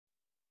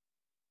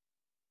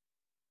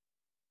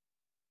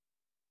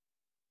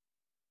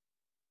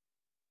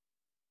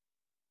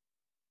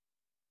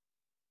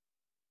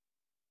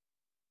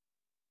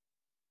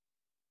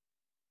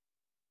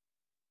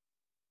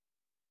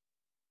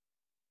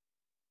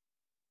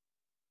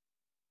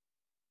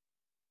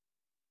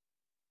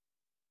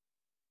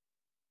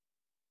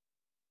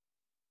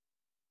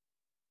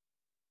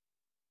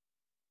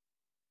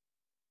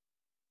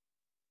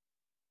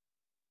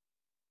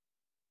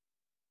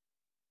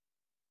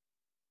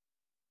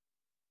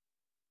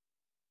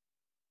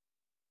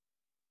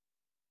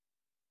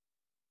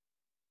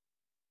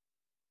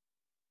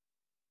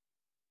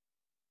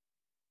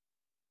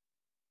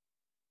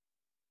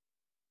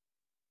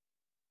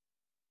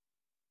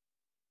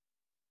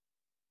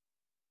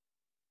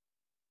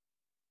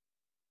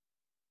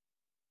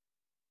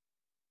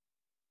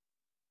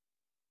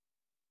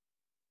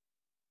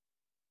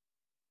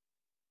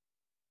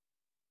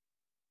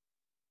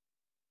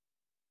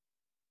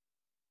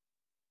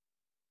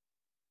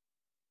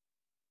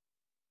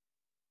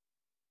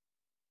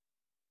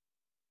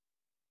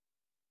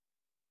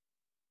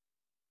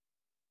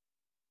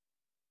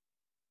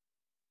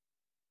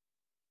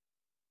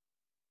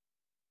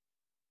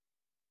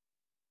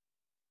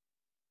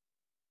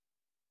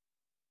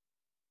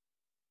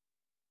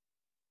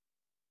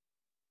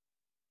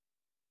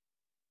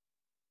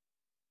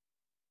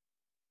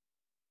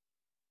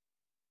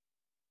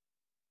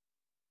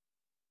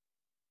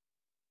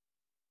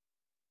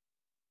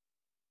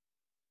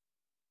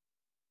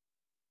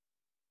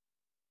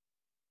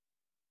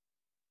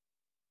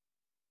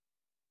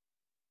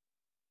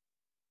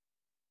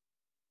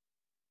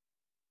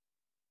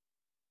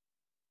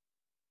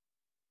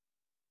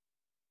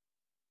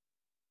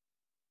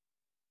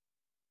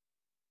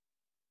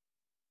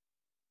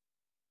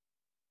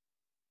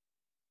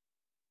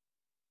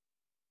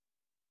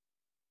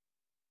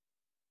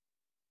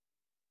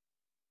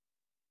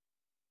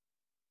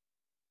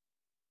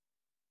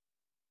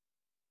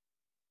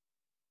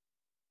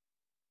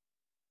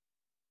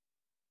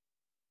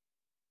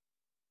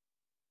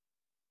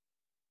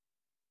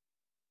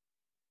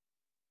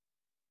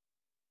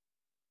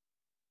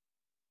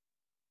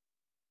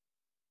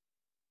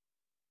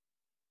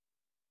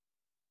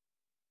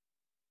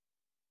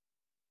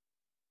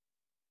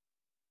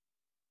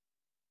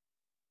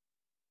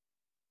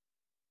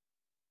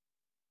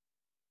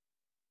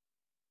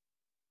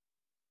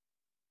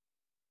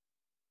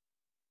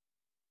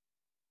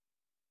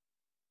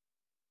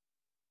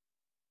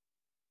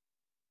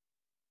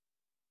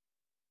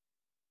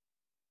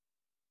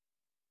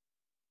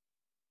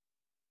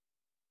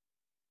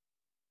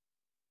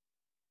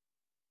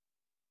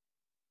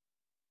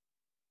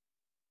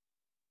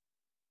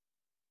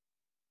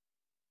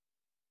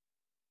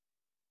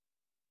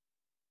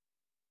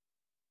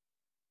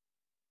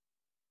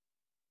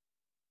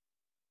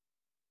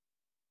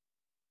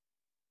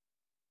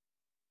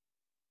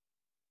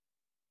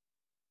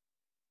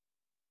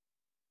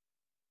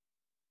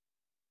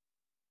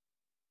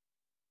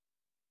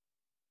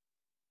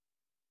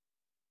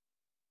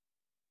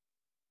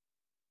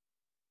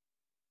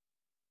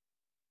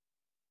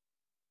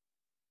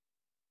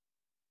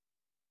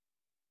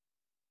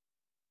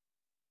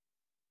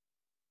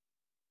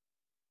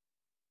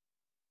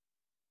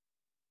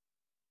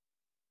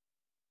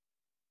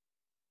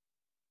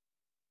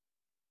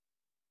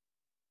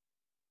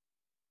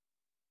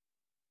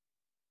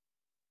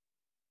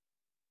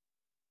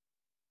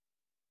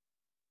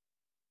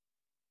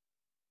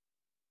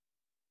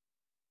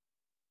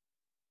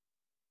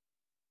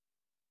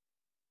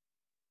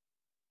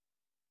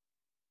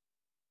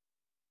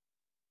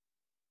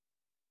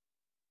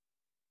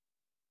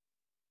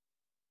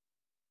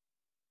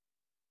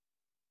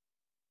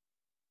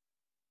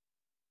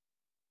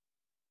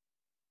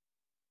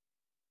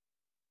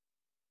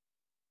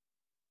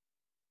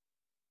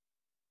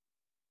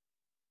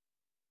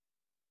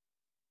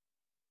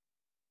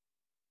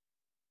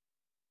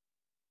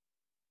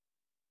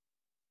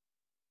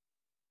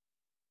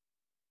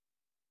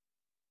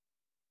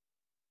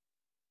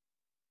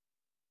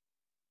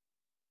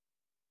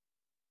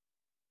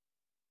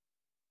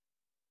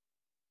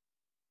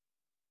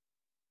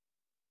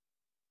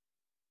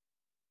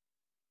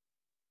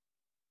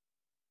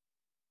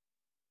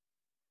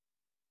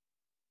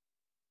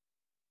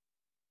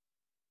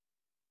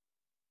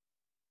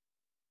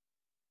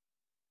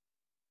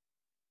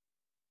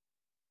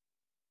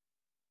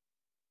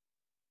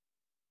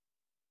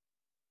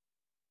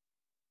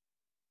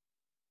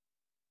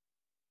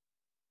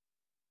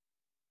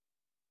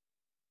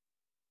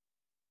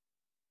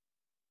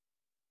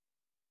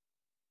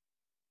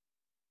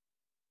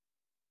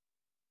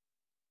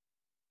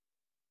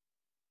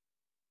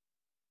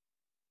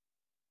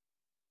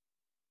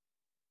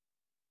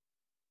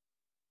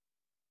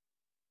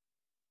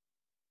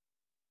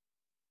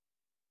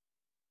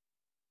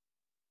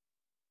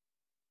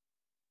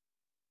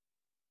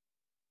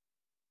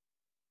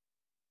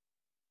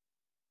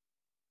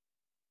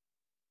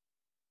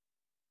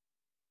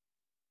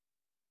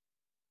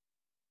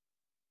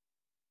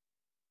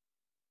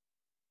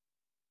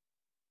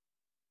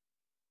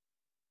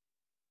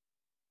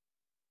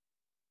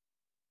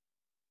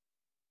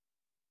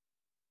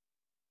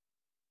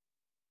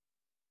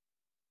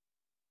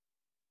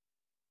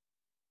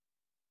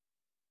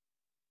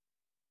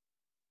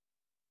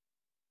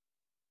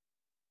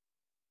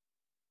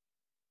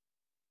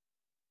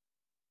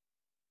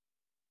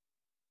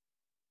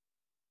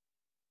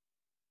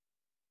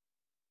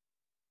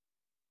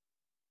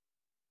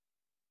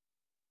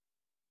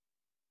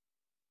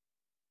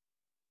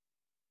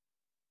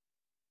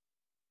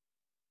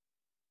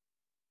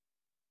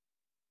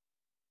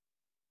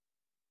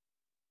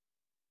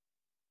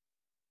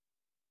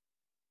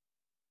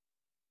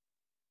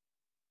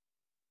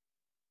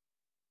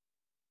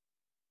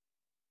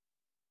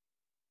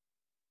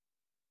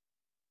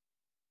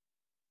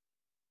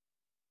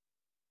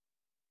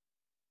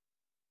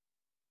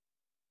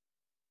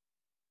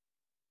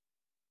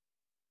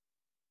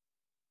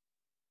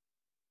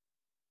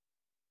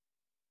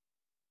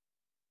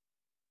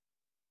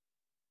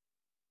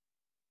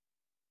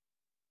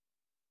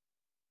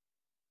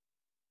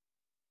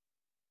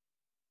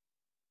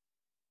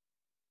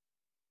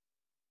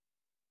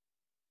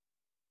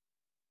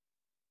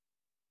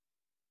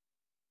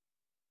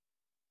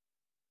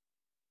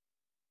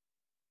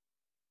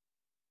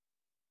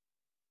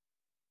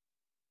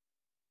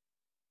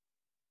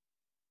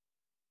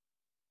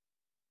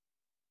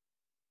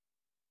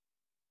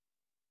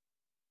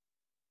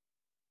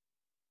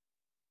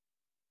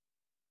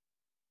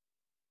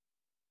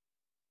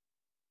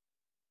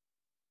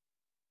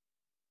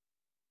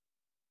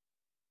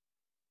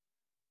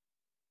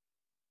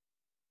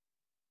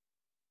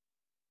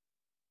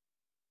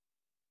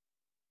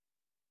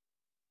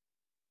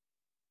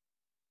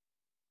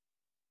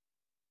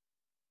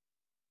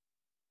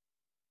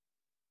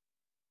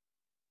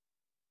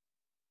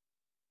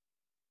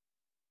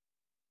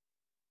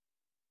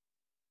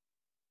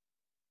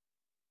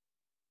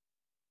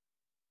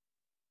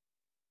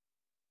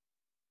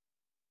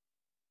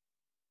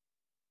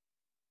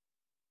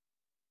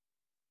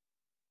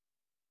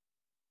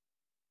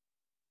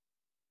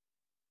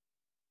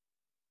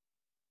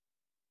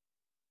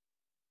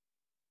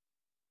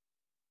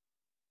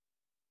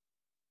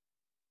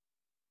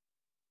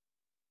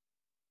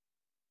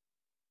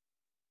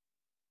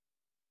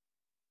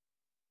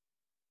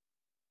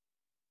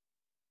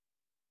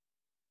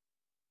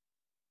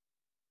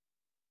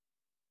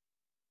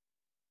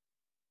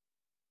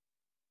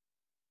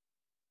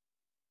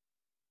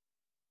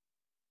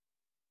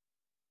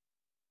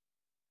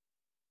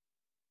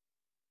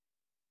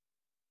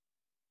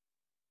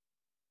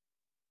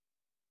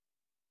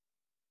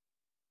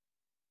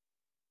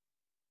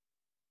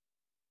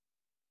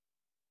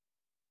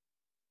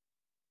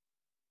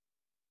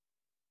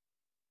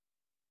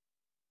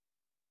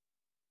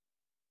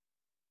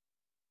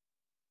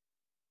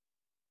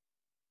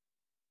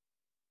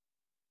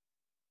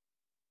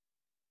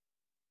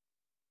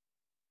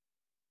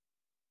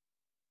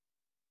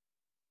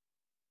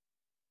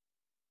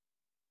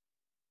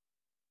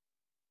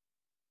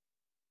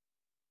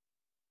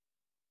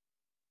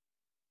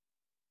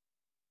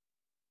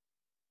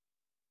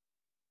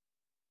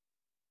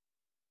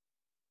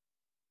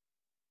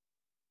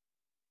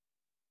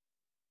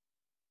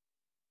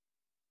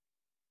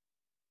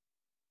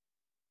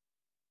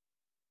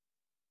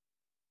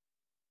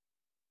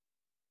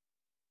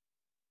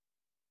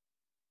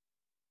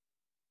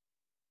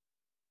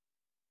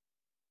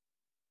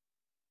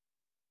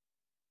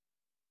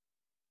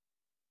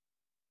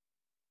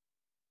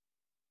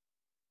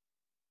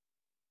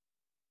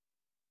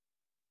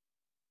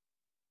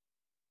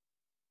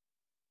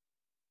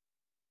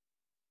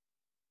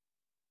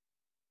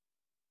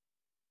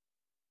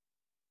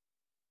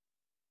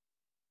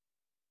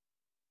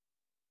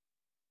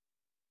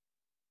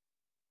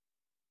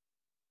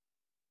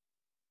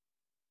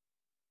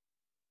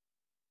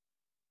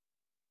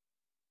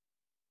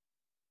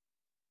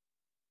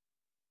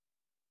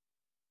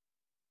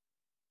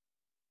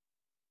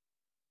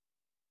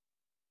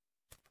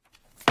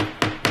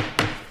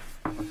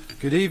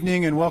Good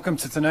evening and welcome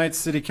to tonight's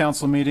City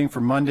Council meeting for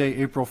Monday,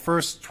 April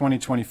 1st,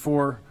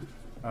 2024.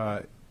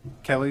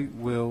 Kelly,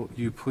 will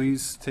you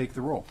please take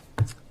the roll?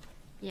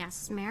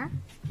 Yes, Mayor.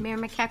 Mayor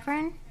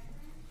McEachran.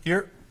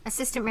 Here.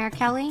 Assistant Mayor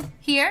Kelly.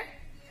 Here.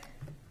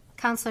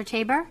 Councilor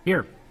Tabor.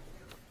 Here.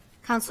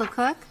 Councilor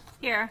Cook.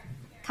 Here.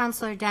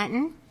 Councilor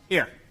Denton.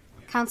 Here.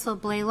 Councilor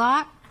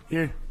Blaylock.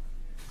 Here.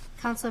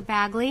 Councilor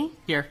Bagley.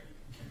 Here.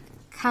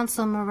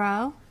 Councilor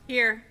Moreau.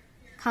 Here.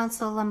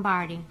 Councilor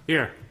Lombardi.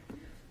 Here.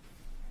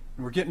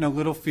 We're getting a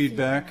little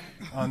feedback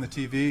on the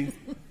TV.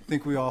 I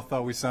think we all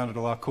thought we sounded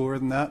a lot cooler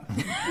than that.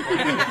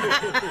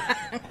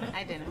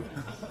 I didn't.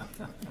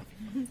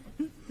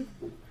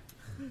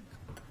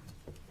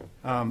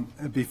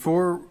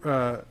 Before,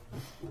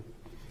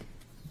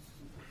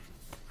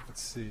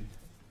 let's see,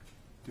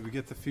 did we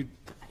get the feed?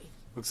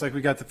 Looks like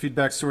we got the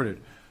feedback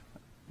sorted.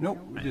 Nope,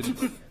 we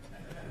didn't.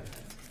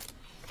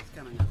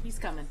 He's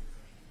coming.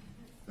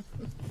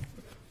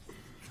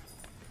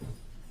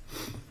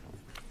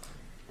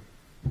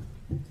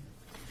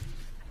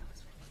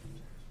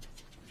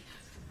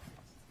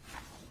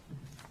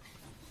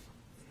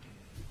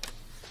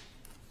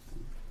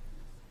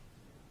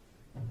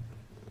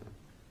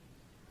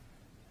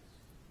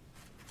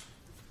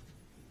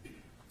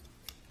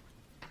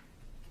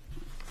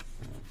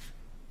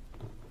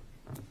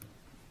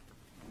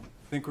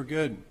 Think we're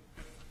good?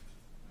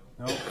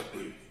 No?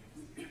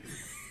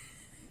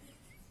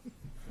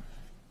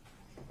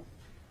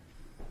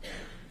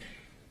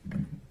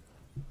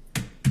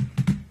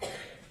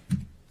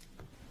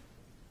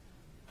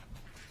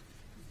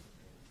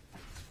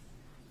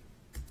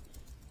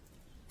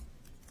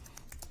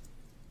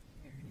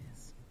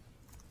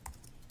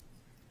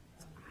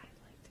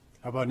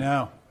 How about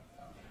now?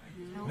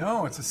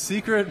 No, it's a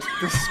secret.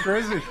 This is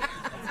crazy.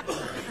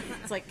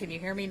 It's like, can you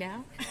hear me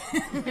now?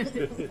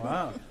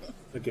 Wow.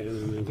 Again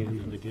and again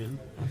and again.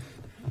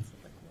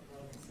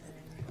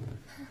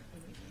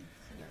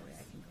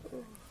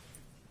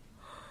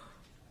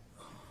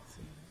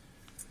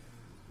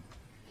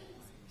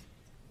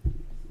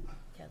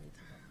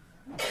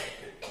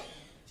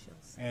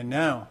 And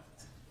now.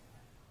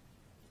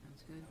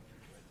 Sounds good.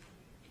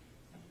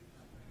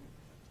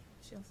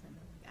 She'll send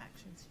out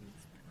action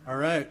sheets. All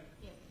right.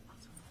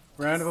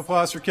 Round of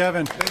applause for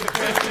Kevin.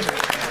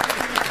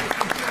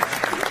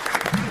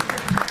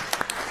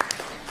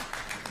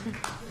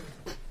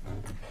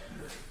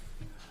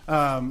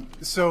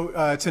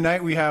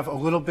 Tonight we have a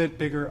little bit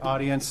bigger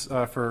audience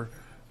for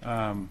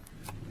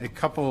a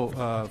couple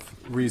of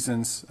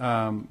reasons.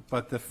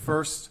 But the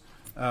first,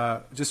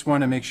 just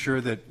want to make sure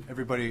that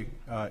everybody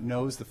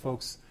knows the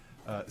folks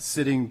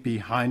sitting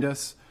behind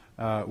us.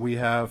 We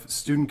have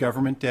Student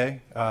Government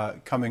Day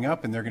coming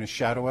up, and they're going to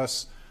shadow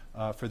us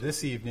for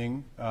this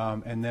evening.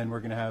 And then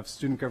we're going to have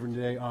Student Government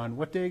Day on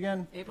what day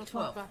again? April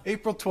 12th.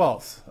 April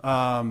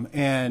 12th.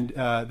 And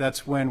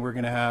that's when we're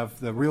going to have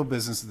the real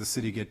business of the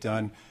city get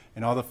done.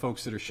 And all the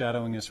folks that are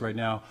shadowing us right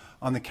now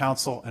on the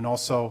council and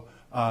also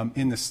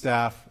in the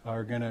staff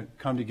are going to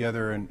come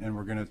together and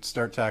we're going to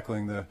start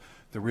tackling the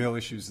real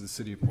issues of the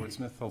city of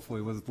Portsmouth,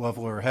 hopefully with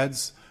leveler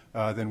heads.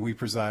 Then we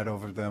preside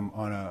over them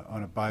on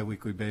a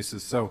bi-weekly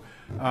basis. So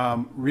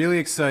really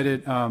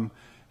excited.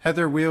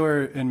 Heather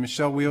Wheeler and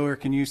Michelle Wheeler,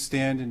 can you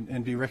stand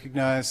and be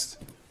recognized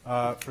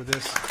for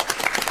this?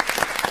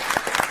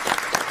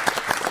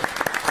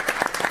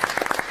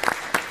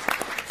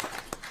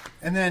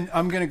 And then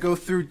I'm going to go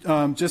through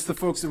just the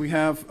folks that we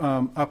have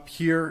up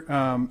here.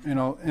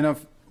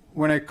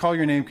 When I call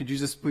your name, could you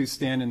just please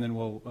stand and then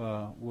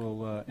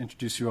we'll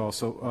introduce you all.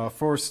 So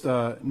first,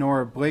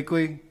 Nora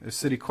Blakely,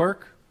 City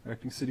Clerk,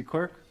 Acting City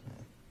Clerk.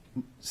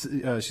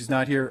 She's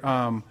not here.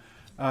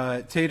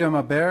 Tatum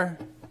Aber.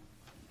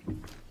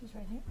 She's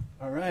right here.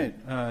 All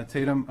right.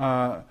 Tatum.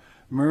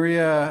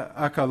 Maria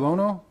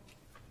Acalono.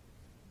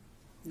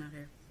 Not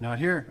here. Not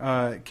here.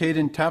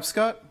 Caden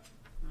Tapscott.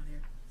 Not here.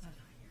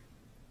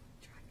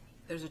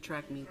 There's a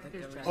track meet.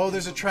 Oh,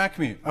 there's a track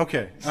meet.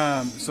 Okay.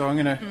 So I'm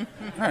going to,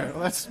 all right,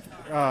 well, that's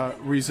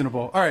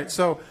reasonable. All right.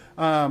 So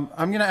I'm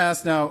going to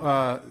ask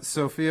now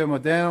Sofia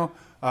Modeno,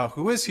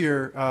 who is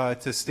here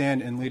to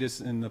stand and lead us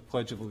in the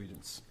Pledge of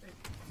Allegiance.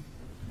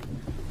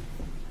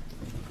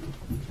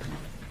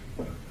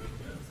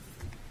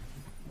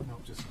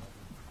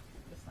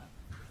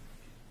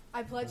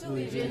 I pledge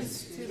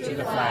allegiance to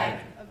the flag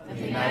of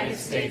the United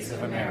States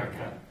of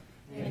America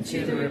and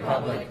to the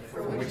republic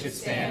for which it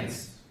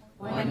stands,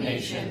 one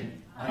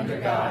nation, under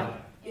God,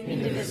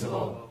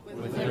 indivisible,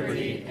 with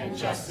liberty and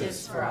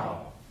justice for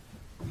all.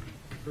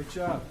 Good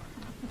job.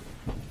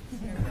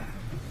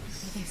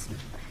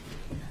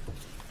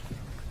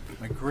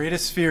 My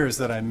greatest fear is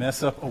that I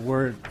mess up a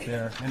word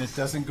there and it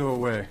doesn't go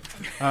away.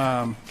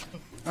 All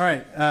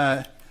right.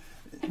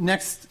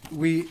 Next,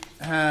 we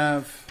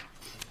have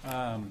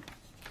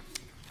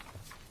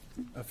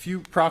a few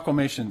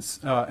proclamations,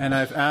 and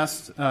I've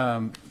asked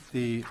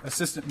the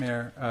Assistant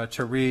Mayor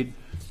to read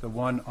the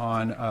one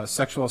on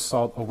Sexual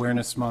Assault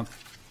Awareness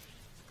Month.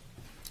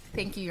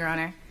 Thank you, Your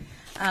Honor.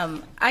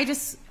 I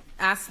just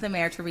ask the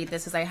mayor to read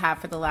this as I have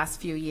for the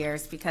last few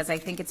years, because I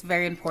think it's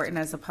very important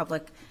as a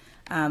public,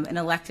 an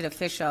elected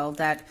official,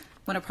 that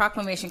when a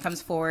proclamation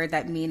comes forward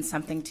that means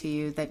something to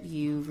you, that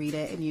you read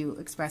it and you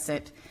express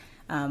it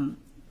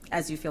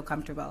as you feel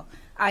comfortable.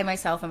 I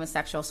myself am a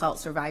sexual assault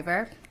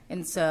survivor,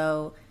 and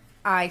so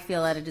I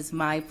feel that it is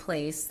my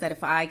place that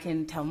if I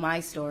can tell my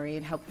story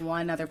and help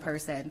one other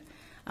person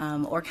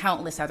or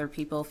countless other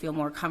people feel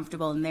more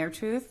comfortable in their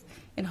truth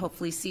and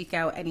hopefully seek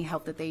out any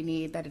help that they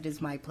need, that it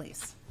is my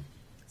place.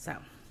 So,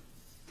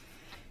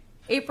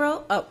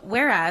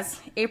 whereas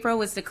April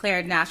was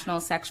declared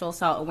National Sexual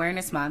Assault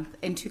Awareness Month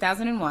in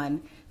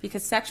 2001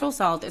 because sexual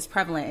assault is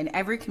prevalent in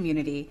every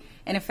community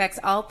and affects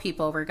all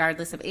people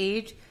regardless of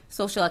age,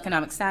 social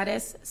economic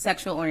status,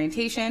 sexual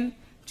orientation,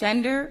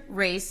 gender,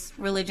 race,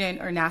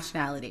 religion, or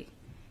nationality.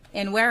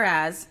 And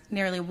whereas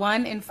nearly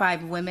 1 in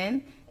 5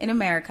 women in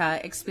America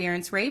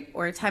experience rape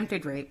or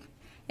attempted rape,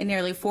 and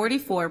nearly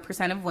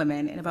 44% of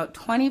women and about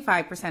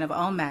 25% of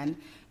all men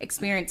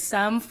experience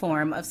some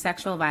form of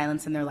sexual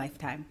violence in their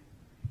lifetime.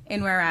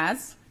 And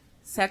whereas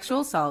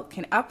sexual assault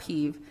can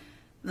upheave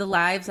the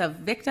lives of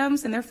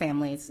victims and their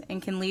families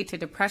and can lead to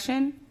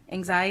depression,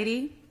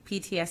 anxiety,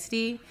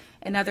 PTSD,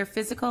 and other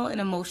physical and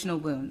emotional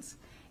wounds.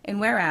 And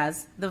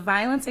whereas the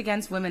Violence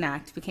Against Women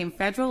Act became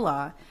federal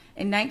law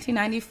in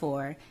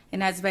 1994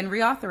 and has been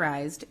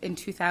reauthorized in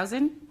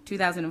 2000,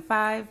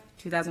 2005,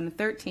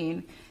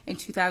 2013, and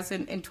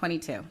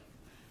 2022,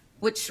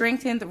 which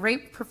strengthened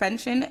rape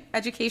prevention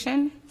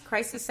education,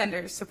 crisis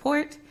center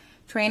support,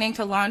 training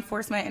to law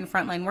enforcement and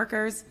frontline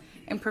workers,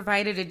 and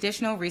provided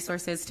additional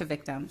resources to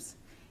victims.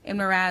 And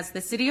whereas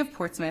the City of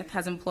Portsmouth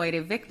has employed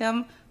a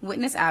victim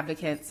witness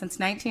advocate since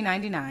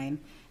 1999,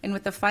 and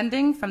with the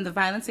funding from the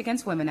Violence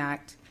Against Women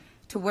Act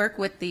to work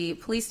with the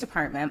police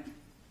department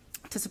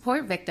to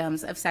support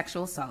victims of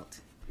sexual assault.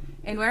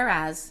 And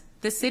whereas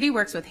the city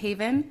works with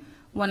Haven,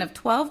 one of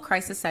 12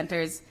 crisis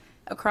centers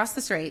across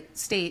the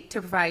state, to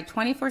provide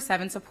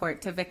 24/7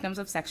 support to victims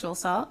of sexual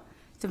assault,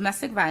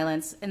 domestic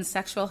violence, and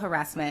sexual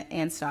harassment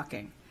and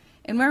stalking.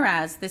 And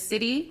whereas the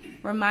city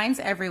reminds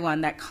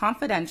everyone that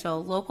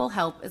confidential local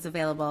help is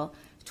available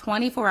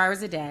 24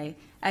 hours a day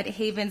at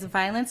Haven's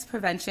Violence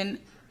Prevention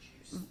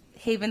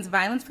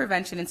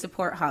and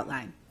Support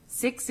Hotline,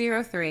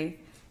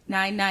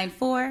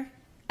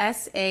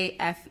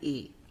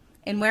 603-994-SAFE.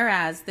 And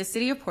whereas the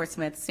City of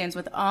Portsmouth stands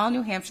with all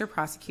New Hampshire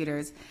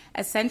prosecutors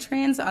as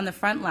centurions on the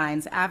front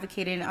lines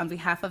advocating on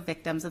behalf of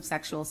victims of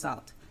sexual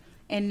assault.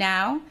 And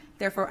now,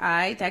 therefore,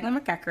 I, Dagmar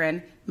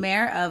McEachran,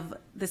 Mayor of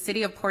the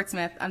City of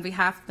Portsmouth, on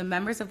behalf of the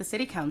members of the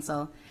City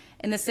Council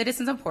and the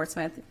citizens of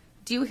Portsmouth,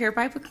 do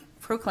hereby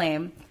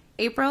proclaim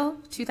April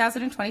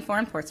 2024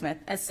 in Portsmouth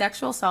as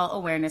Sexual Assault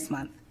Awareness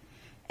Month.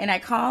 And I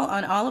call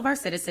on all of our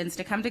citizens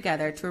to come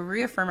together to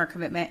reaffirm our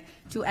commitment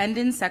to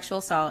ending sexual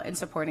assault and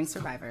supporting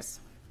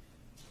survivors.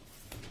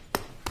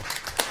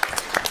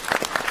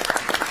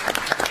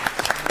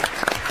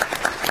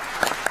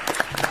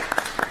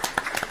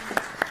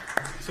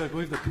 So I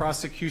believe the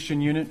prosecution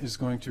unit is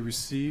going to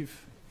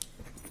receive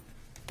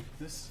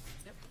this.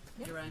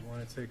 You're right. You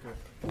want to take a,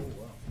 oh,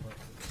 wow.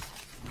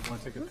 You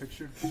want to take a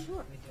picture?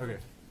 Sure. Okay.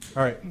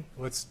 All right.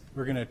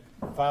 We're going to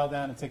file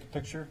down and take a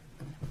picture.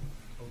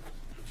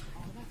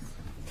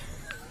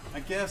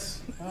 I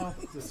guess. Well,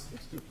 this.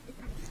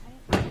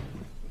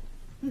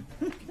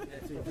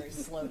 Very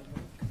slow.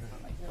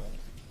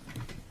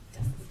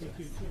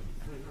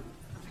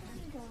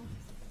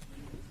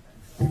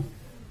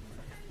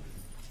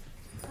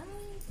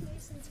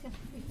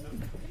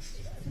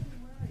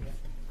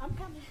 I'm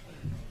coming.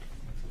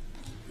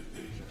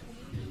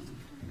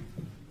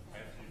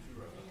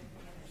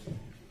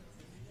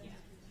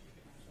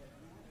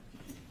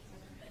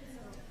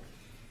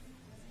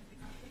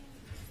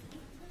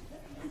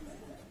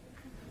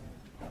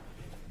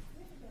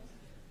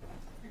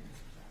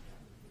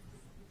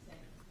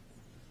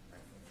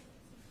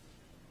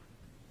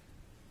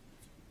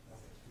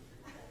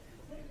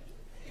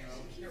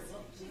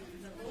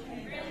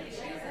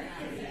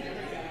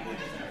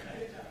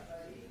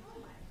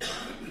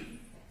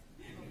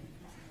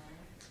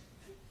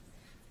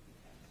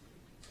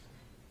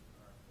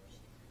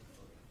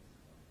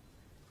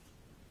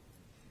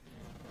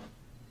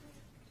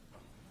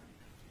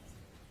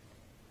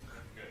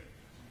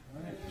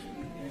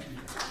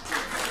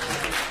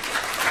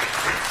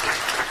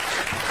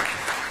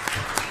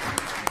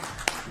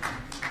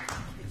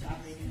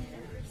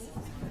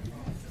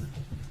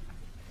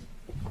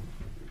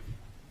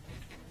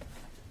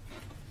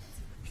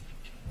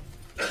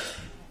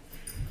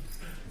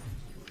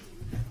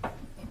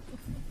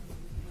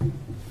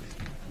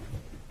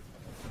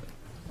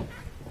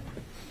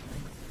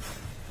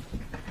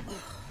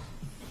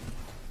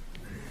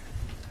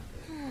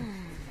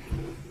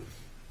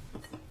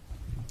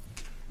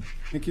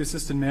 Thank you,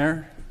 Assistant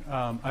Mayor.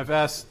 I've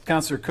asked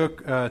Councillor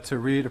Cook to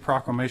read a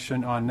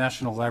proclamation on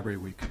National Library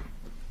Week.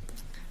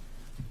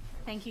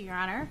 Thank you, Your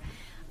Honor.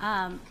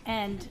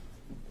 And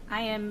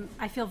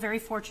I feel very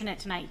fortunate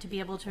tonight to be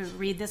able to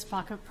read this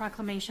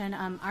proclamation.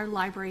 Our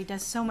library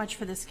does so much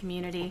for this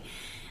community,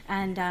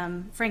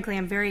 and frankly,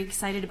 I'm very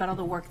excited about all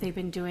the work they've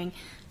been doing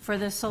for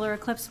the solar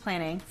eclipse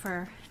planning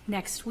for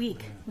next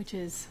week, which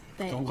is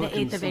the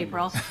 8th of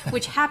April,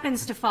 which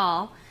happens to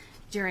fall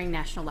during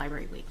National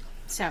Library Week.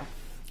 So,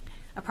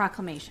 a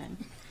proclamation.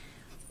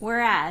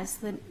 Whereas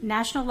the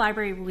National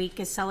Library Week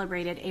is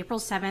celebrated April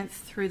 7th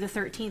through the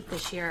 13th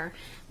this year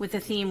with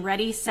the theme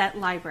Ready, Set,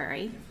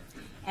 Library.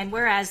 And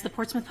whereas the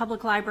Portsmouth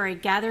Public Library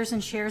gathers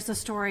and shares the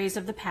stories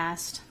of the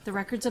past, the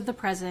records of the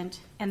present,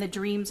 and the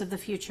dreams of the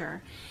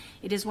future,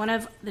 it is one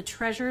of the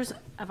treasures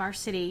of our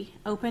city,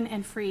 open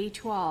and free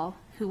to all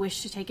who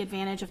wish to take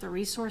advantage of the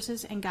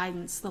resources and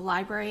guidance the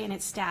library and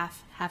its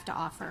staff have to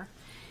offer.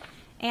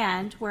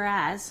 And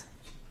whereas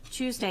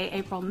Tuesday,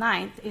 April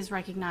 9th, is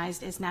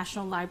recognized as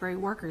National Library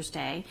Workers'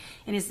 Day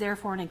and is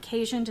therefore an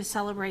occasion to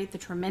celebrate the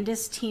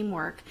tremendous team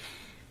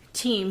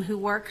who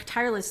work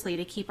tirelessly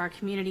to keep our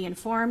community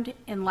informed,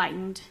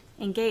 enlightened,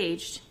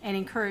 engaged, and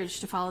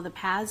encouraged to follow the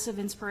paths of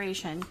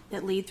inspiration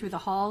that lead through the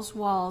halls,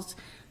 walls,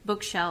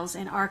 bookshelves,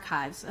 and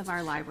archives of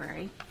our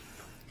library.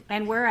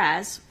 And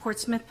whereas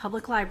Portsmouth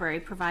Public Library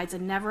provides a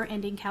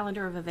never-ending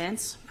calendar of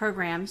events,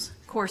 programs,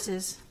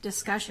 courses,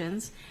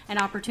 discussions, and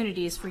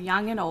opportunities for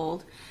young and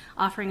old,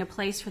 offering a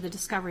place for the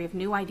discovery of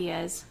new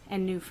ideas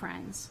and new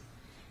friends.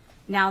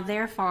 Now,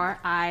 therefore,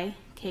 I,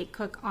 Kate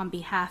Cook, on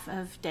behalf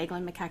of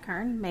Daglin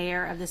McEachern,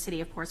 Mayor of the City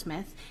of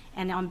Portsmouth,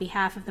 and on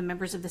behalf of the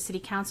members of the City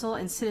Council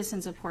and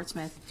citizens of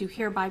Portsmouth, do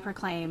hereby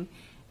proclaim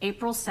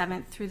April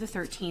 7th through the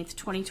 13th,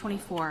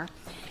 2024,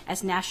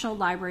 as National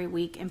Library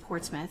Week in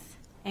Portsmouth,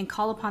 and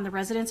call upon the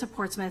residents of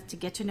Portsmouth to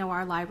get to know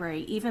our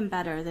library even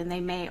better than they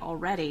may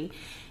already,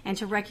 and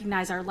to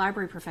recognize our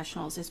library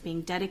professionals as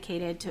being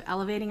dedicated to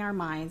elevating our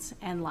minds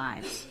and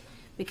lives,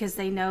 because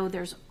they know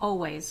there's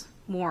always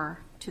more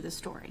to the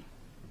story.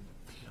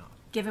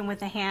 Given with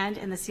the hand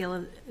and the seal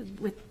of,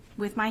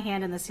 with my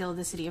hand and the seal of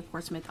the City of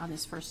Portsmouth on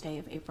this first day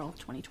of April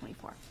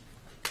 2024.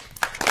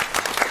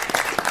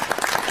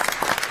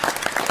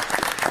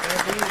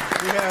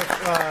 We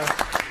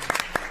have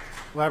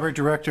Library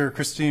Director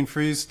Christine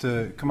Fries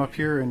to come up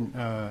here and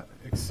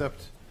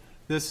accept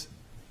this.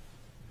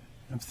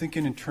 I'm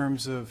thinking in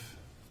terms of.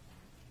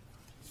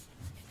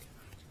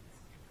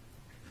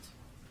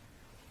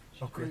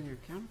 Okay. Your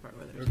counterpart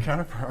with Your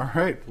counterpart. All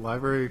right,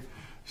 Library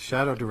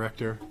Shadow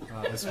Director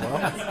as well.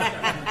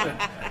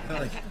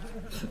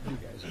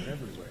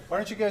 Why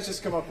don't you guys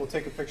just come up? We'll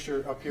take a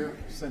picture up here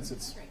since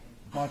it's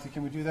Monty.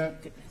 Can we do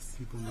that?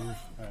 People move.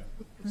 All right.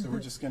 So we're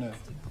just going to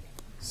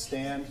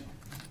stand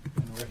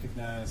and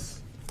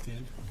recognize.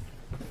 Stand.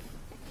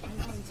 I'm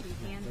going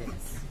to hand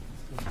this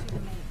to the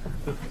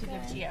mayor to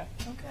give to you.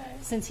 Okay.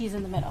 Since he's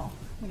in the middle,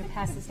 I'm going to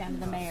pass this down to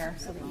the mayor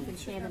so that you can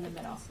stand in the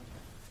middle.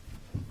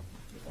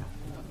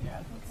 Okay.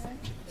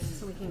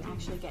 So we can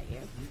actually get you.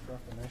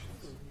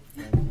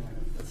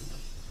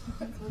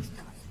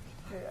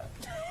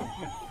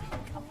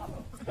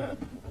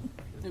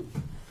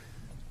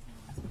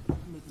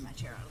 moving my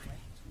chair out of the way.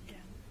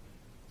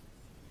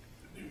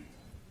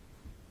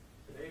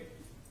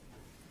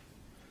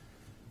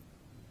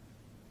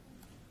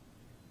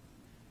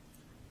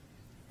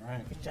 All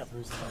right. Good job.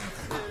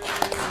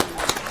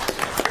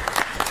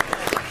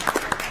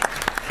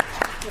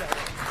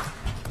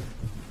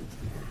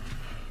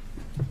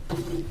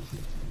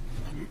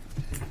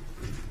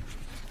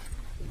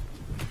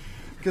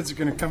 Kids are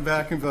going to come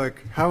back and be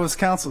like, how was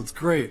council? It's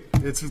great.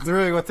 It's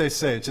literally what they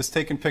say. Just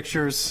taking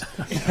pictures,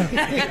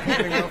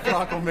 giving out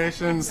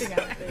proclamations.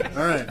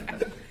 All right.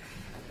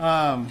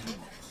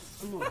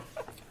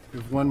 We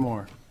have one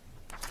more.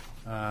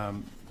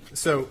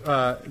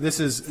 This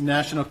is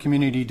National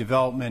Community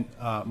Development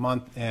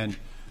Month, and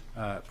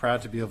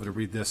proud to be able to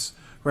read this.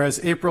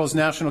 Whereas April is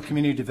National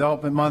Community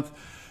Development Month,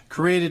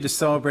 created to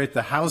celebrate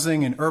the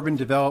Housing and Urban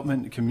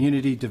Development and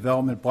Community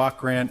Development Block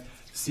Grant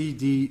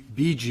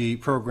CDBG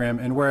program,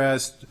 and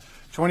whereas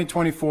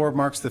 2024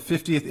 marks the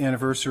 50th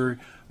anniversary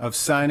of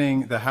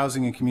signing the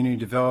Housing and Community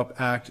Development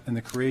Act and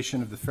the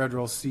creation of the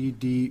federal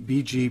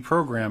CDBG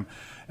program,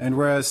 and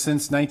whereas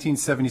since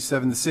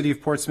 1977 the City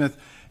of Portsmouth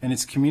and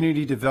its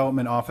Community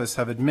Development Office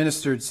have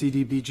administered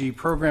CDBG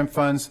program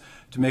funds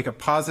to make a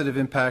positive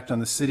impact on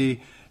the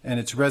city and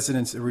its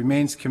residents, it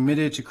remains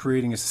committed to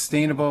creating a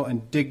sustainable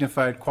and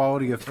dignified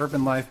quality of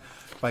urban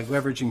life by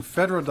leveraging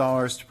federal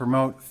dollars to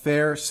promote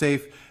fair,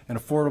 safe, and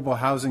affordable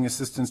housing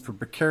assistance for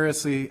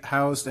precariously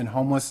housed and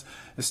homeless,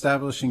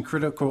 establishing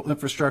critical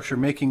infrastructure,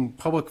 making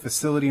public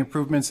facility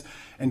improvements,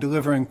 and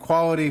delivering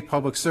quality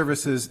public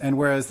services. And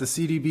whereas the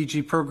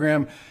CDBG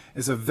program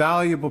is a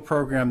valuable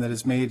program that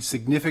has made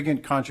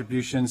significant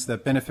contributions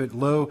that benefit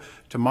low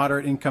to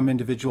moderate income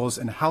individuals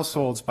and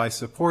households by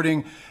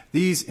supporting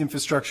these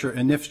infrastructure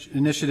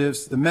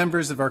initiatives, the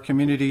members of our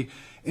community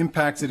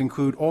impacted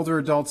include older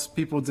adults,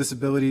 people with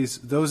disabilities,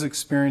 those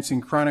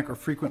experiencing chronic or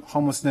frequent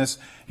homelessness,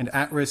 and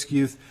at-risk at-risk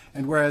youth,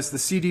 and whereas the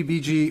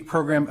CDBG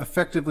program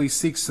effectively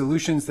seeks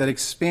solutions that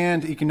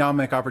expand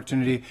economic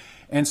opportunity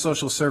and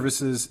social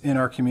services in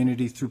our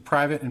community through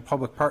private and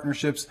public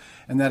partnerships,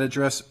 and that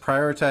address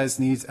prioritized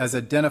needs as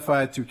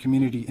identified through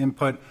community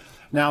input.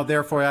 Now,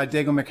 therefore, I,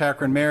 Dago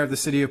McCachran, Mayor of the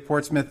City of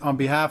Portsmouth, on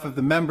behalf of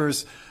the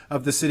members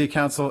of the City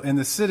Council and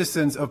the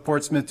citizens of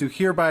Portsmouth, do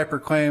hereby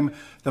proclaim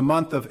the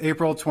month of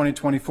April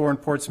 2024 in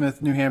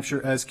Portsmouth, New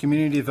Hampshire, as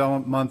Community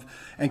Development Month,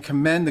 and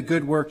commend the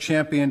good work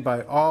championed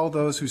by all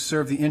those who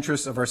serve the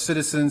interests of our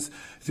citizens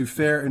through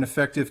fair and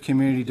effective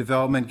community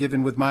development,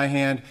 given with my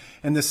hand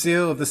and the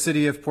seal of the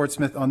City of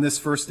Portsmouth on this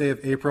first day of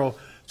April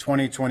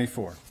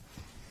 2024.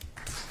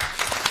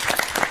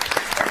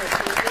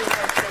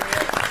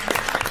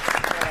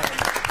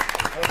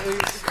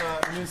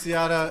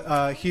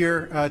 Annunziata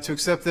here to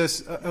accept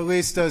this.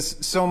 Elise does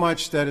so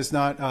much that is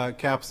not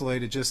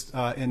encapsulated just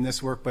in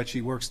this work, but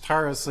she works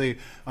tirelessly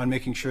on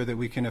making sure that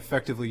we can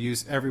effectively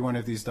use every one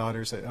of these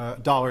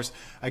dollars.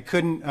 I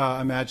couldn't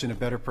imagine a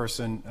better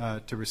person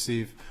to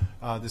receive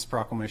this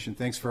proclamation.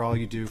 Thanks for all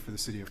you do for the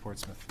City of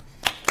Portsmouth.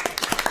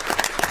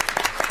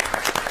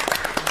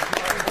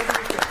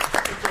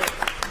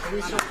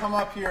 Elise will come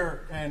up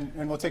here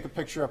and we'll take a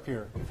picture up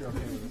here if you're okay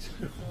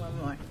with it. One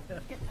more.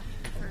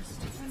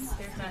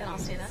 I'll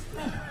say that.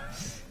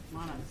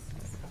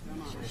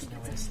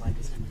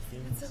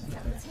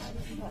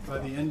 By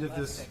the end of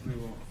this, we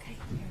will.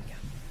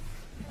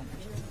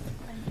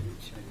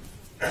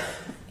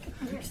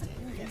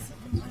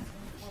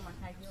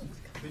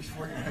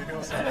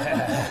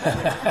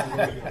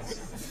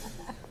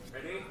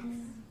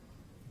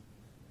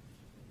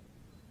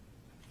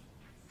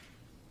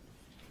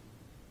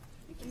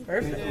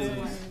 Perfect.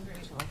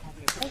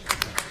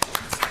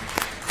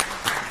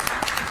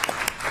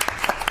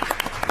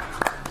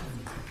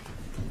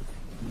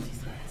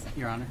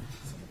 Your Honor,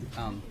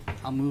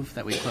 I'll move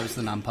that we close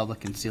the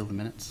non-public and seal the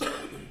minutes.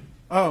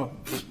 Oh,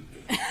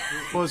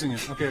 closing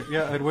it. Okay,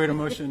 yeah, I'd wait a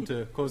motion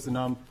to close the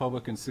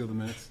non-public and seal the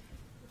minutes.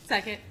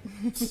 Second.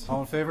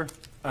 All in favor?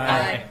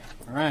 Aye.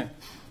 All right.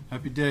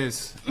 Happy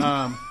days.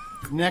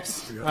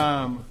 Next,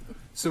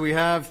 so we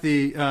have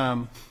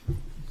the,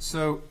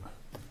 so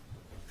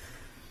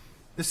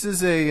this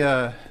is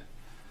a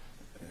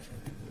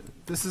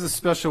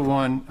special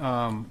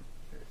one.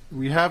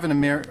 We have a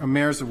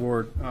mayor's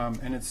award,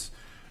 and it's,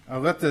 I'll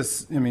let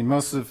this, I mean,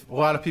 a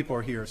lot of people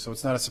are here, so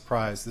it's not a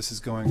surprise. This is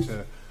going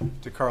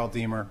to Carl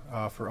Diemer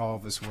for all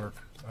of his work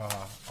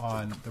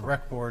on the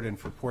rec board and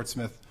for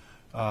Portsmouth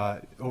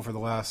over the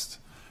last,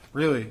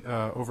 really,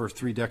 over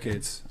 3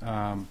 decades.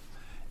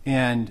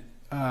 And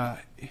I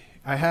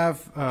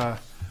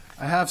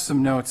have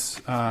some notes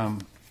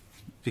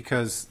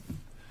because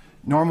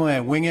normally I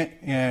wing it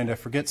and I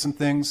forget some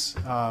things,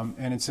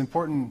 and it's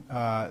important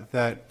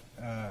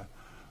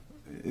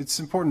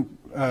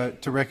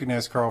to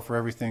recognize Carl for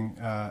everything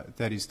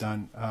that he's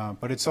done,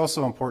 but it's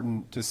also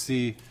important to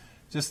see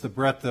just the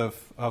breadth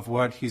of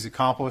what he's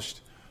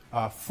accomplished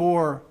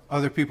for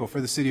other people, for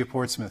the City of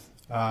Portsmouth.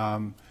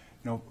 You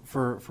know,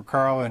 for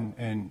Carl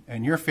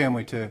and your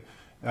family to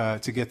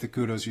get the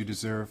kudos you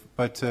deserve,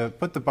 but to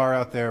put the bar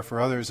out there for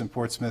others in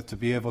Portsmouth to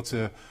be able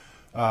to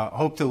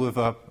hope to live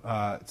up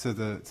to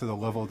the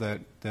level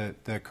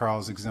that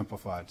Carl's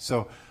exemplified.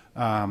 So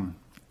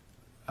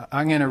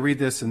I'm going to read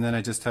this, and then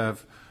I just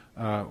have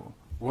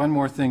one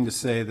more thing to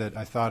say that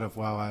I thought of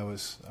while I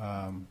was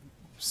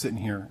sitting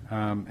here,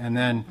 and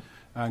then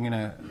I'm going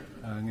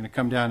to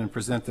come down and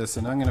present this,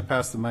 and I'm going to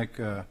pass the mic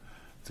to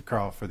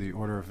Carl for the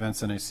order of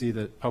events. And I see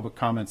that public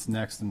comment's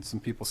next, and some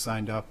people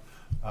signed up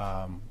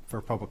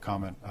for public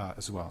comment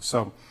as well.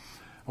 So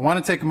I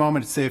want to take a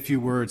moment to say a few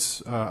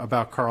words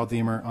about Carl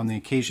Diemer on the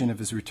occasion of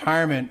his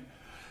retirement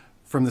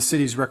from the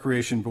city's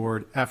Recreation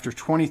Board after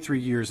 23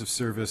 years of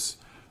service,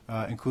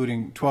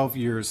 including 12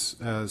 years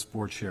as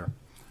board chair.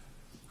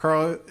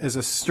 Carl is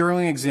a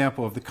sterling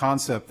example of the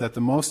concept that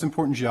the most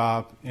important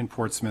job in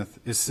Portsmouth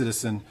is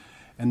citizen,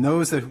 and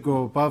those that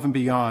go above and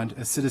beyond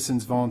as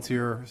citizens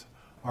volunteers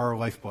are our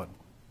lifeblood.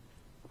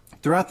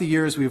 Throughout the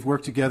years we have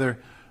worked together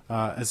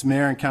as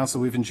mayor and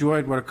council, we've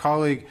enjoyed what a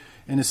colleague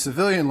in his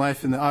civilian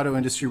life in the auto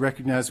industry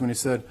recognized when he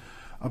said,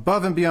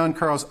 above and beyond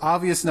Carl's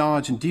obvious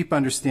knowledge and deep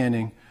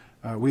understanding,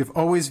 we have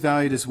always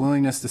valued his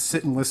willingness to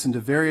sit and listen to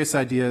various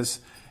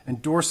ideas,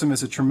 endorse him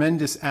as a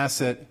tremendous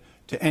asset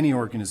to any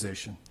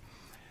organization.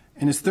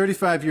 In his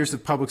 35 years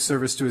of public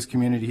service to his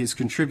community, he has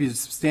contributed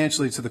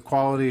substantially to the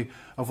quality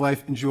of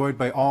life enjoyed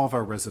by all of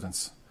our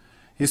residents.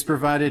 He has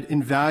provided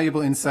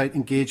invaluable insight,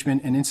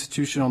 engagement, and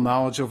institutional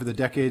knowledge over the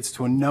decades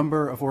to a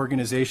number of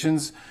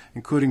organizations,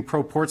 including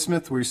Pro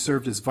Portsmouth, where he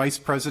served as vice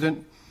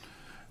president,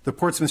 the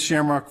Portsmouth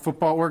Shamrock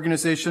Football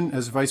Organization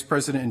as vice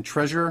president and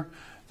treasurer,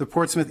 the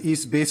Portsmouth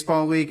East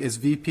Baseball League as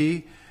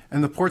VP,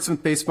 and the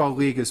Portsmouth Baseball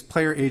League as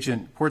player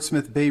agent,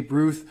 Portsmouth Babe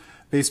Ruth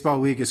Baseball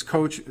League as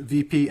coach,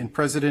 VP, and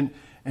president,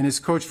 and is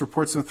coach for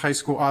Portsmouth High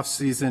School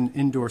off-season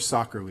indoor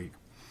soccer league.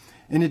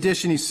 In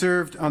addition, he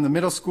served on the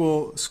middle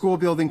school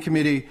building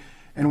committee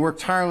and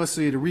worked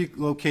tirelessly to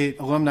relocate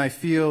Alumni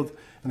Field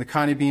and the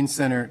Connie Bean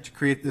Center to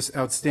create this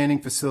outstanding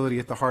facility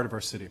at the heart of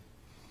our city.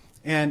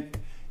 And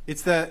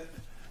it's that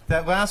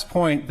last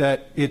point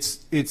that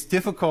it's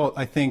difficult,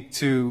 I think,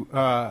 to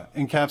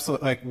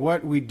encapsulate, like,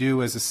 what we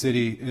do as a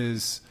city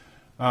is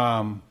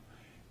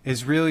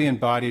really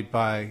embodied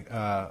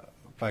by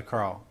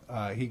Carl.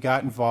 He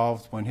got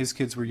involved when his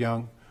kids were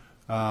young,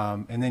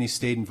 and then he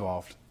stayed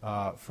involved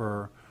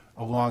for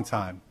a long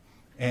time.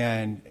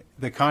 And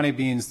the Connie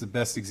Bean's the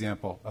best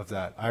example of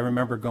that. I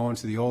remember going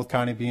to the old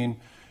Connie Bean.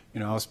 You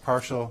know, I was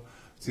partial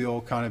to the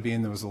old Connie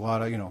Bean. There was a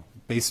lot of, you know,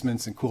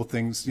 basements and cool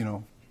things, you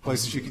know,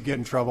 places you could get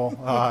in trouble.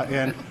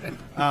 And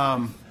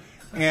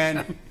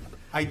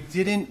I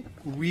didn't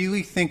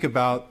really think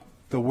about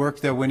the work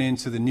that went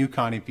into the new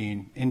Connie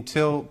Bean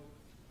until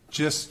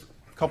just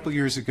a couple of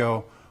years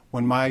ago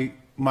when my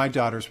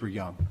daughters were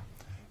young.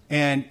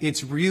 And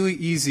it's really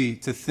easy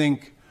to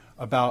think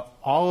about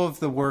all of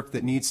the work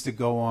that needs to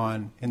go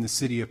on in the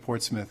city of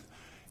Portsmouth.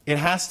 It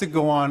has to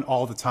go on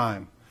all the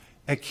time.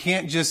 It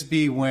can't just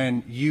be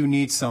when you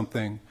need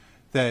something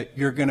that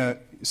you're going to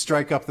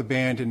strike up the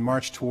band and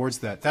march towards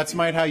that. That's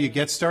might how you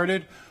get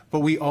started, but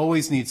we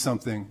always need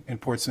something in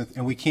Portsmouth,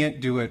 and we can't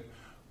do it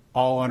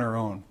all on our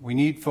own. We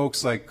need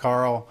folks like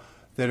Carl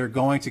that are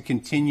going to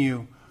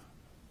continue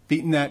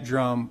beating that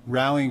drum,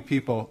 rallying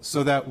people,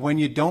 so that when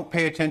you don't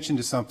pay attention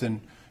to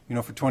something, you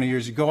know, for 20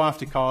 years, you go off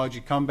to college,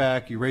 you come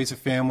back, you raise a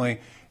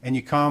family, and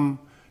you come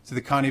to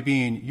the Connie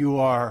Bean, you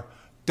are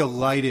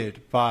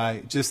delighted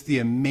by just the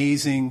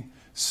amazing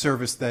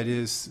service that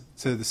is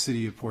to the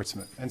city of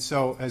Portsmouth. And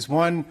so, as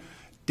one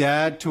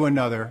dad to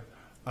another,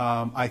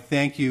 I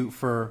thank you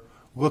for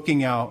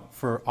looking out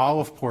for all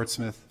of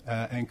Portsmouth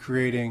and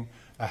creating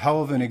a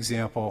hell of an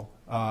example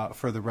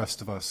for the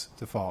rest of us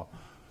to follow.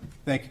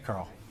 Thank you,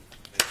 Carl.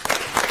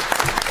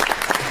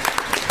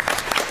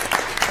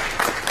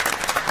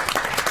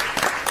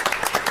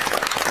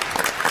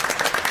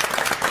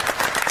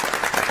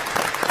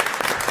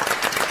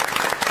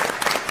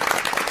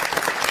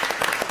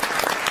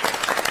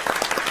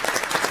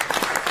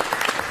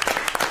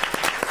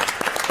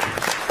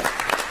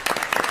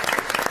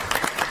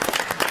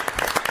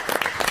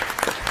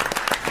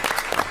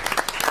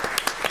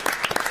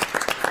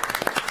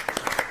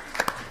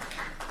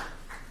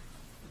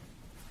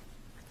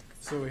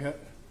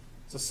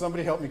 So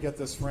somebody help me get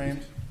this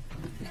framed.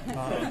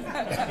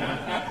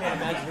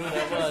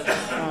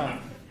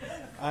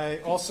 I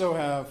also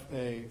have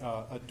a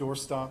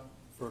doorstop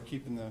for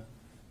keeping the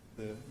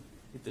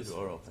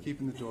door open.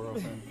 Keeping the door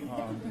open.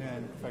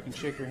 And if I can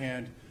shake your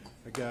hand,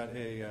 I got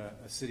a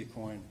city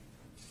coin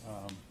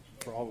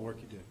for all the work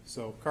you did.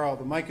 So, Carl,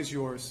 the mic is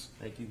yours.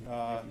 Thank you.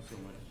 Thank you so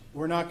much.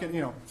 We're not going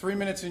to, 3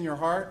 minutes in your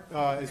heart.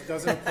 It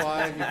doesn't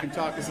apply. You can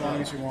talk as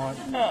long as you want.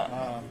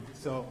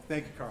 So,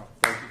 thank you, Carl.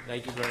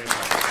 Thank you very much.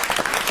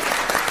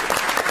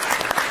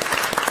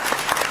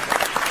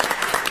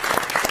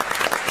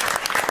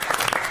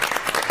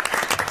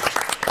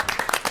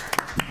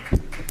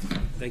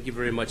 Thank you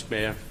very much,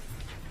 Mayor.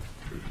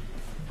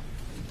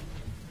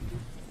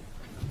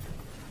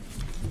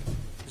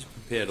 Just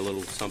prepared a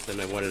little something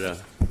I wanted to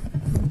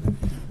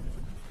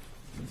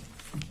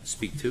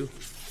speak to.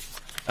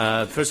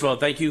 First of all,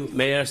 thank you,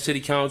 Mayor, City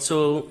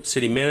Council,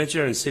 City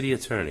Manager, and City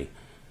Attorney.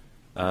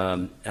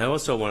 I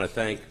also want to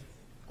thank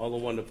all the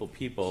wonderful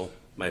people,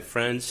 my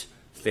friends,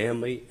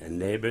 family, and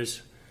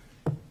neighbors,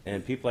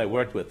 and people I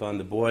worked with on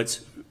the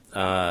boards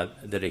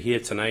that are here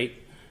tonight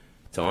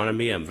to honor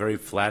me. I'm very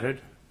flattered,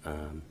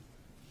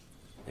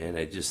 and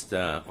I just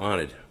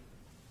honored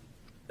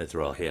that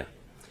they're all here.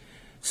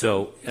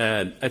 So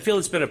I feel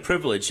it's been a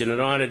privilege and an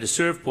honor to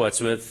serve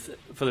Portsmouth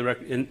for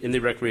in the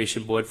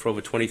Recreation Board for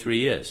over 23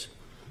 years.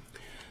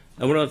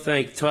 I want to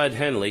thank Todd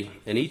Henley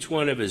and each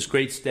one of his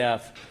great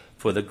staff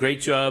for the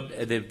great job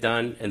they've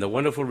done and the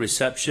wonderful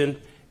reception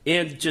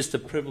and just the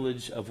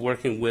privilege of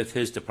working with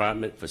his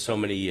department for so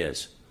many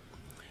years.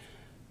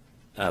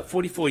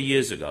 44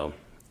 years ago,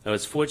 I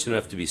was fortunate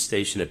enough to be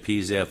stationed at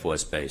Pease Air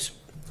Force Base,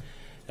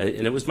 and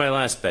it was my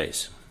last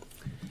base.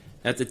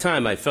 At the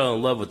time, I fell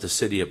in love with the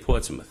city of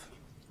Portsmouth,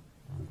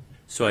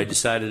 so I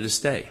decided to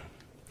stay.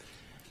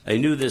 I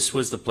knew this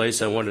was the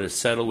place I wanted to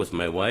settle with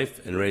my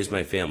wife and raise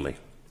my family.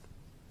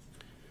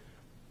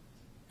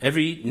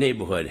 Every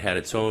neighborhood had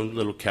its own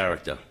little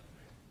character,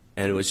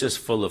 and it was just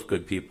full of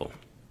good people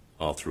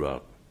all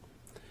throughout.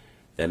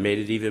 That made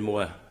it even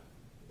more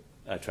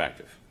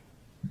attractive.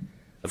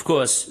 Of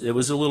course, it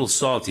was a little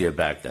saltier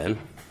back then,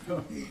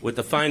 with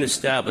the fine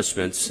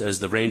establishments as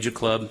the Ranger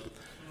Club,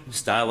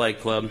 Starlight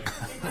Club,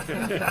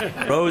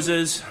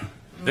 Roses,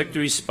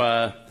 Victory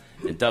Spa,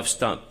 and Duff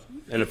Stump,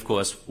 and of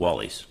course,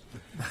 Wally's.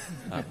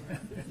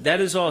 That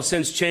has all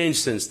since changed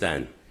since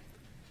then.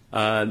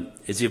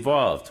 It's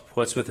evolved.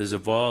 Portsmouth has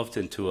evolved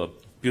into a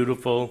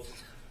beautiful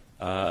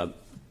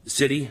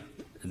city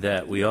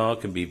that we all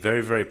can be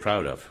very, very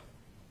proud of.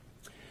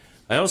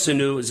 I also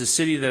knew it was a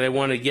city that I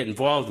wanted to get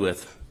involved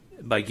with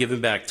by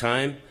giving back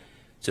time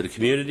to the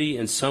community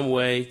in some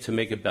way to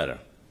make it better.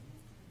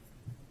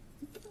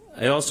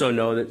 I also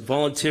know that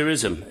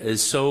volunteerism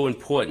is so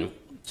important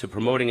to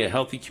promoting a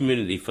healthy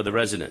community for the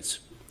residents.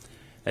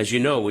 As you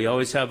know, we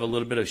always have a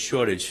little bit of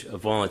shortage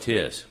of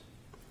volunteers.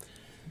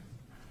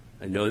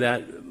 I know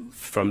that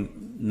from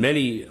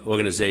many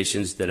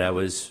organizations that I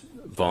was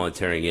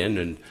volunteering in,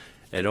 and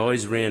it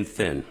always ran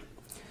thin.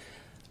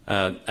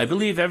 I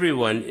believe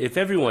if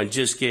everyone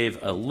just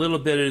gave a little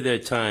bit of their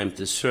time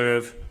to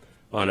serve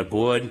on a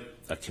board,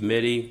 a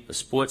committee, a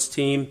sports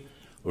team,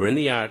 or in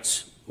the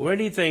arts, or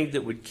anything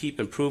that would keep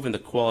improving the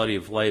quality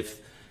of life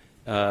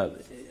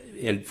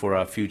and for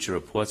our future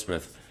of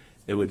Portsmouth,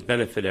 it would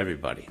benefit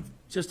everybody,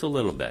 just a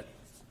little bit.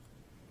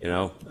 You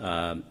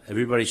know,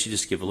 everybody should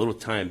just give a little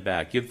time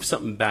back, give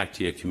something back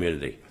to your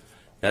community.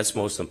 That's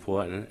most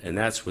important, and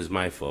that was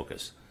my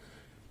focus.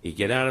 You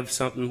get out of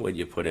something what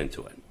you put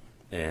into it,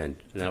 and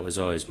that was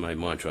always my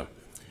mantra.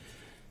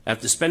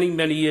 After spending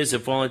many years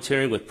of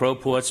volunteering with Pro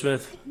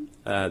Portsmouth,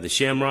 the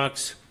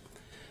Shamrocks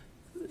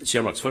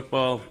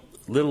football,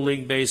 Little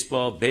League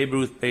baseball, Babe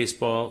Ruth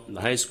baseball,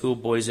 the high school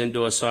boys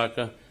indoor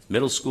soccer,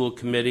 middle school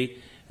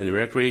committee, and the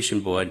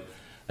recreation board,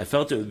 I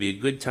felt it would be a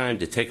good time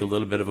to take a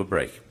little bit of a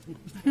break.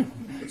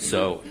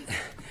 So,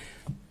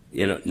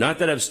 you know, not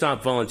that I've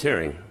stopped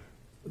volunteering,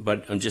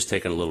 but I'm just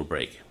taking a little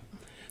break.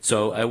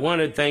 So I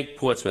want to thank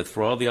Portsmouth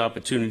for all the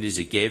opportunities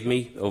it gave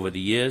me over the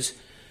years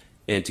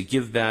and to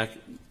give back,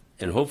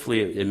 and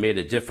hopefully it made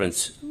a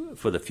difference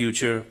for the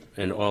future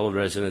and all the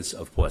residents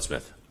of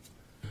Portsmouth.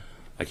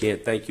 I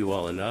can't thank you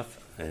all enough,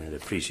 and I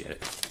appreciate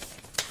it.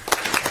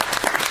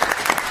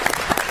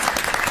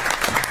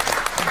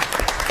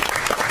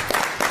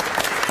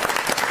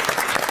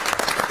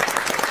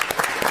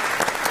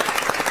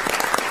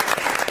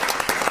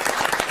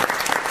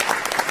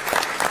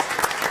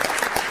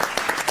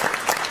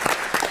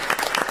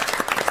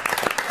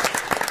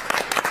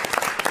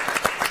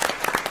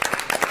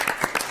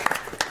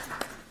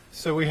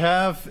 So we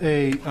have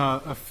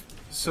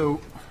so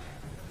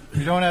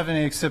we don't have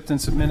any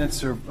acceptance of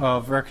minutes or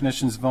of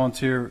recognitions,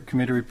 volunteer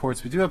committee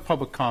reports. We do have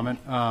public comment.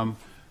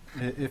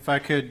 If I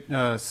could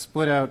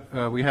split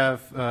out, we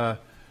have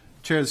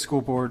Chair of the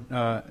School Board,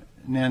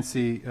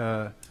 Nancy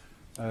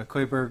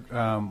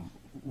Kleberg.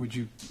 Would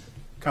you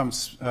come?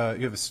 You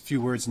have a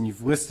few words, and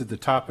you've listed the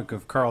topic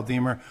of Carl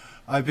Diemer.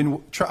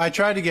 I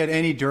tried to get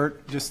any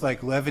dirt, just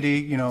like levity,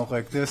 you know,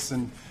 like this,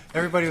 and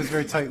everybody was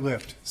very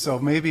tight-lipped. So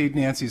maybe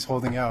Nancy's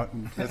holding out,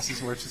 and this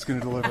is where she's going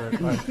to deliver it,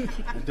 but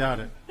I doubt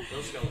it.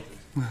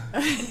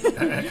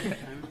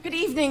 Good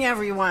evening,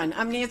 everyone.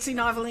 I'm Nancy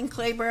Noveline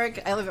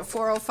Kleberg. I live at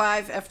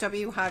 405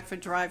 FW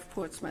Hartford Drive,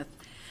 Portsmouth.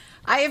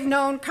 I have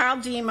known Carl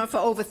Diemer for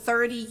over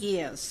 30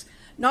 years.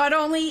 Not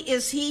only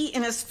is he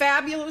and his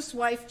fabulous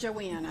wife,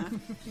 Joanna,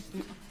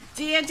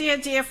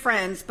 dear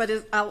friends, but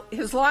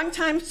his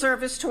longtime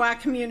service to our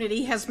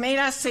community has made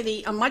our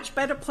city a much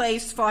better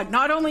place for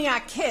not only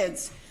our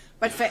kids,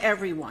 but for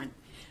everyone.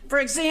 For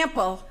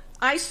example,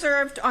 I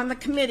served on the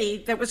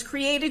committee that was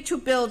created to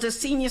build a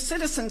senior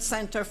citizen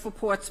center for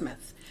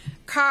Portsmouth.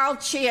 Carl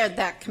chaired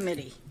that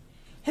committee.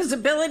 His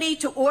ability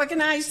to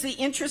organize the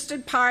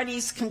interested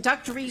parties,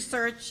 conduct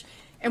research,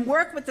 and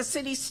work with the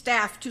city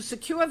staff to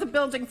secure the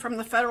building from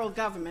the federal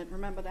government,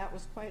 remember that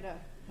was quite a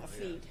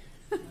feat,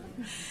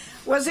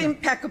 was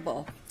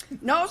impeccable.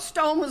 No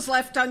stone was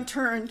left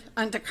unturned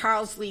under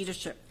Carl's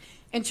leadership.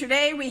 And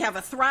today we have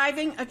a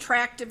thriving,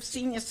 attractive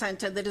senior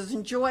center that is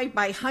enjoyed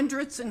by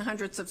hundreds and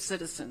hundreds of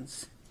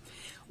citizens.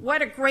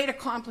 What a great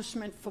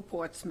accomplishment for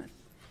Portsmouth.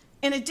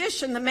 In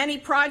addition, the many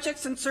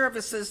projects and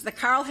services that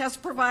Carl has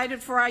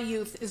provided for our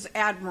youth is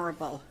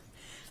admirable.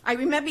 I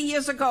remember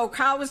years ago,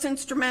 Carl was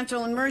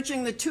instrumental in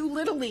merging the two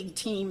Little League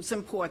teams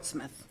in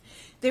Portsmouth.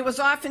 There was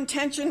often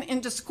tension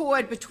and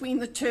discord between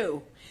the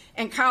two,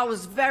 and Carl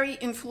was very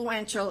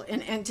influential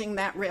in ending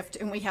that rift,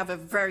 and we have a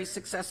very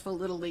successful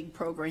Little League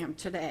program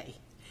today.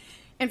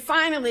 And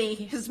finally,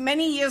 his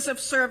many years of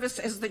service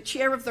as the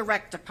chair of the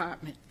rec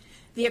department.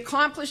 His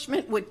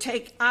accomplishments would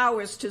take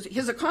hours to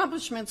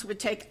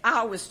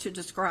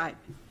describe.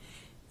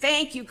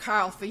 Thank you,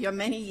 Carl, for your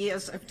many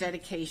years of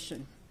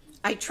dedication.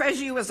 I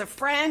treasure you as a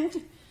friend,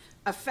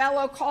 a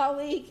fellow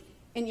colleague,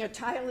 and your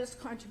tireless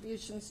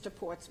contributions to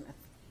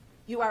Portsmouth.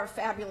 You are a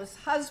fabulous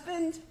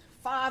husband,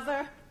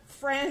 father,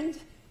 friend,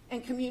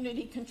 and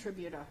community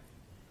contributor.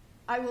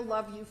 I will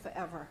love you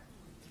forever.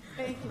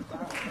 Thank you,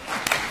 Carl.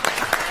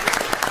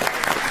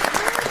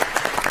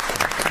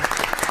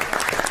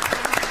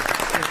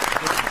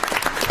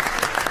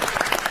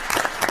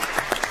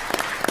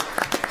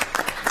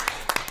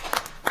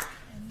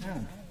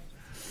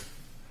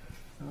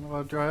 I don't know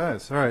about dry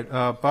eyes. All right,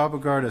 Bob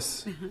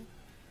Bogardus,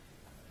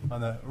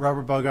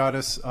 Robert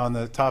Bogardus on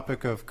the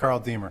topic of Carl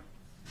Diemer.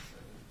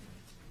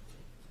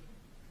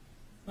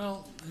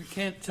 Well, I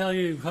can't tell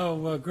you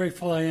how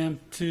grateful I am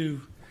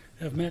to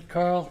have met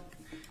Carl.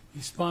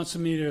 He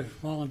sponsored me to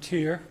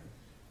volunteer,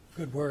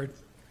 good word,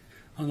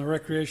 on the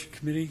Recreation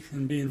Committee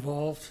and be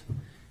involved.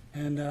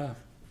 And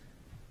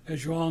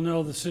as you all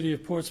know, the city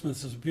of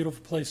Portsmouth is a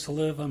beautiful place to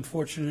live. I'm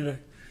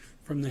fortunate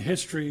from the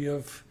history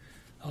of,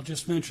 I'll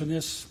just mention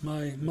this,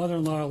 my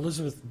mother-in-law,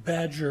 Elizabeth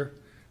Badger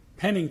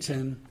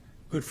Pennington,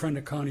 good friend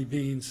of Connie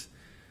Beans,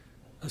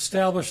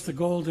 established the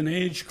Golden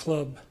Age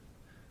Club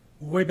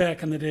way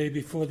back in the day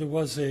before there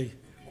was a,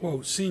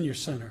 quote, senior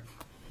center.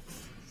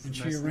 and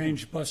she Nice name.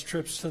 arranged bus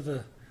trips to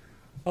the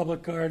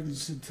public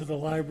gardens and to the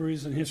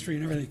libraries and history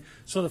and everything.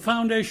 So the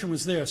foundation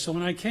was there. So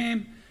when I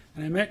came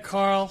and I met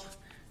Carl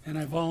and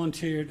I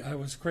volunteered, I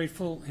was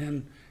grateful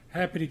and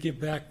happy to give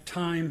back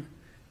time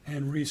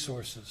and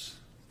resources.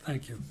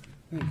 Thank you.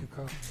 Thank you,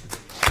 Carl.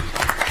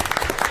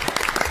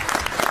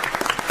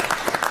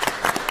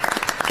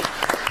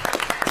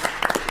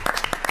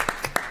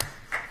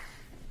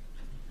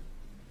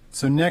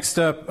 So next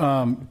up,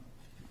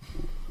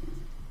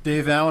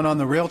 Dave Allen on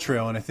the rail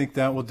trail, and I think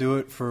that will do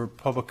it for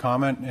public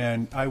comment.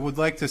 And I would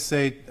like to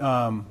say,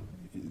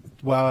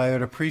 while I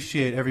would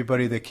appreciate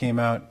everybody that came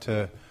out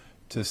to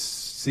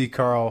see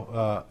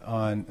Carl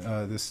on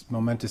this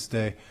momentous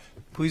day,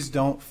 please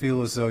don't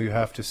feel as though you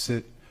have to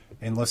sit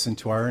and listen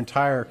to our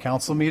entire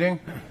council meeting.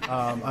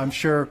 I'm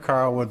sure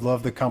Carl would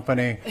love the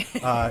company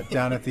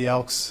down at the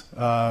Elks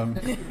or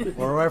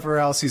wherever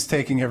else he's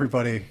taking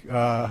everybody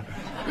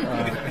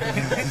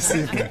this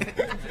evening.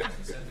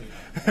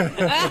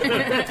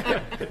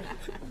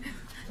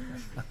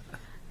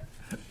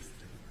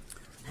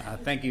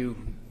 Thank you,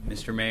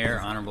 Mr.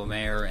 Mayor, Honorable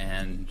Mayor,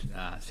 and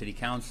City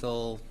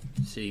Council,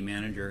 City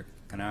Manager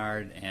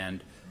Kennard,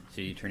 and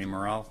City Attorney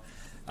Morrell.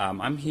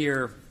 I'm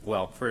here,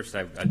 well, first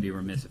I'd be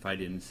remiss if I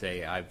didn't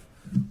say I've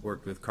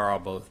worked with Carl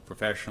both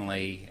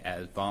professionally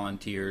as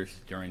volunteers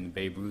during the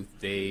Babe Ruth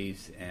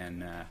days,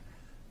 and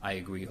I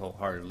agree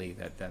wholeheartedly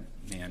that that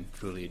man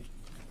truly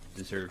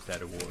deserves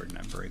that award, and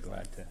I'm very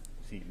glad to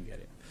see him get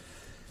it.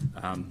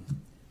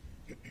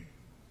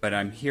 But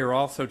I'm here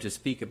also to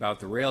speak about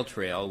the rail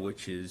trail,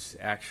 which is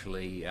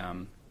actually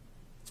in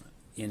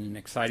an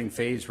exciting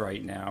phase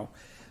right now.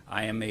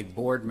 I am a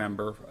board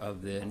member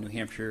of the New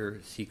Hampshire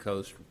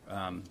Seacoast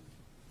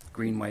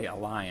Greenway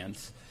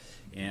Alliance,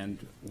 and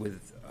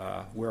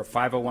we're a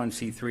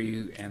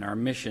 501c3, and our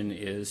mission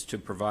is to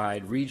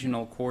provide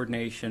regional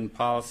coordination,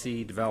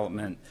 policy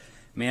development,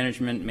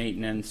 management,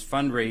 maintenance,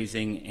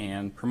 fundraising,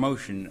 and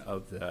promotion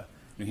of the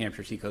New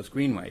Hampshire Seacoast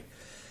Greenway.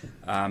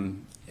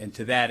 And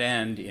to that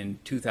end, in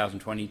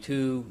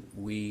 2022,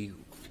 we,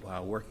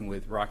 working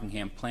with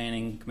Rockingham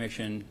Planning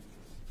Commission,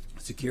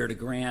 secured a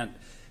grant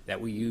that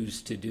we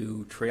used to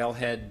do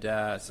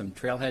trailhead, some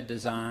trailhead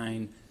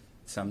design,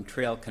 some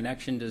trail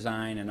connection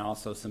design, and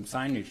also some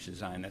signage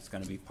design that's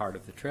going to be part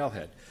of the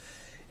trailhead.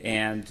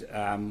 And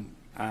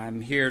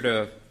I'm here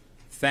to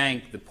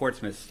thank the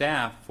Portsmouth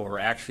staff for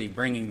actually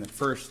bringing the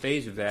first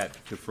phase of that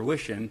to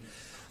fruition.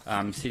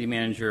 City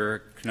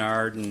Manager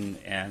Kennard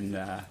and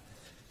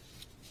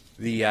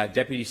the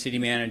Deputy City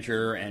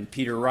Manager and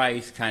Peter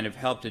Rice kind of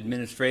helped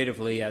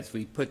administratively as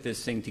we put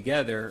this thing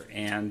together,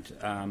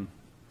 and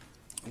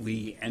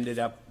we ended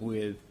up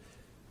with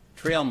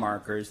trail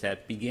markers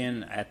that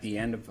begin at the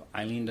end of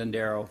Eileen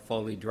Dondero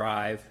Foley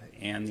Drive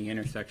and the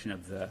intersection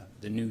of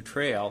the new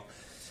trail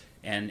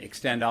and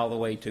extend all the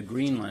way to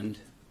Greenland,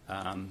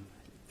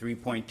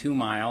 3.2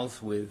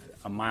 miles with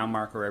a mile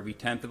marker every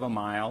 10th of a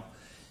mile.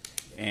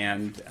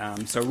 And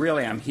so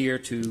really I'm here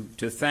to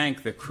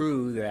thank the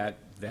crew that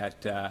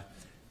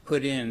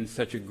put in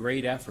such a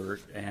great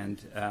effort,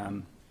 and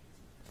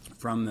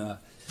from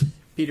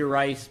Peter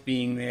Rice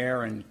being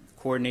there and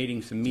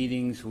coordinating some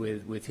meetings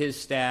with his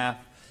staff,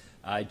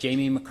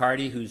 Jamie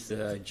McCarty, who's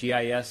the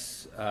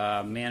GIS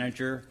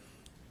manager,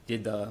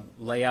 did the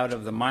layout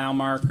of the mile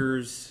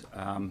markers.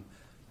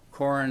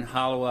 Corin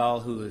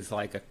Hollowell, who is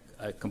like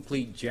a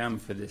complete gem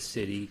for this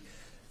city,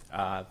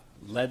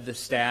 led the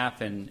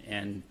staff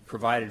and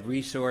provided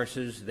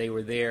resources. They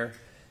were there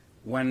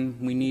when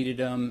we needed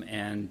them,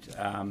 and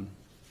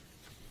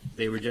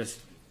they were just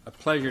a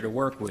pleasure to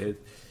work with.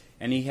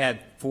 And he had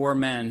 4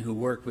 men who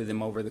worked with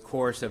him over the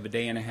course of a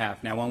day and a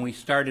half. Now, when we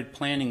started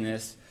planning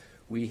this,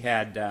 we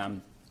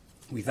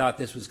thought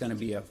this was going to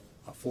be a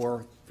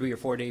 3 or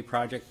 4 day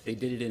project. They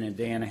did it in a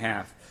day and a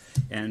half.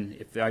 And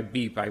if I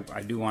beep,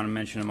 I do want to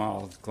mention them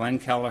all. Glenn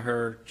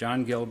Kelleher,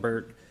 John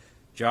Gilbert,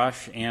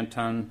 Josh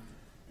Antle,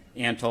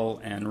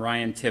 and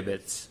Ryan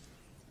Tibbetts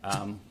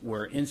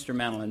were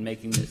instrumental in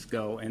making this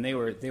go, and they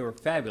were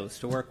fabulous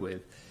to work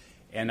with.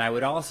 And I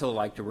would also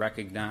like to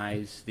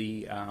recognize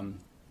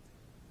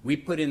we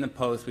put in the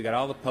posts, we got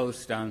all the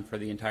posts done for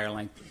the entire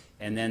length,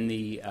 and then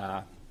the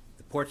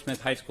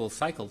Portsmouth High School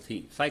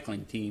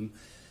cycling team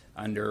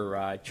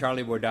under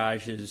Charlie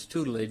Bordage's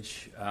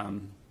tutelage,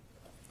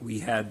 we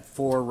had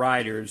 4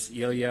 riders,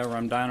 Ilya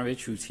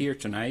Ramdanovich, who's here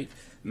tonight,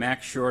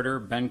 Max Shorter,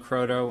 Ben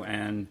Croto,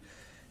 and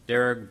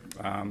Derek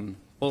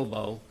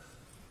Bulbo,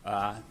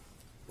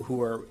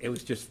 it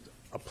was just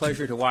a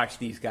pleasure to watch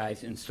these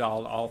guys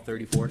install all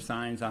 34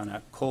 signs on a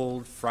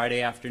cold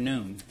Friday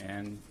afternoon,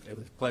 and it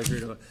was a pleasure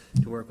to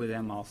work with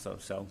them also.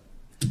 So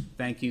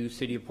thank you,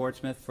 City of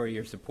Portsmouth, for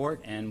your support,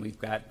 and we've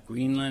got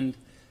Greenland,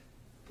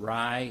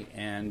 Rye,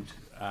 and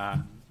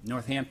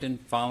Northampton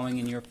following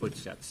in your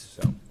footsteps.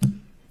 So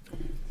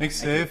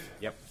thanks, Dave.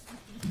 Yep.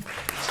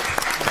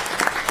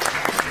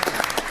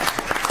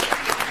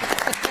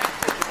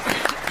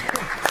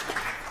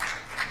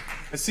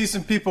 I see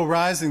some people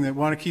rising that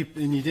want to keep,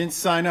 and you didn't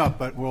sign up,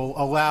 but we'll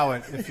allow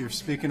it if you're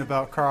speaking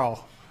about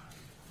Carl.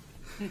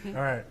 All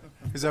right.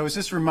 because I was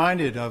just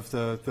reminded of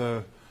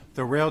the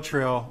rail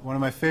trail. One of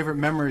my favorite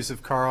memories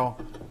of Carl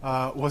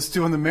was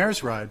doing the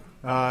mayor's ride.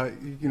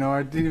 You know,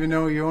 I didn't even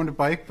know you owned a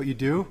bike, but you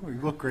do.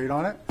 You look great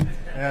on it,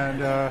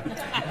 and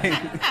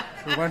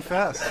it went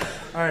fast.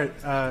 All right,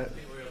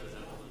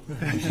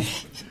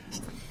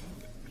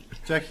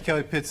 Jackie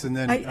Kelly Pitts, and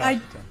then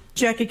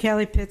Jackie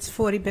Kelly Pitts,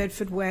 40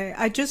 Bedford Way.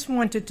 I just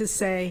wanted to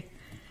say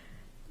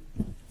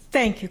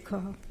thank you,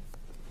 Carl,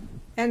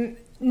 and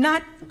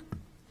not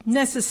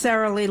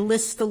necessarily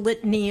list the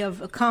litany of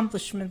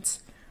accomplishments,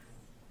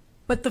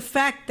 but the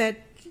fact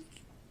that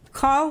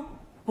Carl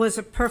was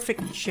a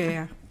perfect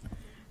chair,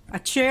 a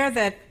chair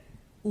that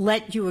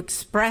let you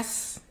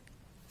express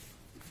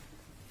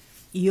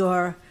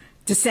your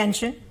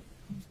dissension,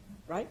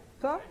 right,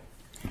 Carl?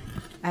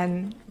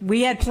 And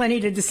we had plenty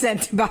to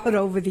dissent about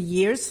over the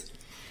years.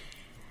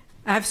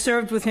 I've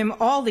served with him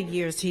all the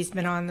years he's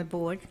been on the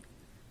board,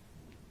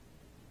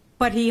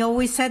 but he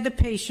always had the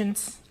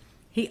patience.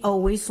 He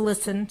always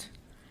listened,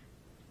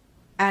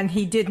 and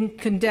he didn't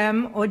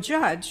condemn or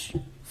judge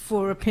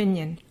for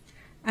opinion.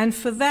 And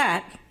for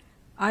that,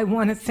 I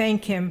want to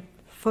thank him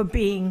for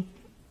being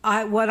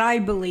what I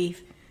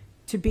believe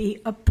to be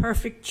a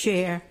perfect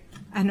chair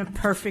and a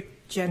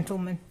perfect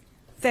gentleman.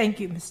 Thank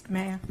you, Mr.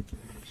 Mayor.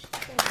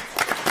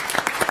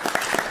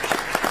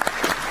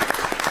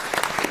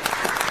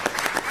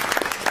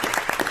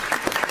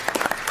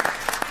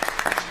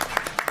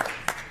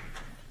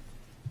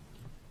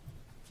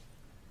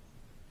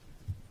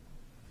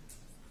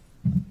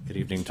 Good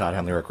evening, Todd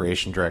Henley,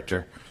 Recreation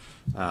Director.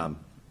 I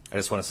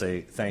just want to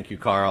say thank you,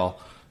 Carl,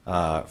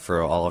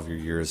 for all of your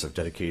years of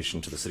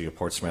dedication to the city of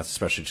Portsmouth,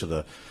 especially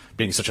to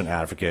being such an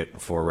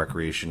advocate for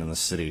recreation in the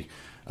city.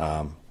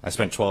 I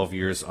spent 12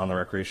 years on the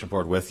Recreation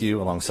Board with you,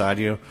 alongside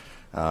you,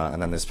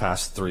 and then this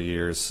past 3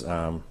 years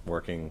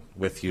working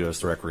with you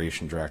as the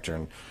Recreation Director.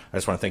 And I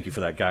just want to thank you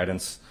for that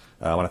guidance.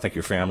 I want to thank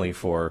your family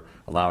for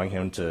allowing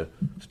him to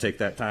take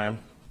that time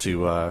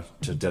to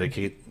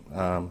dedicate,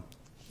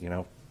 you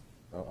know,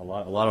 a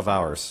lot of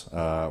hours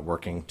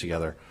working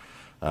together.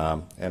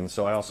 And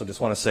so I also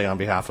just want to say on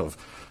behalf of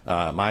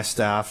my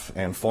staff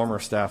and former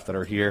staff that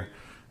are here,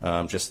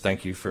 just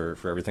thank you for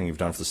everything you've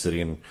done for the city,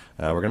 and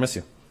we're going to miss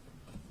you.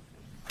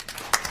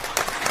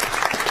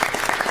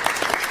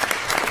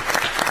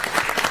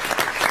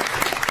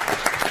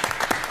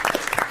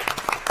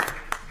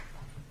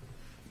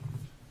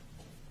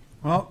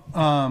 Well,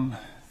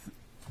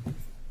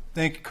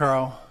 thank you,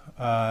 Carl.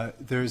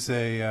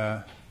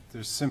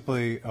 There's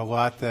simply a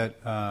lot that,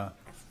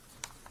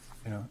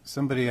 you know,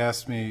 somebody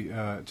asked me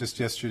just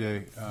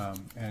yesterday,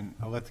 and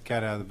I'll let the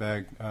cat out of the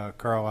bag.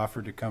 Carl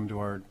offered to come to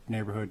our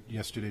neighborhood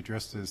yesterday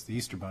dressed as the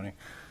Easter Bunny.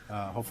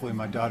 Hopefully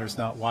my daughter's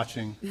not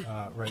watching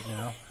right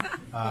now.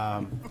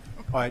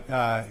 But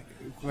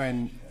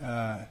when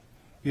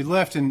you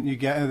left and you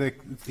get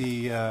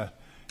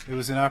it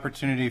was an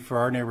opportunity for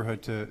our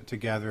neighborhood to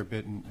gather a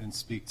bit and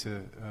speak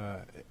to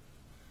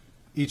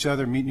each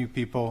other, meet new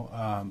people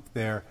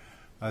there.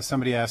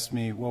 Somebody asked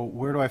me, well,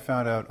 where do I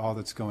find out all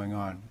that's going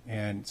on?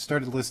 And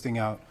started listing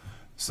out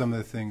some of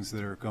the things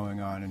that are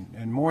going on.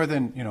 And more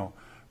than, you know,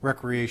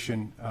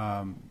 recreation,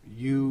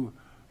 you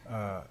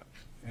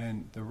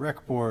and the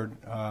rec board,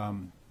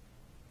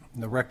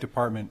 the rec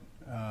department,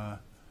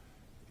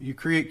 you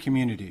create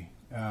community,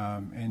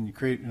 and you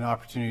create an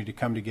opportunity to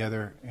come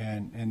together.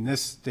 And in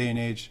this day and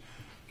age,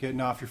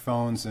 getting off your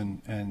phones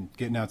and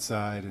getting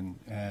outside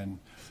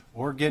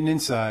or getting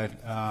inside,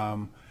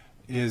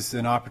 is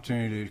an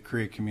opportunity to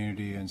create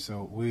community, and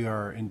so we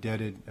are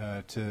indebted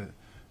to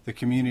the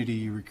community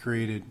you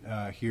created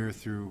here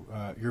through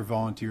your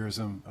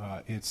volunteerism.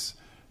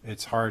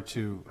 It's hard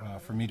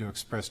for me to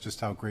express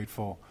just how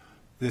grateful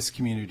this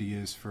community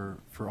is for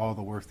all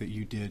the work that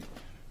you did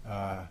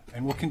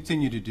and will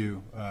continue to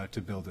do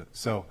to build it.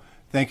 So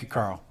thank you,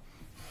 Carl.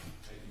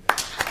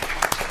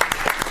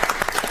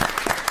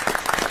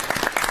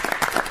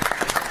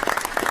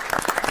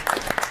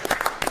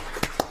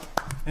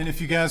 And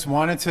if you guys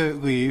wanted to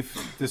leave,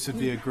 this would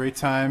be a great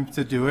time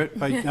to do it.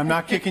 But I'm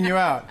not kicking you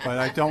out, but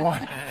I don't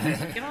want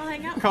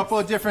a couple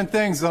of different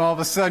things, and all of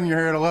a sudden you're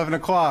here at 11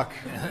 o'clock.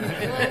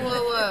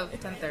 Whoa,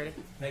 10:30.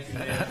 Thank you,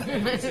 Mayor.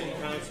 Thank you, City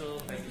Council.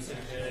 Thank you,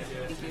 City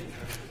Manager.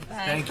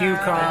 Thank you,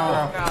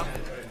 Carl.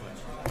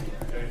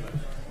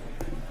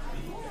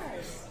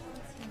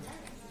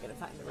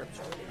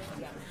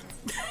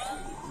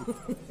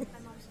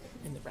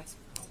 And the rest.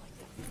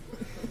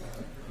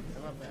 I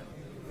love that.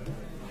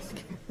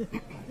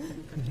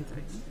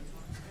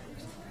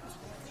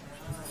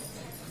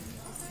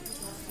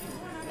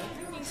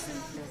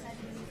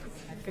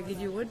 I figured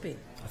you would be.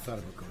 I thought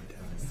about going down.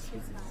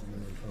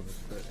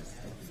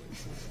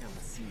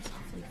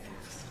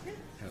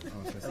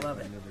 I love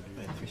it.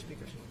 I have 3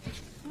 speakers.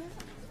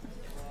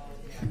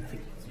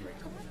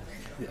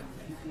 Yeah.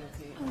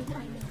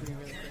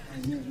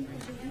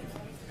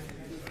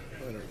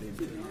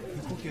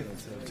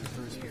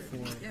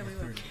 Yeah, we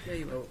will. Yeah,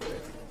 you will.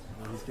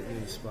 He's getting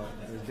in the spot.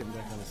 He's getting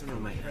back on the spot. I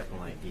don't know my Apple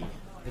ID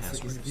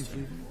password.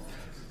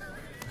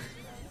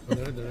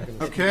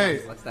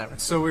 Okay,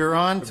 so we're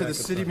on to the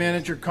city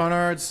manager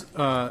Conard's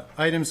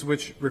items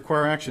which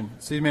require action.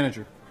 City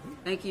manager.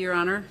 Thank you, Your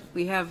Honor.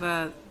 We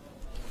have,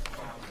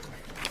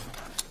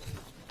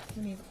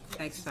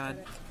 thanks, Todd.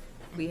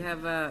 We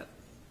have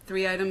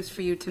 3 items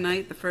for you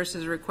tonight. The first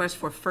is a request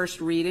for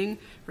first reading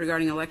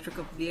regarding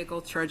electrical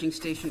vehicle charging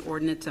station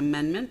ordinance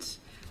amendments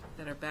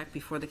that are back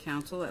before the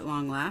council at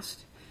long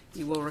last.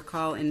 You will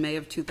recall in May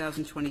of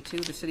 2022,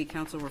 the City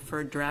Council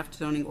referred draft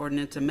zoning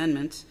ordinance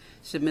amendments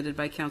submitted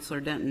by Councilor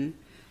Denton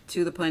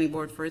to the Planning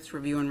Board for its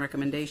review and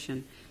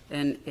recommendation.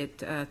 And it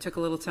took a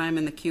little time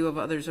in the queue of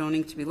other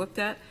zoning to be looked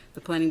at.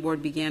 The Planning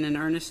Board began in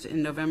earnest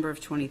in November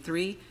of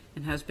 23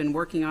 and has been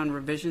working on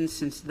revisions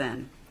since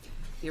then.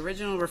 The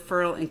original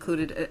referral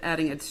included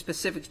adding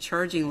specific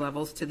charging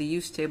levels to the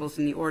use tables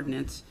in the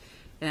ordinance,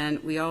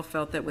 and we all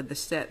felt that with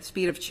the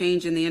speed of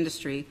change in the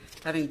industry,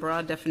 having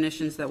broad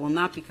definitions that will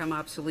not become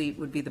obsolete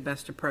would be the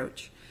best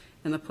approach.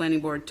 And the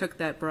Planning Board took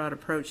that broad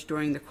approach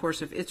during the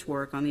course of its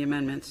work on the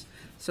amendments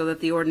so that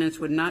the ordinance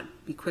would not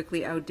be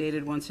quickly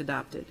outdated once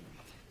adopted.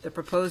 The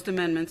proposed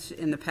amendments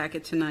in the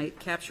packet tonight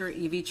capture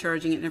EV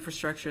charging and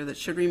infrastructure that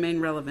should remain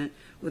relevant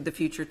with the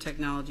future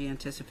technology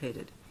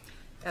anticipated.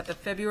 At the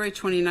February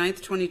 29th,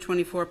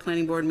 2024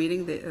 Planning Board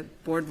meeting, the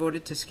board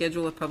voted to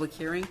schedule a public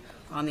hearing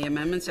on the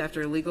amendments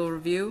after a legal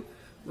review,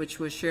 which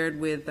was shared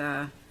with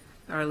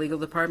our legal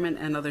department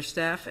and other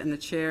staff, and the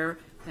chair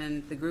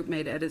and the group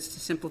made edits to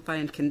simplify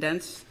and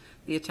condense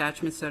the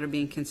attachments that are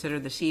being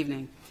considered this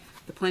evening.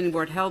 The Planning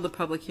Board held a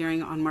public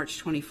hearing on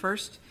March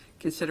 21st,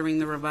 considering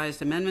the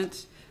revised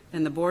amendments,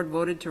 and the board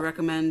voted to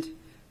recommend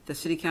the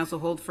City Council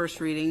hold first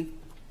reading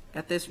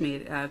at this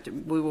meeting.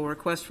 We will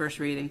request first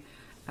reading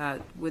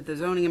with the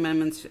zoning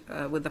amendments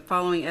with the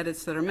following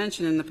edits that are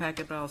mentioned in the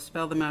packet, but I'll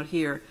spell them out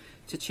here: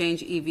 to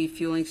change EV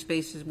fueling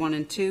spaces 1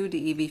 and 2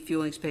 to EV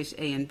fueling space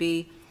A and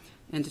B,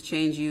 and to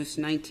change use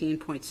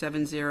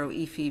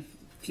 19.70 EV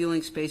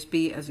fueling space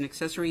B as an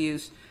accessory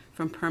use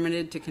from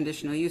permitted to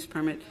conditional use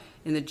permit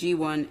in the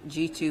G1,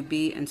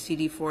 G2B, and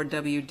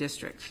CD4W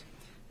districts.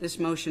 This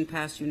motion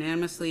passed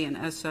unanimously, and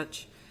as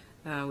such,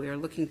 we are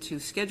looking to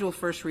schedule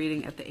first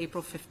reading at the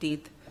April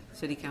 15th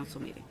City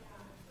Council meeting.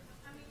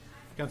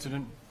 Councilor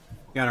Denton.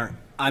 Your Honor,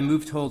 I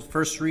move to hold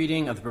first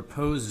reading of the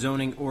proposed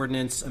zoning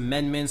ordinance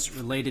amendments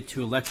related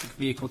to electric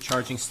vehicle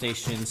charging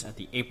stations at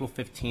the April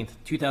 15th,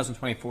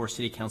 2024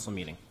 City Council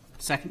meeting.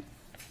 Second.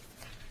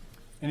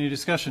 Any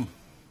discussion?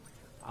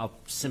 I'll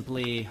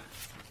simply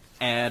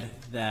add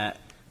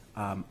that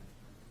I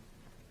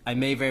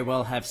may very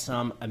well have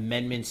some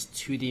amendments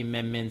to the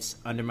amendments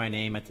under my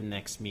name at the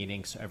next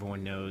meeting, so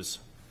everyone knows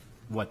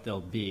what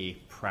they'll be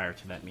prior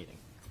to that meeting.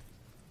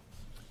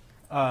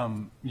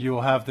 You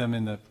will have them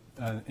in the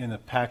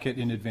packet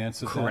in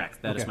advance of that?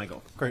 Correct. That is my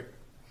goal. Great.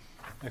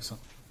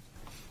 Excellent.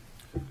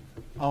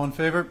 All in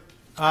favor?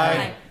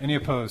 Aye. Any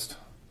opposed?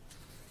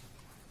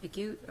 Thank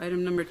you.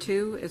 Item number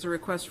 2 is a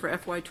request for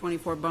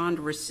FY24 bond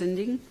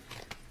rescinding.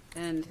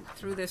 And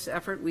through this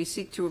effort, we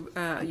seek to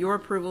your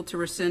approval to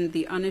rescind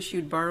the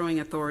unissued borrowing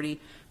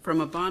authority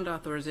from a bond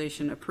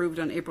authorization approved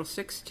on April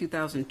 6,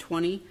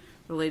 2020,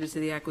 related to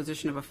the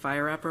acquisition of a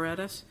fire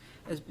apparatus.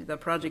 As the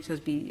project has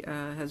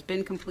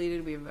been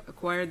completed, we have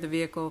acquired the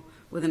vehicle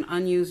with an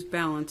unused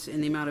balance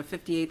in the amount of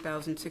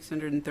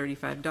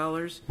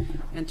 $58,635,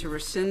 and to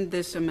rescind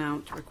this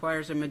amount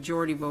requires a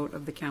majority vote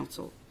of the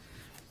council.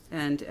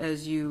 And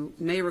as you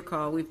may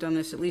recall, we've done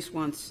this at least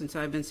once since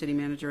I've been city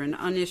manager. An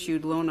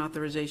unissued loan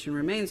authorization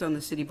remains on the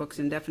city books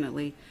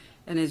indefinitely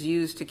and is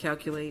used to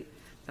calculate,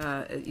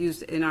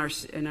 used in our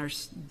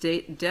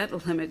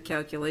debt limit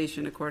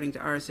calculation according to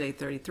RSA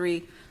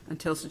 33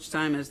 until such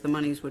time as the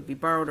monies would be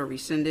borrowed or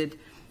rescinded.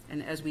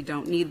 And as we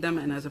don't need them,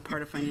 and as a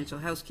part of financial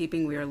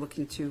housekeeping, we are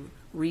looking to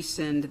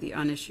rescind the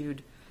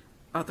unissued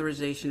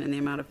authorization in the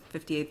amount of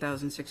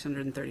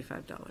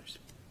 $58,635.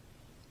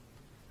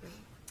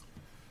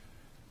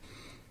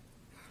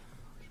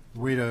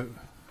 Wait a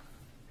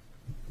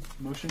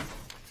motion?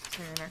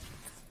 Turner.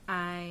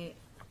 I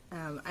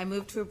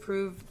move to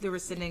approve the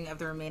rescinding of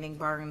the remaining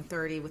borrowing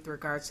authority with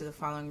regards to the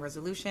following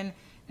resolution,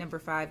 number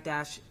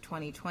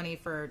 5-2020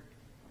 for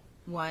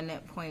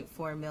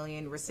 $1.4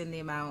 million, rescind the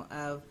amount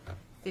of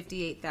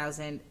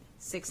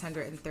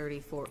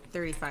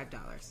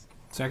 $58,635.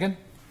 Second.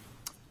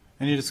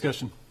 Any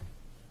discussion?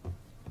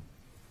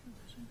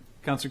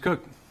 Councilor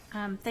Cook.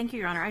 Thank you,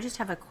 Your Honor. I just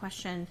have a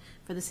question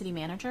for the city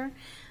manager.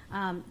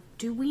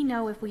 Do we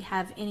know if we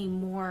have any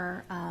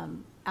more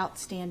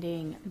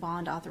outstanding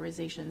bond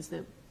authorizations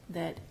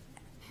that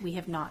we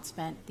have not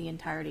spent the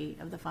entirety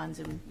of the funds,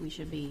 and we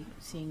should be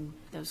seeing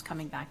those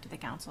coming back to the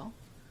council?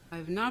 I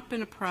have not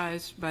been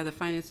apprised by the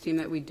finance team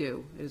that we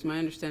do. It is my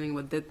understanding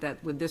that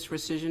with this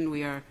rescission,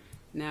 we are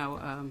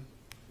now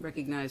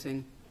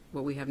recognizing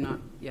what we have not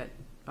yet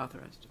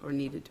authorized or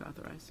needed to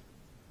authorize.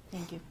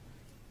 Thank you.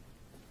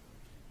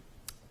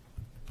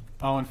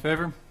 All in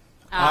favor?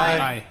 Aye.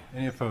 Aye.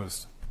 Any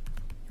opposed?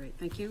 Great,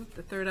 thank you.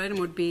 The third item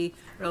would be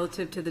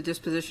relative to the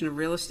disposition of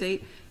real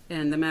estate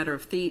and the matter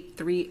of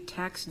 3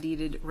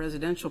 tax-deeded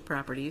residential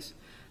properties.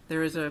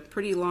 There is a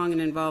pretty long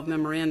and involved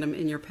memorandum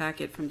in your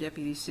packet from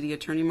Deputy City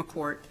Attorney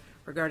McCourt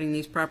regarding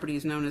these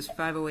properties known as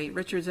 508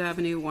 Richards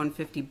Avenue,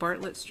 150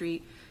 Bartlett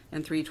Street,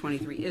 and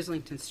 323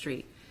 Islington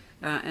Street.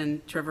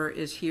 And Trevor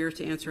is here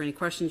to answer any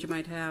questions you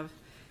might have.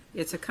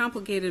 It's a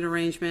complicated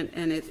arrangement,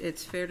 and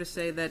it's fair to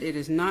say that it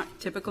is not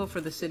typical for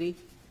the city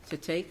to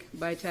take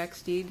by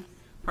tax deed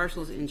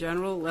parcels in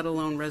general, let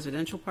alone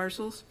residential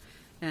parcels.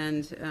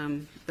 And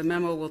the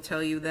memo will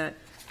tell you that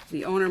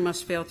the owner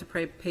must fail to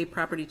pay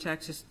property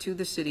taxes to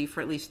the city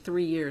for at least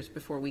 3 years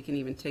before we can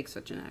even take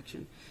such an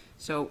action.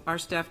 So our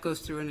staff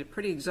goes through a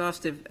pretty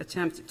exhaustive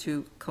attempt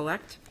to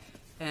collect,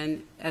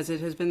 and as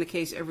it has been the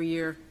case every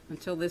year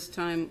until this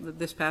time,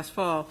 this past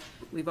fall,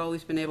 we've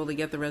always been able to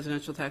get the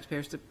residential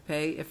taxpayers to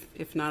pay,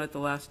 if not at the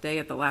last day,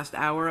 at the last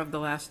hour of the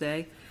last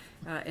day.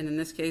 And in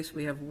this case,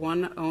 we have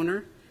one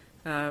owner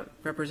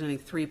representing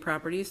 3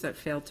 properties that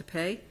failed to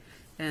pay.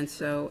 And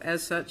so,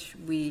 as such,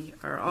 we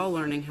are all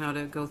learning how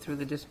to go through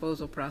the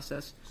disposal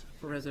process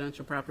for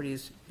residential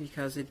properties,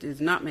 because it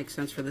does not make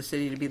sense for the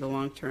city to be the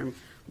long-term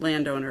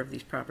landowner of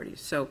these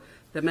properties. So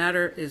the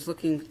matter is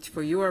looking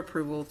for your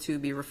approval to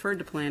be referred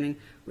to planning,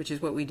 which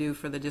is what we do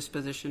for the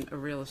disposition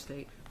of real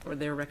estate, for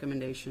their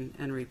recommendation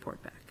and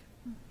report back.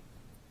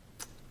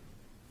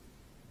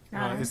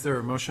 Your Honor. Is there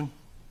a motion?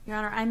 Your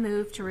Honor, I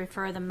move to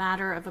refer the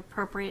matter of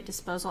appropriate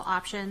disposal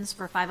options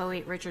for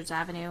 508 Richards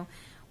Avenue,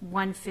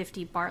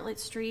 150 Bartlett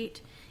Street,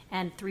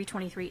 and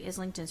 323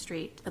 Islington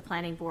Street to the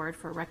Planning Board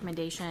for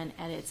recommendation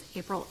at its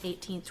April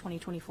 18th,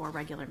 2024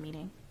 regular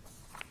meeting.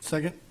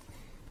 Second.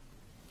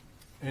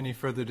 Any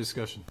further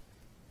discussion?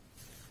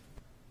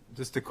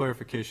 Just a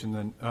clarification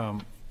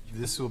then,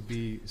 this will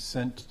be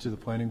sent to the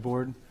Planning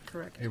Board?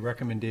 Correct. A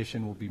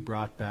recommendation will be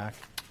brought back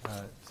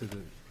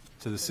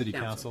to the City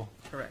Council?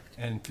 Correct.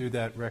 And through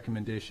that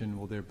recommendation,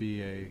 will there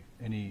be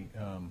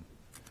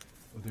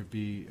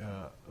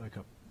like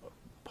a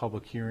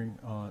public hearing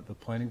on the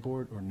Planning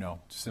Board, or no,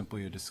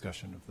 simply a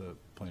discussion of the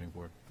Planning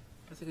Board?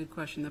 That's a good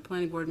question. The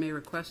Planning Board may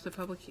request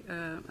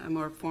a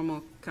more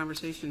formal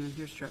conversation, and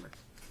here's Trevor.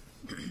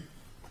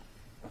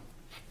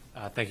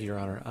 Thank you, Your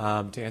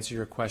Honor. To answer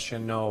your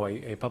question, no,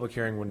 a public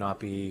hearing would not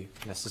be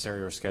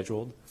necessary or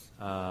scheduled.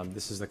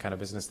 This is the kind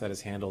of business that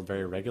is handled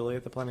very regularly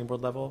at the Planning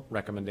Board level.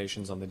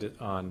 Recommendations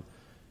on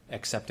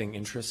accepting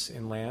interests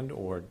in land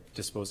or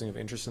disposing of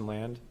interests in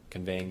land,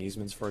 conveying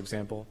easements, for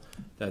example,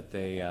 that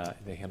they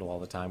handle all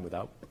the time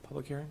without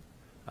public hearing.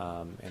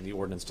 And the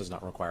ordinance does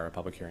not require a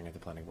public hearing at the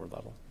Planning Board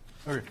level.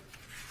 Okay,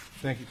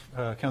 thank you.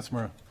 Councilor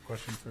Morrow,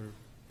 question for?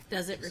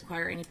 Does it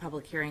require any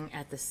public hearing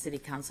at the City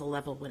Council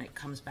level when it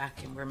comes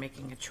back and we're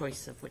making a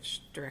choice of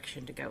which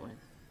direction to go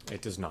in?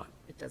 It does not.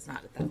 It does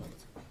not at that level.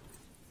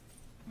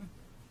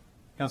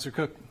 Councilor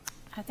Cook.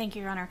 Thank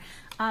you, Your Honor.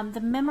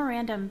 The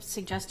memorandum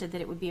suggested that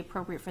it would be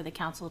appropriate for the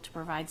council to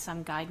provide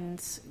some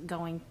guidance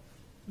going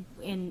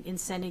in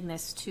sending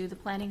this to the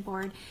Planning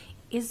Board.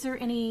 Is there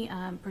any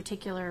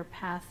particular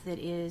path that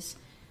is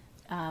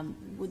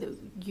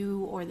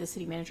you or the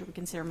city manager would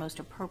consider most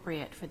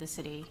appropriate for the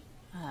city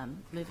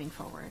moving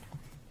forward?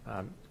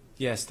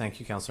 Yes, thank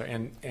you, Councilor.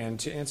 And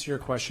to answer your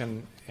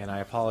question, and I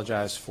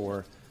apologize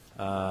for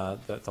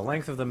the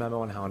length of the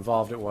memo and how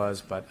involved it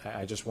was, but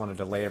I just wanted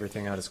to lay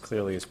everything out as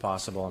clearly as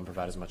possible and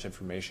provide as much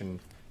information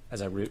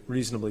as I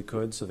reasonably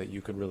could so that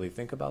you could really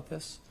think about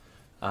this.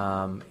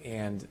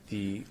 And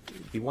the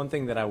one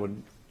thing that I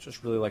would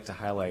just really like to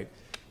highlight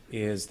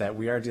is that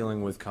we are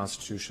dealing with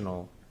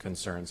constitutional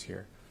concerns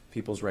here,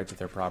 people's right to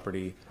their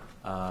property,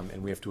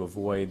 and we have to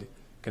avoid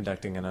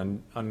conducting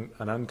an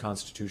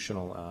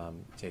unconstitutional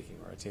taking,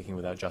 or a taking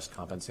without just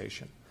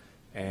compensation.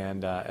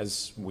 And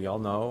as we all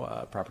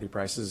know, property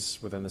prices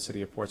within the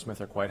city of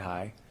Portsmouth are quite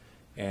high,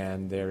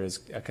 and there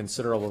is a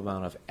considerable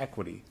amount of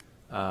equity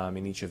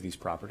in each of these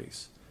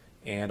properties.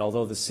 And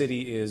although the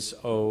city is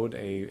owed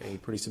a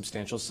pretty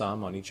substantial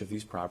sum on each of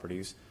these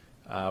properties,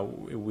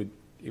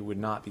 it would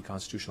not be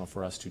constitutional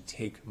for us to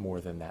take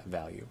more than that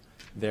value.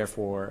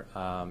 Therefore,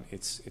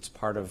 it's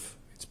part of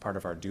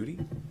our duty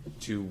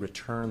to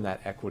return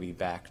that equity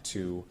back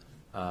to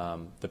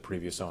the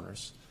previous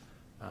owners.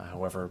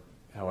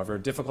 However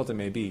difficult it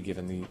may be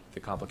given the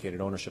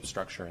complicated ownership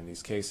structure in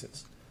these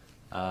cases.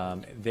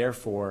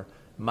 Therefore,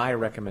 my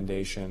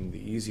recommendation, the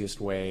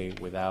easiest way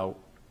without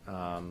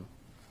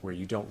where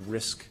you don't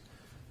risk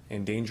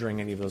endangering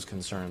any of those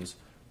concerns,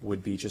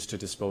 would be just to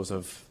dispose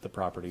of the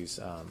properties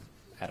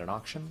at an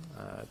auction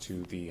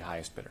to the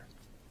highest bidder.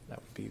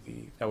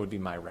 That would be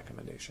my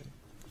recommendation.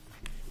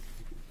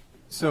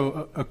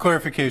 So a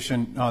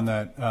clarification on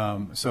that.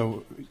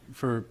 So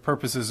for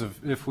purposes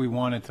of, if we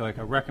wanted to, like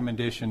a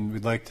recommendation,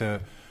 we'd like to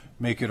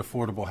make it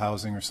affordable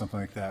housing or something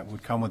like that,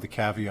 would come with the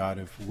caveat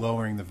of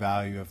lowering the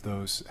value of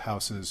those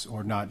houses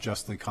or not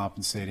justly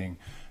compensating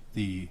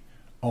the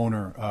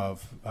owner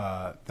of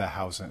the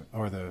housing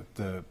or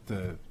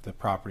the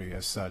property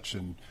as such,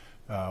 and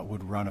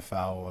would run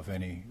afoul of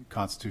any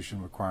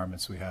constitutional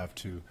requirements we have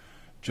to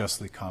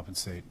justly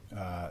compensate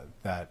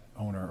that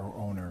owner or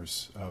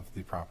owners of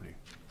the property.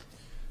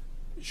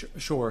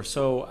 Sure.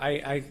 So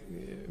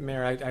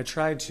Mayor, I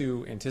tried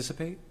to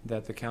anticipate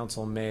that the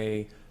council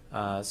may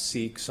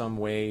seek some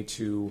way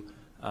to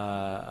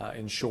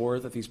ensure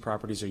that these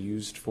properties are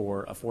used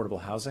for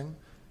affordable housing.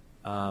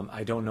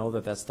 I don't know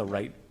that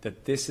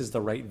this is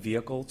the right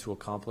vehicle to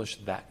accomplish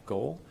that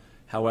goal.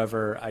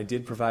 However, I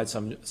did provide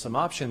some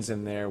options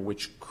in there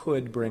which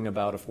could bring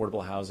about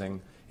affordable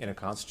housing in a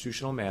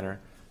constitutional manner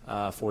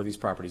for these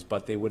properties,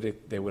 but they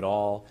would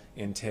all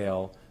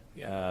entail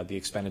the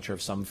expenditure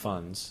of some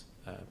funds,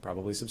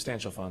 probably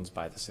substantial funds,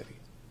 by the city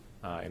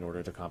in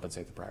order to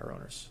compensate the prior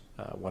owners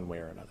one way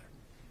or another.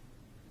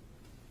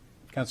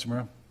 Councilor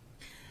Moreau.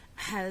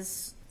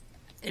 Has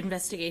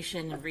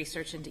investigation and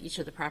research into each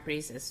of the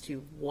properties as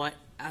to what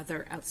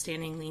other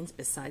outstanding liens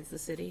besides the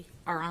city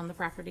are on the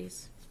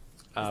properties?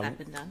 Has that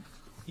been done?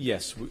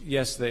 Yes,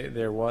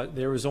 there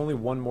was only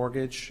one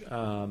mortgage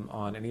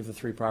on any of the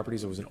three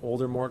properties. It was an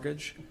older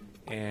mortgage,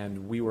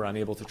 and we were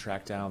unable to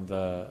track down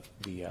the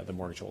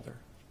mortgage holder.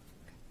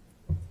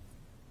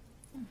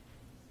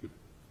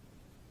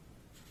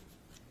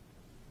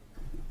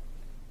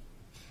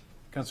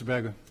 Councilor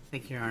Bagwell.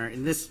 Thank you, Your Honor.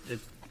 In this,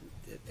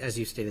 as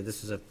you stated,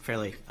 this is a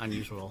fairly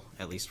unusual,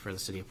 at least for the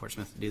city of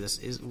Portsmouth, to do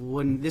this.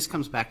 When this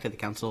comes back to the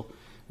council,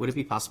 would it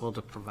be possible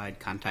to provide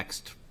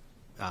context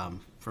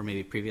for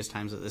maybe previous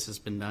times that this has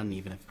been done,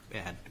 even if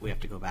we have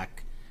to go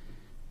back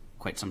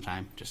quite some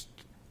time? Just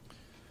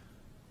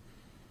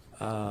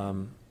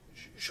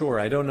sure.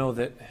 I don't know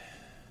that.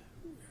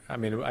 I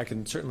mean, I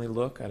can certainly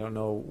look. I don't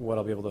know what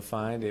I'll be able to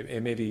find.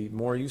 It may be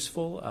more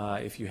useful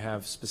if you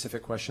have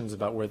specific questions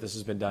about where this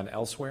has been done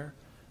elsewhere.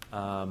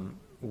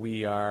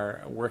 We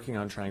are working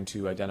on trying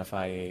to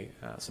identify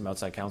some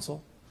outside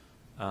counsel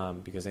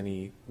because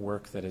any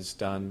work that is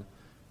done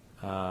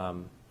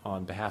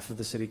on behalf of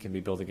the city can be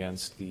billed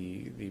against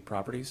the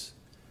properties.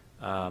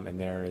 And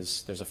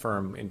there's a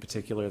firm in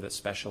particular that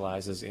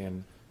specializes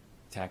in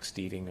tax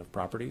deeding of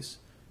properties.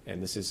 And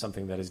this is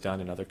something that is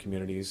done in other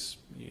communities,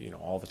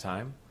 all the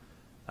time.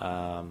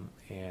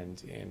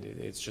 And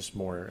it's just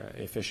more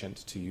efficient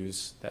to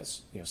use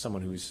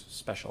someone who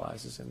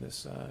specializes in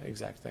this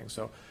exact thing.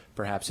 So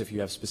perhaps if you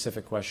have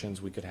specific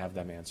questions, we could have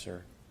them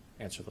answer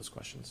those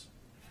questions.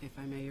 If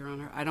I may, Your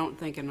Honor, I don't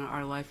think in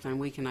our lifetime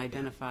we can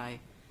identify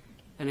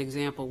an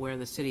example where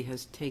the city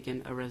has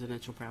taken a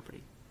residential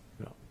property.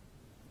 No.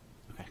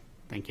 Okay,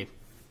 thank you.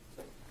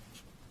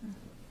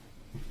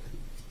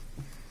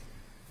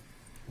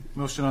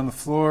 Motion on the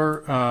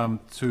floor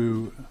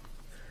to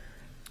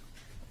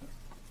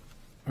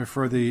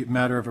refer the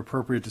matter of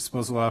appropriate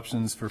disposal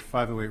options for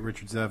 508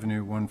 Richards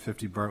Avenue,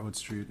 150 Bartlett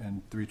Street,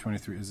 and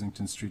 323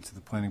 Islington Street to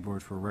the Planning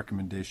Board for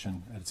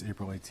recommendation at its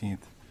April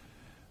 18th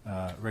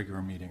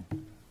regular meeting.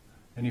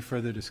 Any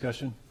further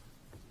discussion?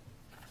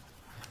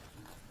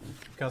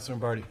 Councilor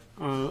Lombardi.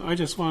 I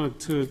just wanted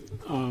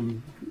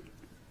to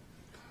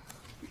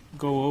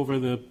go over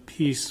the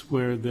piece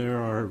where there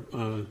are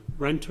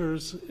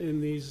renters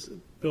in these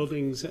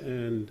buildings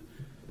and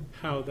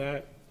how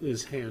that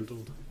is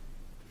handled.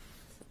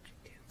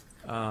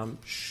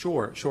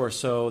 Sure.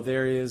 So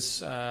there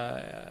is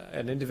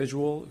an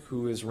individual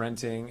who is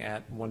renting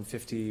at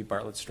 150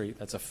 Bartlett Street.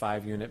 That's a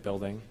 5-unit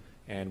building,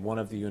 and one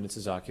of the units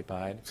is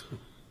occupied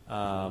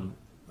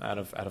out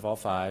of all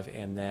 5.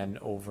 And then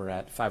over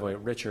at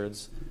 508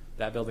 Richards,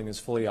 that building is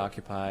fully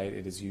occupied.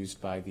 It is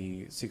used by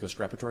the Seacoast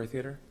Repertory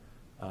Theater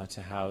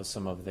to house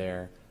some of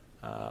their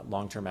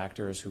long-term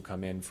actors who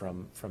come in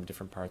from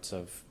different parts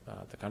of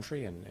the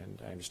country,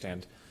 and I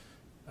understand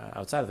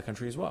outside of the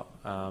country as well,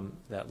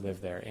 that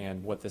live there.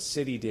 And what the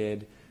city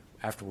did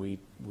after we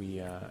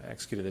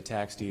executed the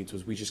tax deeds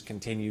was we just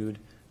continued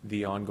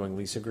the ongoing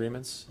lease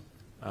agreements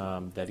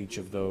that each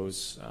of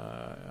those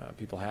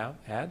people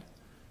had.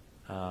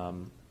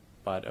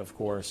 But of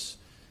course,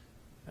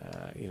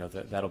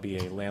 that'll be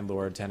a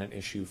landlord-tenant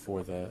issue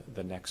for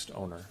the next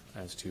owner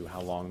as to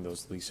how long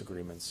those lease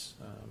agreements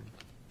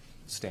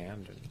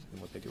stand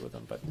and what they do with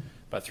them.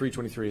 But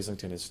 323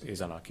 Islington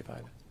is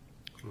unoccupied.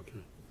 Okay.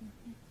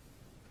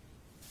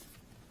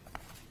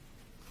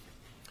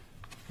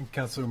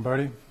 Councilor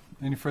Lombardi,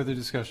 any further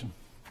discussion?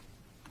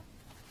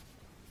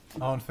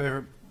 All in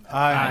favor?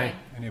 Aye.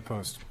 Any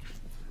opposed?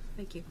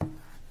 Thank you. All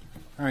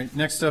right,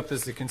 next up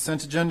is the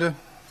consent agenda.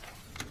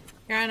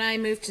 Your Honor, I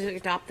move to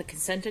adopt the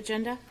consent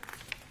agenda.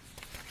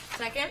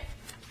 Second.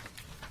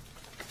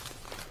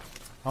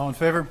 All in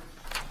favor?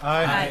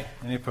 Aye.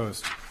 Any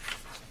opposed?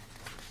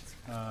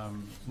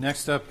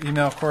 Next up,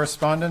 email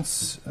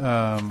correspondence. No,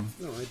 I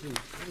didn't.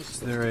 Is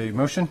there a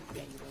motion?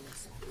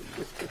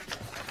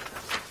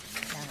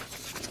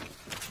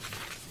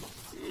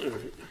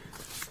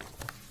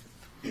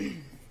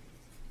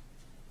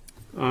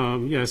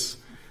 Yes,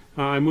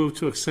 I move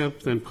to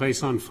accept and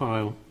place on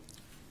file.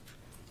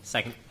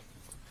 Second.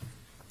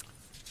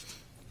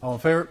 All in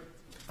favor?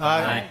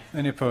 Aye.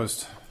 Any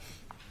opposed?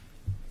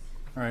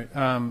 All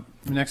right,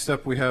 next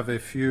up, we have a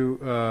few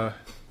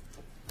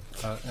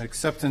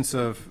acceptance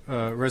of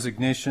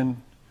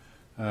resignation.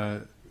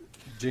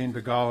 Jane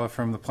Begala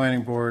from the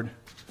Planning Board,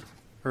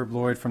 Herb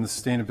Lloyd from the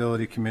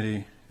Sustainability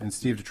Committee, and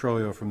Steve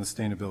DiTrolio from the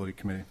Sustainability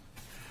Committee.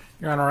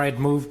 Your Honor, I'd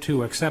move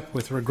to accept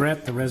with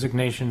regret the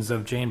resignations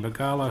of Jane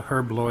Bagala,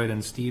 Herb Lloyd,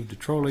 and Steve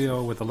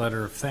DeTrolio with a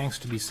letter of thanks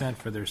to be sent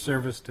for their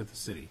service to the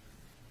city.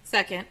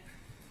 Second.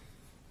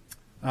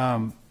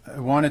 I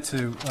wanted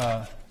to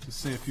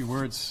say a few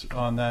words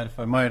on that, if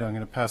I might. I'm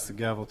going to pass the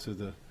gavel to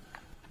the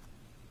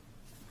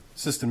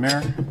Assistant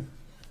Mayor.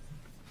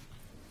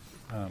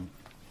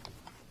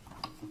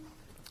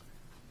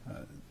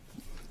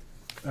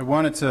 I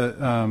wanted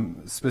to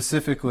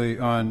specifically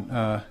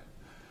on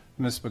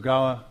Ms.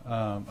 Bagala,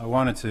 I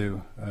wanted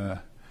to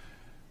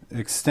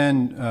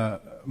extend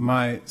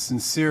my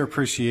sincere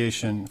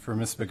appreciation for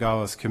Ms.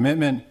 Bagala's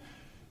commitment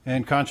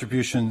and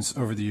contributions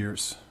over the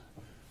years.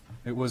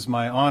 It was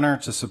my honor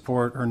to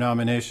support her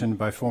nomination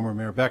by former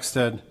Mayor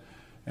Beckstead,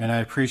 and I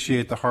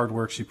appreciate the hard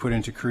work she put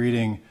into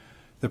creating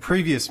the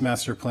previous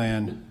master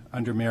plan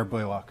under Mayor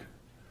Blaylock.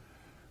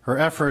 Her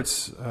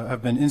efforts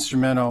have been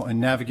instrumental in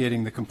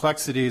navigating the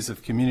complexities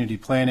of community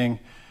planning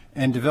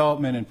and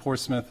development in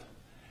Portsmouth.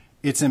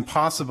 It's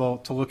impossible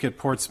to look at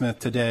Portsmouth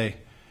today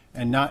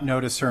and not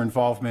notice her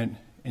involvement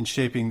in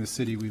shaping the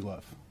city we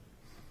love.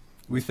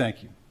 We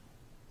thank you.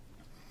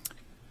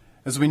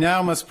 As we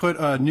now must put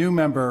a new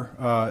member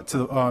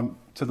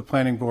to the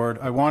Planning Board,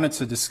 I wanted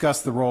to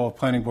discuss the role of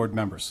Planning Board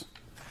members.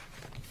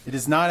 It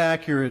is not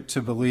accurate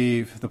to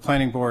believe the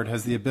Planning Board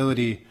has the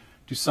ability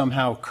to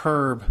somehow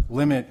curb,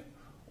 limit,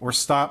 or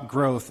stop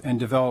growth and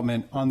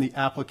development on the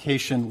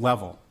application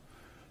level.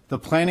 The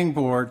Planning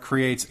Board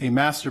creates a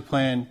master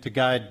plan to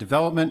guide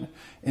development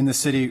in the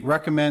city,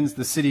 recommends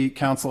the City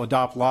Council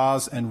adopt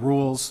laws and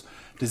rules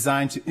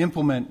designed to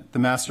implement the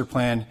master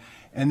plan,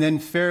 and then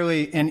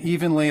fairly and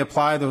evenly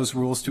apply those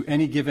rules to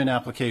any given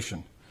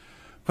application.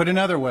 Put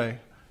another way,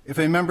 if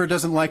a member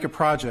doesn't like a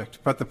project,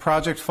 but the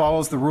project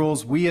follows the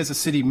rules we as a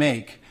city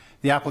make,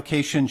 the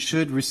application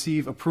should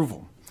receive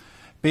approval.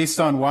 Based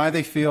on why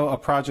they feel a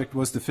project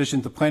was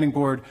deficient, the Planning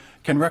Board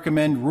can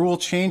recommend rule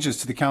changes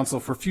to the Council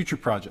for future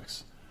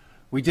projects.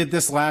 We did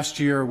this last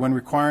year when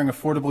requiring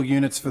affordable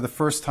units for the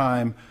first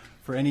time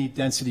for any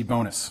density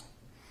bonus.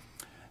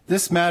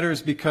 This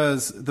matters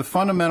because the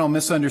fundamental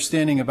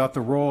misunderstanding about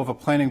the role of a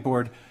Planning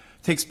Board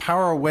takes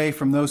power away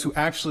from those who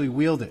actually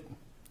wield it.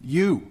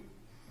 You.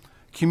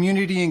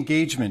 Community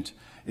engagement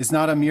is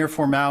not a mere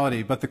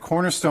formality, but the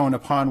cornerstone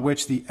upon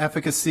which the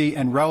efficacy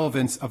and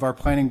relevance of our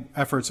planning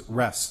efforts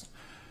rest.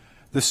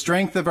 The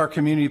strength of our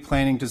community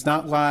planning does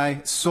not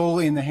lie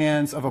solely in the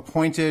hands of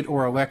appointed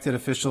or elected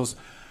officials,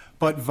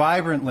 but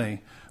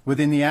vibrantly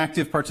within the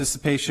active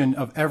participation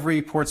of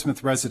every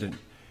Portsmouth resident.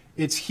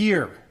 It's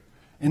here,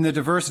 in the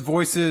diverse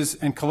voices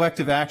and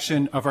collective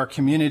action of our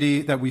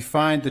community, that we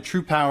find the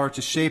true power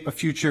to shape a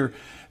future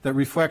that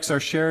reflects our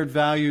shared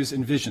values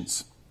and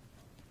visions.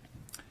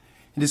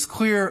 It is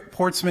clear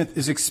Portsmouth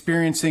is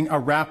experiencing a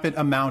rapid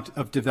amount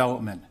of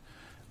development.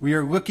 We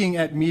are looking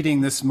at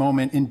meeting this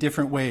moment in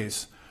different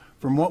ways,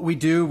 from what we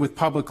do with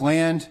public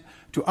land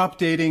to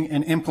updating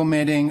and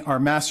implementing our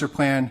master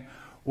plan.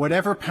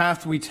 Whatever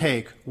path we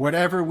take,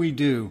 whatever we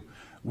do,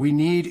 we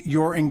need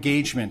your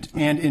engagement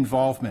and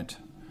involvement.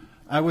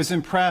 I was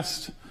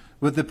impressed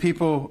with the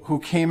people who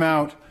came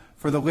out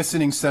for the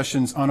listening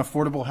sessions on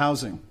affordable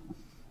housing.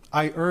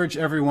 I urge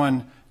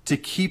everyone to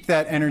keep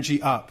that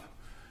energy up,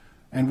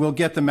 and we'll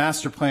get the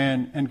master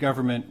plan and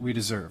government we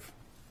deserve.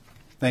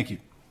 Thank you.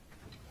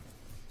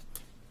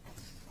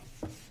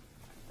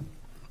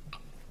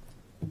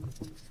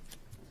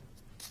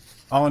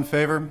 All in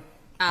favor?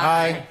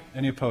 Aye.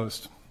 Any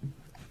opposed?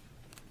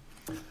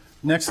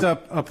 Next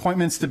up,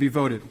 appointments to be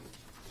voted.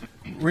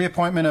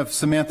 Reappointment of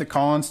Samantha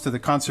Collins to the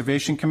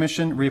Conservation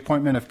Commission,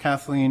 reappointment of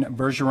Kathleen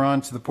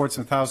Bergeron to the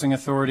Portsmouth Housing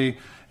Authority,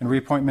 and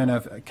reappointment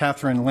of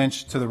Catherine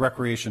Lynch to the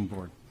Recreation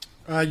Board.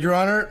 Your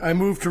Honor, I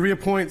move to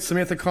reappoint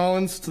Samantha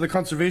Collins to the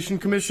Conservation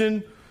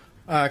Commission,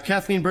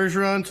 Kathleen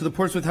Bergeron to the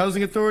Portsmouth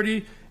Housing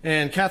Authority,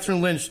 and Catherine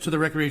Lynch to the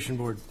Recreation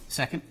Board.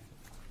 Second.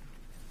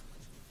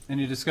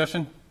 Any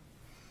discussion?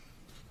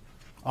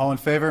 All in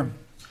favor?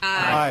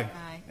 Aye.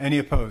 Aye. Any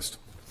opposed?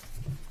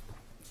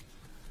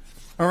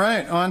 All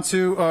right, on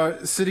to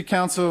City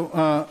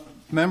Council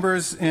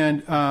members,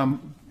 and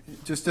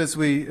just as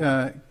we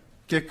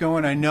get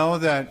going, I know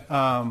that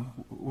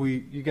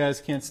you guys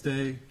can't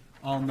stay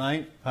all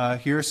night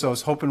here, so I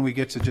was hoping we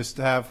get to just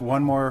have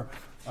one more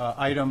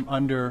item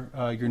under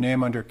your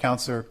name under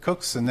Councilor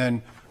Cooks, and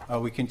then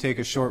we can take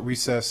a short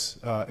recess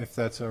if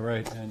that's all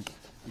right, and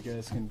you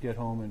guys can get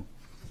home and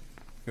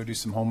go do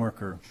some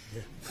homework or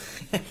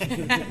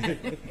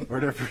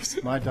whatever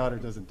my daughter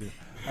doesn't do.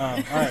 All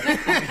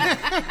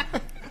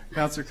right.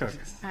 Councilor Cook.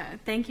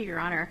 Thank you, Your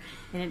Honor.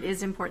 And it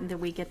is important that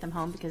we get them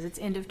home because it's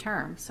end of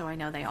term, so I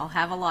know they all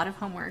have a lot of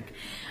homework.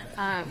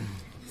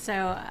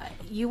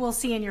 You will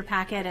see in your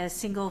packet a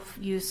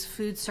single-use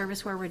food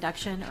serviceware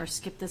reduction or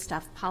skip the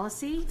stuff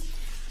policy.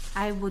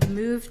 I would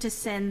move to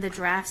send the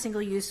draft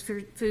single-use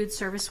food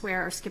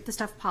serviceware or skip the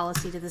stuff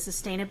policy to the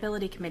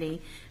Sustainability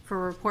Committee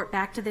for a report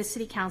back to the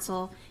City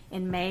Council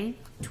in May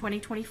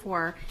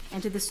 2024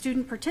 and to the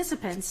student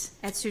participants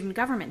at Student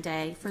Government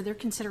Day for their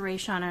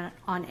consideration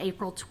on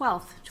April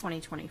 12th,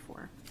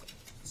 2024.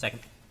 Second.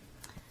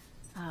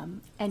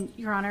 And,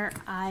 Your Honor,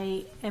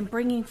 I am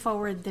bringing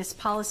forward this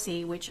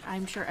policy, which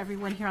I'm sure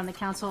everyone here on the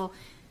council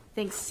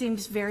thinks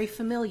seems very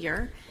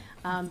familiar,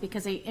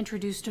 because I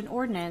introduced an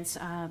ordinance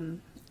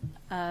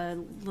a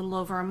little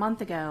over a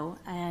month ago,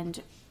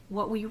 and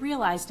what we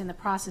realized in the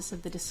process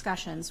of the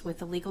discussions with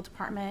the legal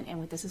department and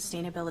with the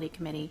sustainability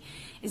committee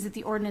is that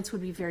the ordinance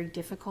would be very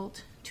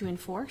difficult to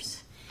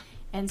enforce.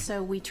 And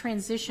so we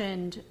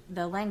transitioned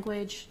the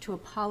language to a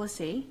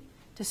policy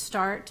to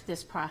start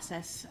this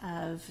process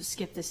of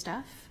skip the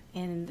stuff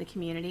in the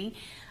community.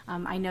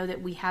 I know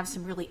that we have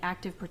some really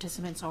active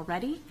participants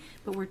already,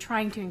 but we're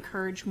trying to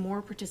encourage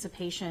more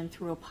participation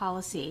through a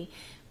policy,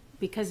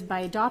 because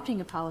by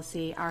adopting a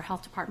policy, our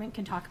health department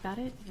can talk about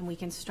it and we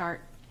can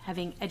start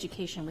having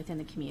education within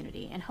the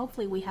community. And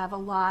hopefully we have a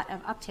lot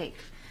of uptake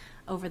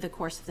over the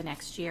course of the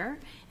next year,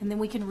 and then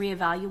we can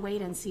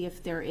reevaluate and see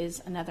if there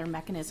is another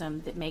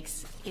mechanism that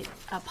makes it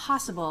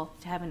possible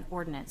to have an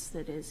ordinance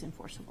that is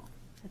enforceable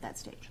at that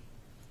stage.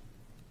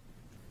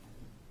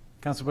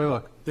 Council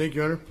Blaylock. Thank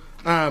you, Your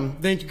Honor.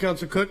 Thank you,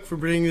 Council Cook, for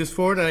bringing this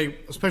forward. I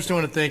especially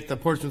want to thank the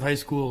Portsmouth High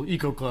School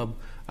Eco Club,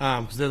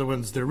 because they're the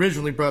ones that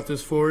originally brought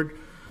this forward.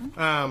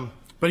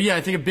 But yeah,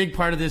 I think a big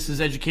part of this is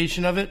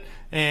education of it,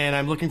 and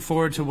I'm looking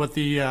forward to what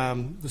the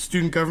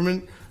student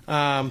government,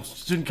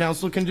 student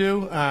council can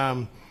do.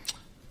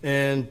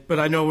 But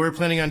I know we're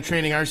planning on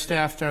training our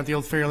staff down at the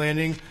Old Ferry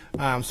Landing,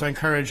 so I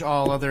encourage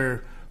all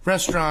other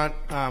restaurant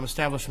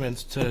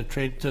establishments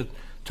to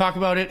talk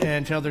about it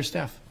and tell their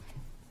staff.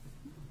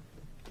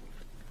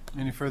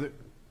 Any further?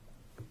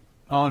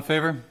 All in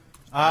favor?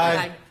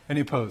 Aye.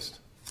 Any opposed?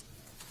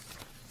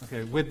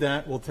 Okay, with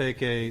that, we'll take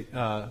a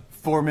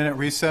 4-minute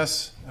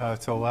recess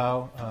to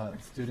allow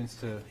students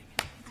to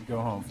go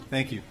home.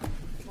 Thank you.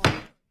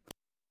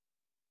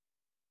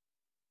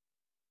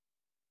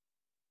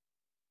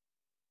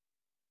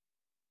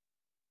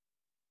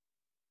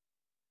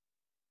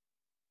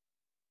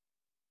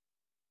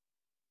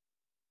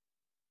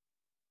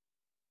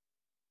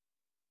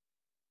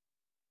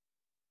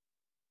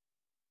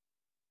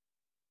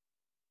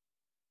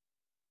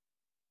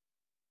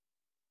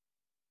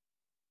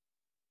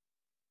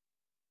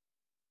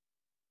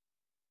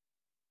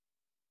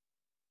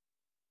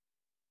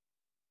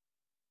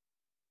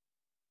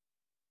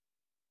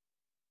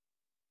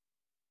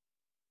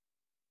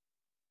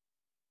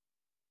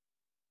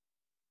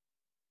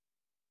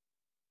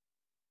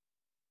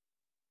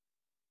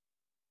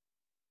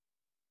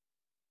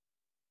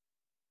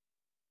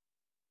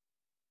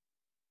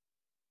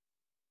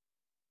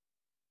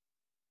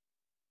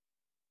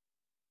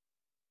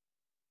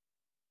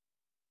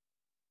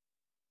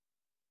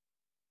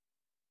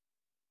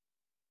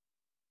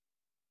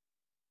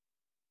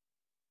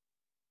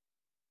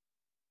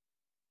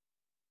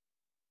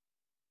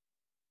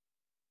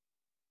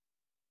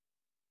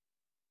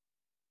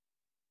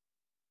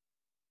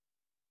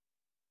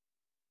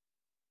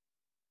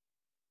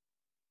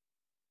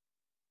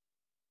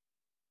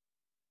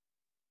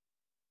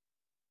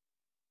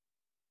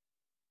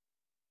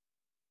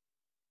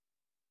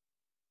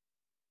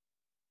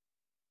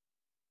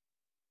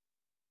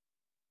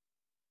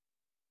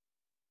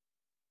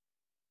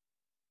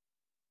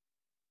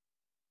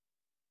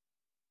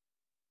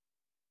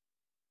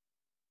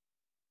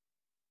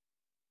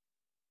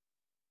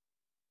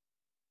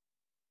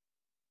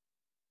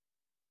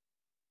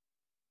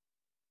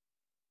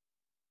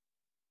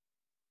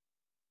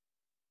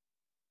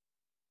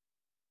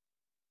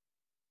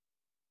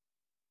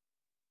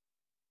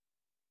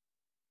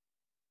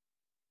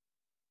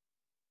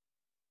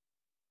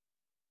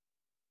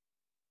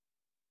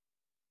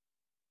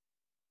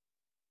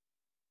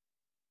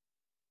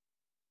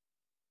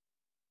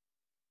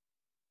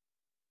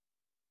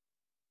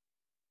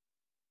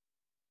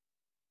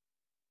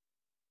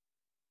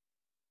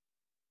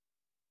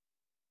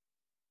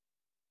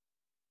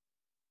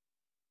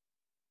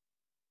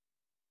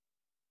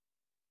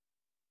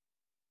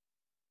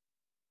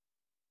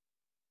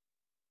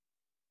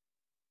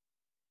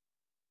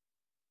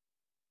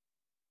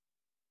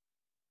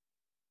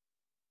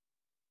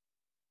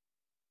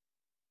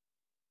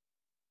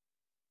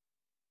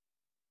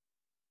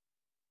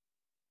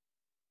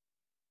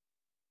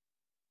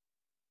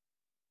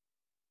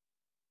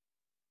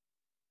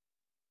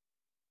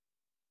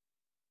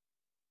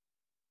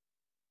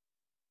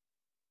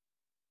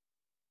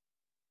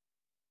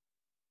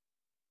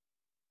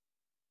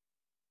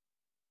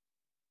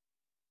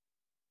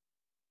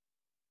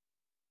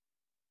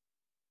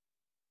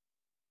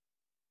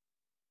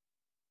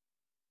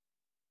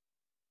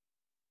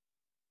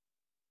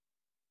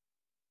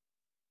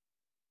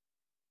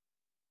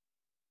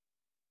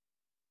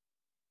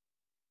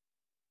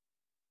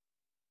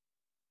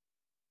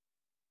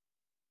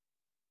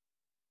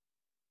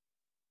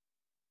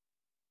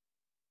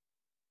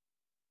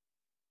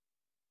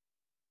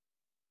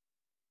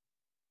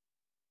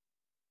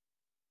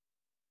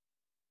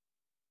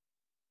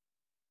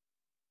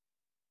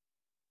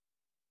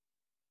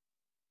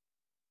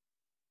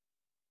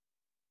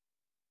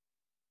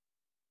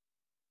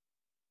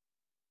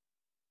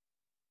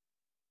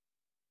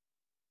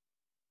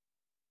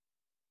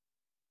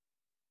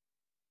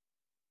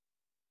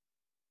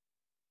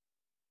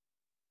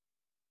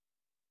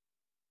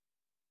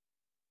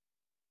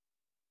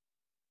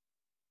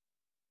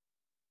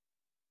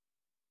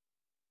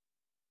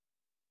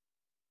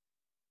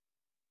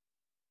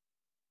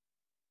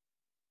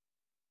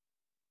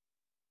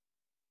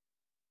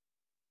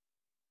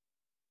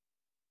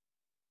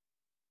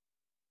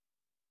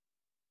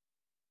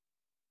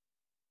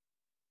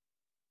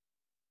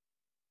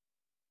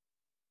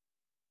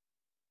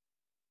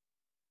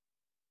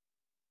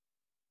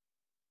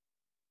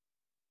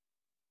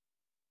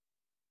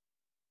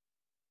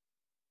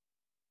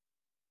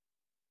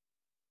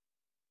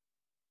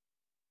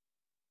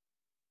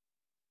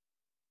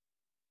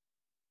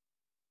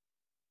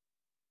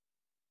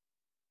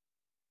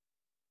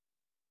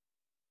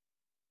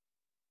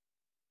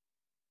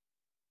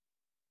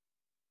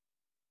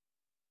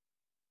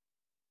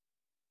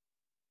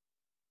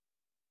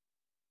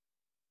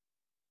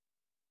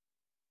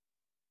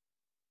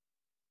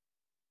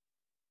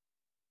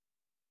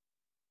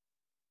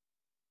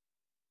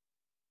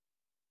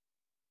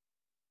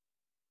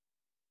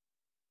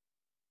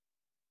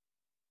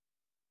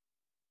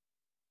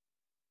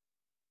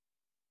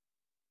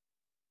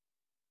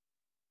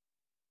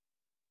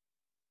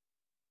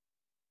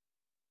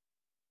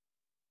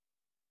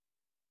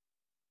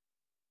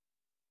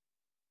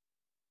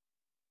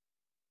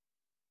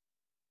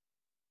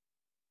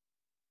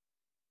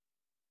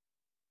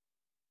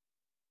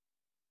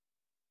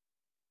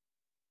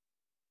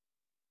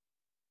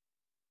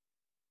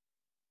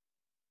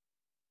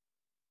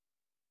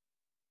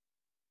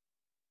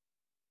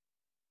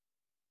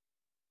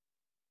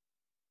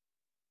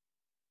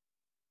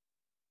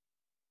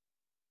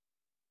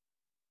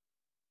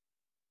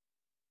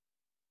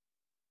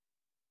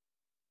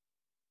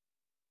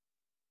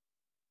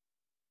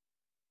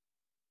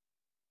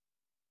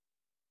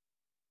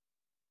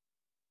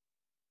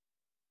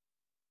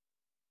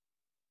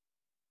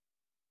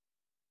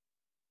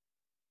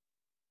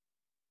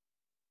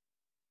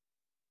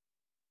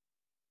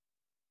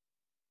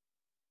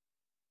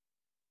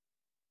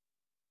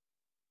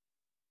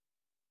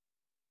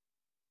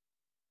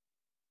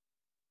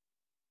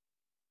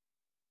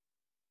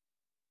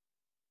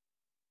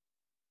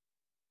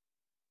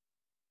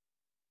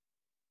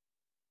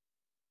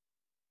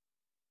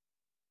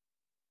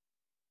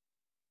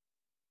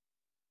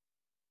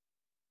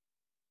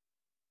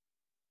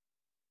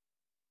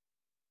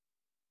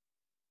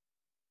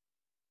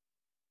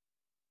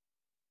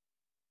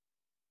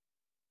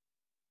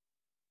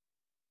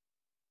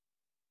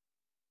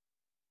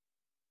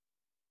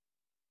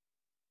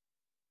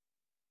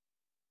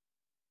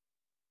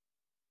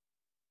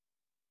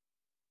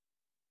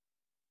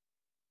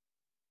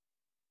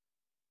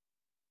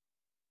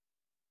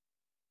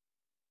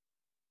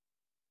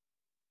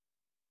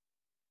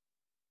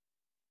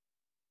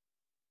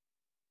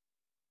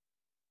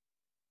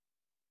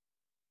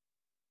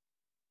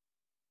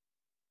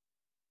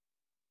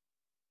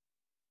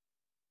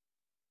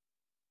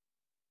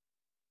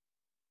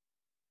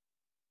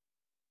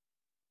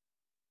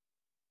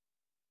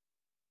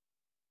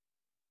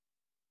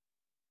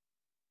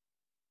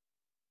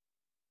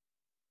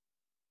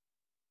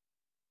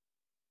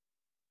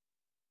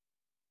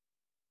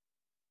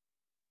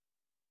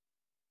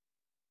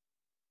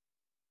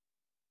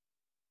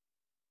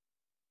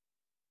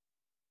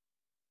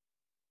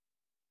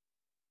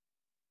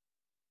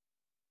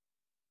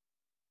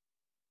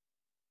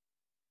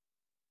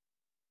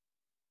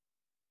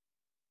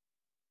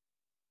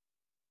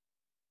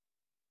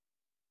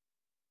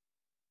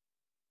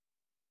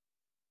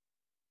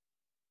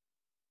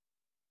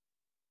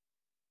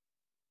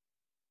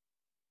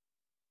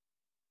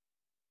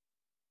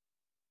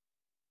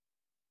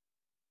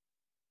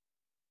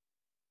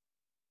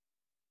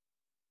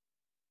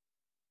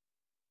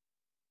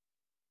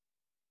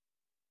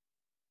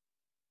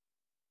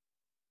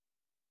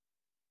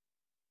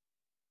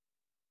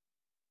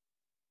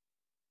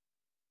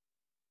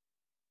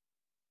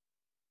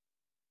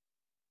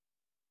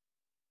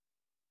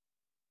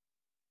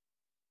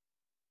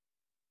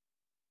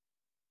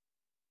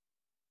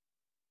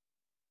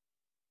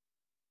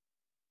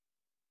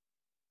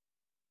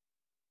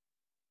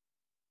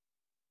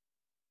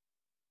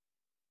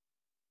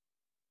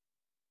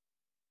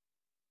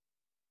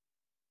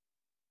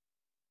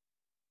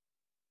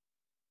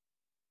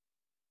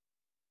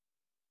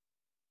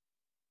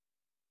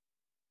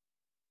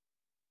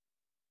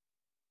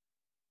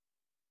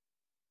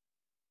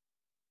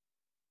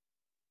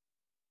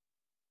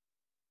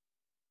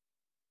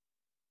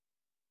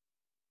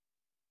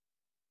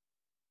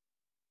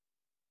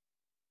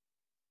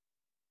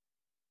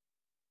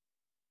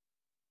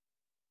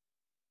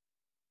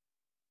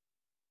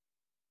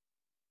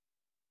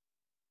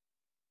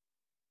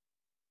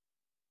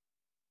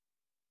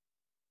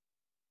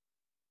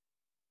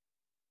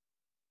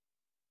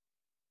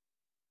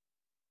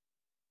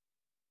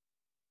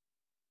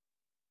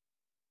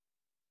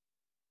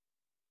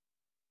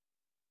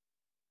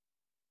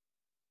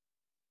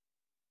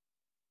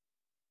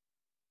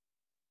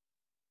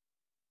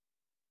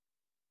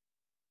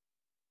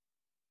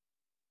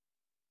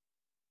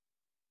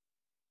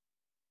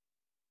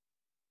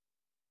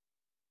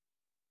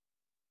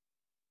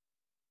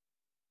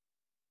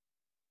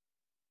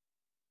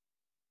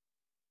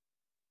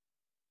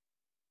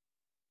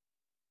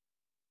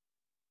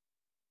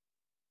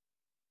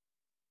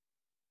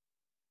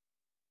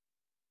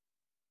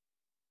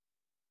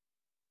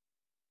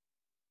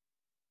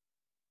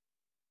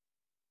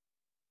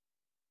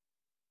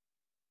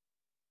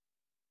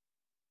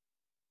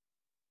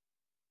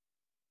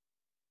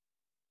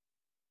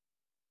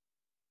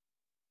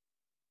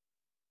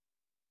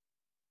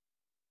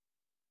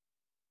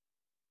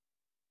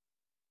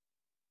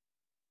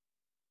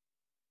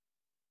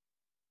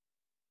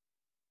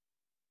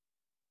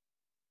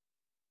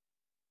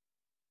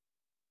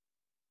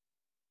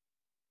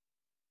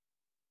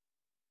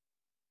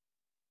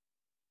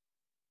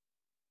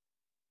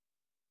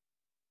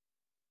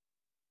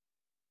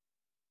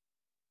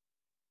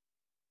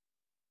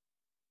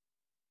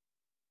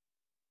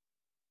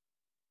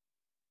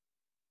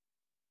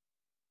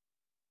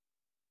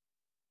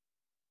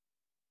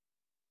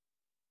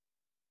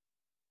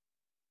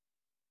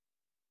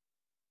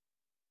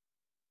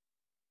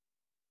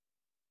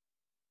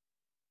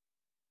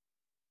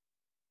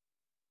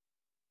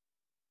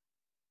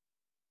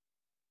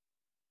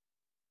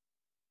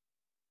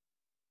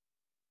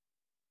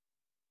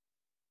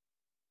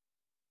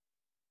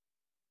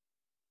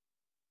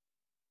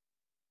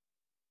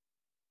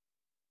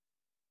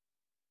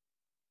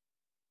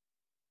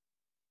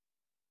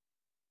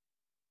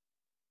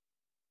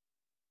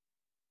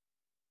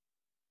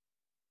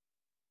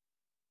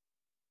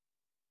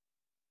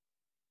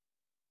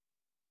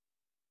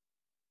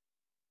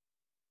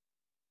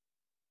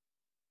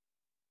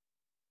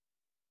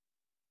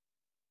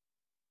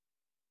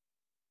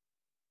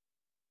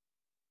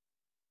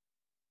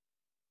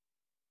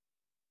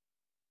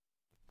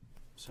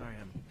 Sorry,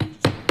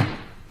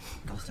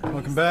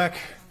 Welcome back.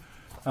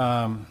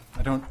 I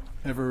don't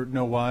ever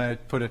know why I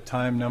put a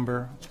time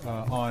number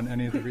on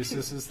any of the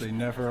recesses. They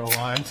never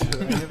align to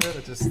any of it.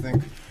 I just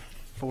think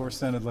 4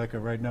 sounded like a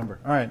right number.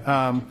 All right.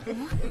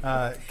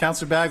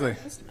 Councilor Bagley.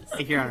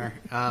 Thank you, Your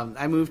Honor.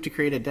 I move to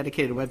create a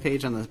dedicated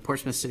webpage on the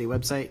Portsmouth City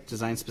website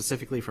designed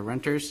specifically for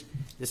renters.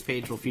 This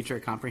page will feature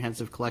a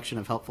comprehensive collection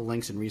of helpful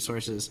links and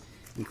resources,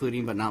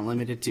 including but not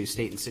limited to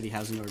state and city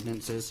housing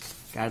ordinances,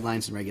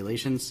 guidelines, and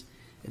regulations.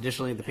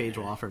 Additionally, the page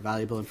will offer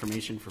valuable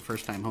information for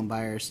first-time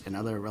homebuyers and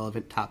other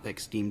relevant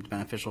topics deemed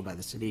beneficial by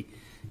the city,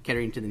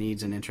 catering to the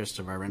needs and interests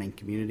of our renting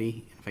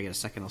community. If I get a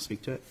second, I'll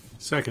speak to it.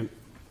 Second.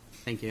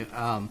 Thank you.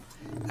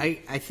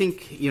 I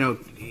think, you know,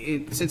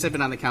 since I've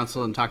been on the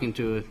council and talking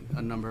to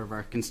a number of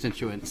our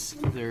constituents,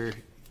 there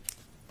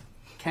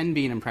can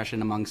be an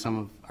impression among some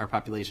of our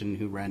population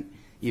who rent,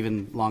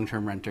 even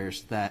long-term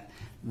renters, that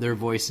their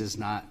voice is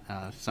not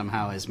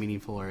somehow as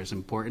meaningful or as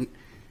important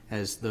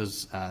as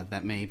those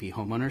that may be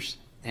homeowners.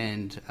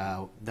 And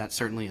that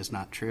certainly is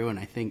not true. And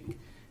I think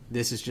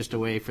this is just a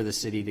way for the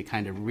city to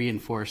kind of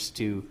reinforce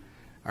to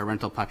our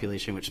rental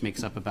population, which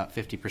makes up about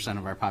 50%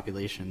 of our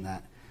population,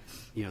 that,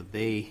 you know,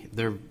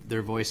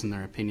 their voice and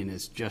their opinion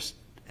is just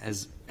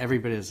as every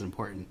bit as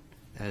important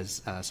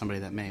as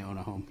somebody that may own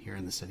a home here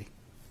in the city.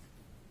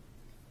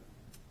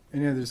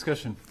 Any other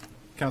discussion?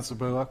 Councilor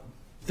Bullock.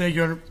 Thank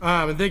you, Your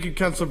Honor. And thank you,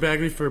 Councilor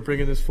Bagley, for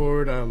bringing this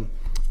forward.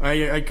 I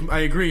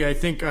agree. I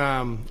think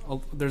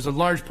there's a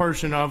large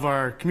portion of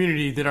our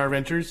community that are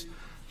renters.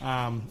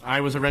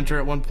 I was a renter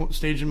at one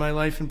stage in my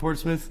life in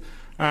Portsmouth.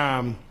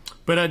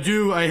 But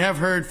I have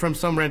heard from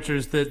some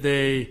renters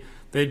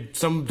that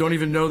some don't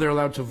even know they're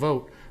allowed to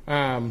vote,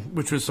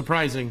 which was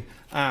surprising.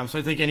 So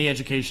I think any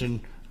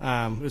education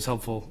is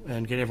helpful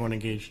and get everyone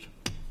engaged.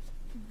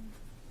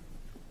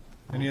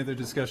 Any other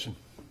discussion?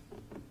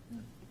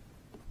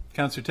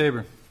 Councilor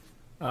Tabor.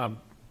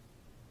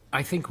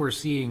 I think we're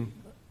seeing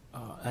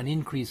an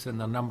increase in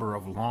the number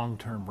of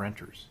long-term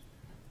renters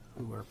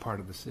who are part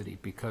of the city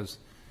because,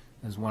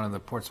 as one of the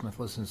Portsmouth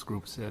Listens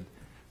group said,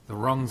 the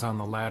rungs on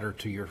the ladder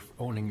to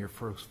owning your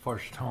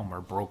first home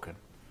are broken.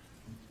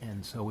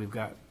 And so we've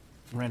got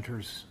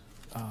renters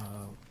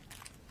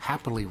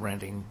happily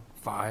renting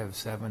 5,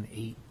 7,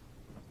 8,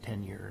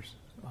 10 years.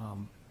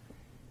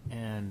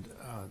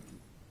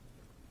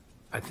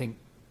 I think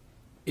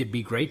it'd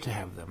be great to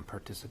have them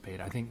participate.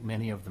 I think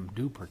many of them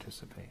do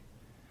participate.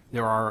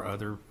 There are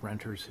other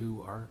renters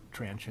who are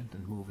transient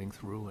and moving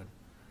through,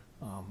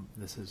 and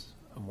this is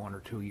a 1 or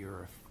 2 year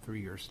or 3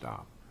 year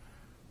stop.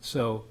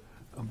 So,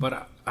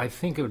 but I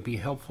think it would be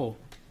helpful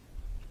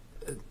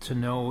to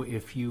know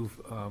if you've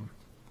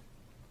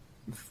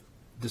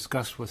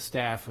discussed with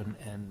staff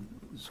and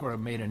sort of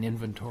made an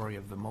inventory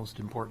of the most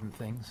important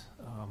things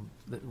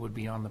that would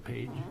be on the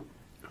page.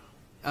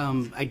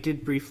 I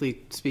did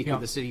briefly speak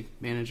with the city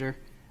manager.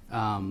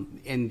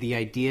 And the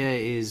idea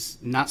is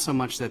not so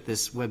much that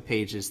this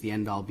webpage is the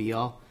end-all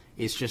be-all.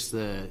 It's just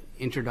the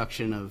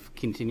introduction of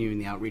continuing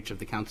the outreach of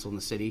the council and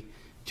the city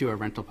to our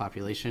rental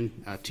population.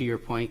 To your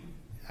point,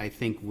 I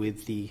think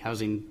with the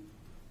housing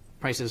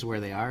prices where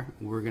they are,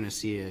 we're going to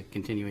see a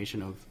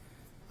continuation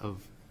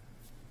of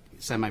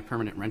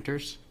semi-permanent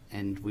renters,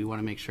 and we want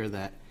to make sure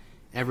that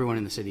everyone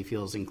in the city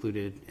feels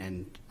included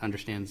and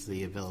understands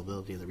the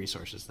availability of the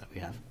resources that we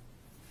have.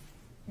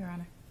 Your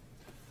Honor.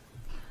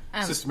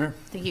 Sister Mayor.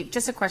 Thank you.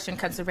 Just a question,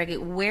 Councilor Bagley.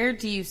 Where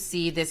do you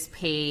see this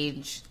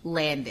page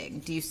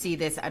landing? Do you see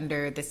this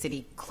under the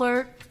city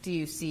clerk? Do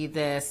you see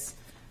this,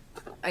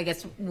 I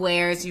guess,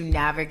 where as you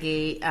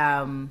navigate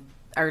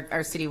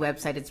our city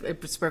website,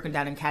 it's broken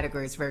down in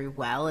categories very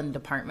well in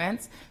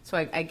departments. So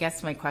I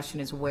guess my question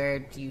is, where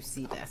do you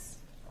see this?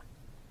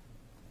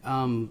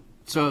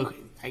 So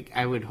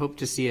I would hope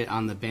to see it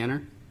on the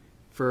banner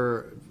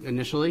for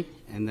initially,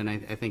 and then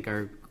I think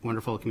our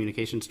wonderful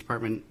communications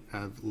department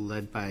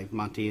led by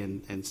Monty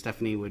and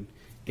Stephanie would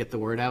get the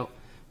word out.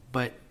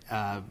 But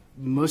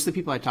most of the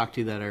people I talk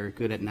to that are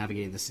good at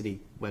navigating the city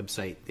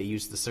website, they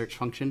use the search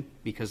function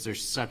because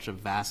there's such a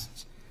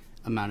vast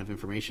amount of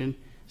information.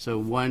 So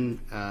one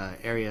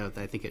area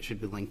that I think it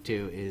should be linked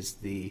to is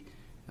the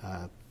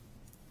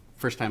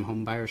first-time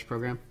home buyers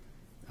program.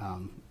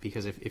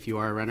 Because if you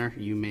are a renter,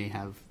 you may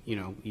have,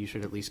 you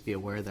should at least be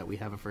aware that we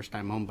have a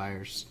first-time home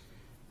buyers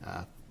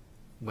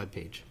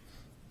webpage.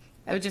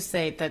 I would just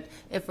say that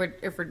if we're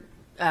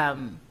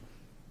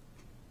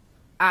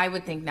I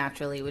would think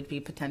naturally it would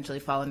be potentially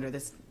fall under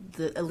this,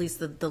 at least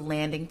the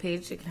landing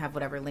page. It can have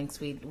whatever links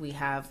we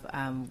have.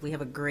 We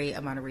have a great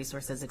amount of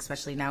resources,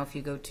 especially now if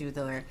you go to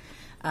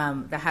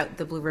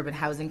the Blue Ribbon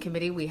Housing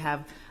Committee. We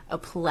have a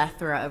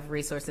plethora of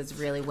resources,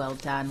 really well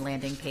done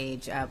landing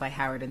page by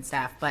Howard and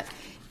staff. But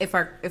if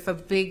a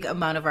big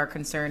amount of our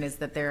concern is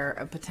that there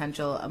are a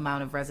potential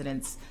amount of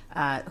residents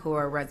who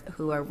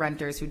are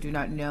renters who do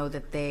not know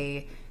that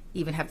they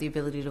even have the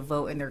ability to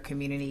vote in their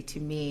community, to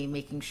me,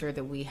 making sure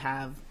that we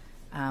have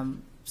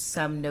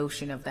some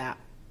notion of that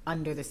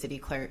under the city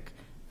clerk,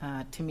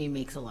 to me,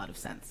 makes a lot of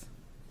sense.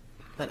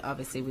 But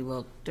obviously, we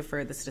will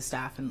defer this to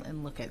staff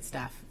and look at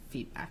staff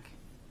feedback.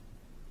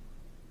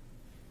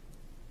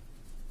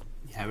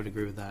 Yeah, I would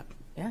agree with that.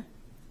 Yeah.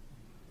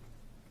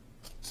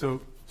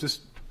 So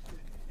just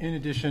in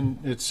addition,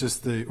 it's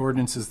just the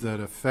ordinances that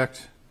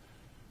affect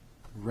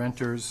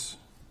renters.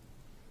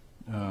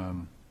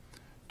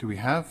 Do we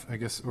have, I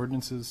guess,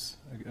 ordinances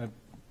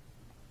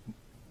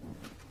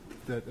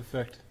that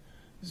affect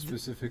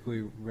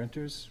specifically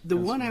renters? The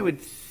one I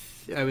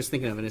was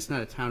thinking of, and it's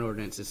not a town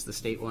ordinance, it's the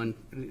state one.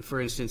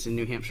 For instance, in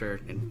New Hampshire,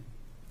 and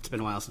it's been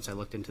a while since I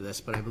looked into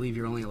this, but I believe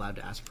you're only allowed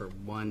to ask for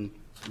 1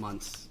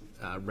 month's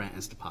rent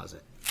as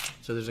deposit.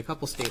 So there's a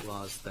couple state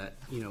laws that,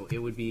 it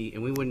would be,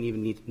 and we wouldn't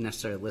even need to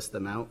necessarily list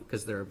them out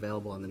because they're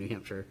available on the New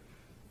Hampshire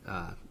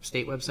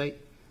state website,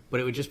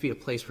 but it would just be a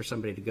place for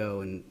somebody to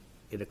go and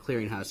in a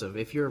clearinghouse of,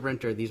 if you're a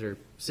renter, these are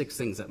 6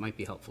 things that might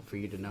be helpful for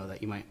you to know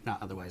that you might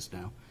not otherwise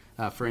know.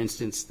 For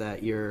instance,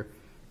 that your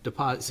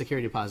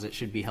security deposit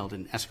should be held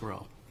in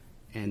escrow,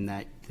 and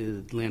that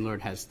the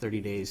landlord has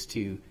 30 days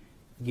to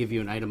give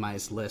you an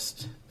itemized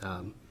list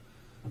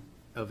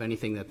of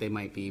anything that they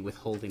might be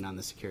withholding on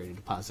the security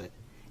deposit.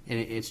 And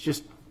it's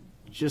just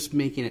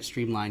making it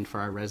streamlined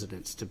for our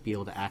residents to be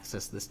able to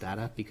access this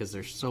data, because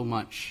there's so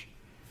much,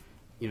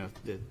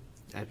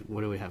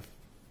 what do we have,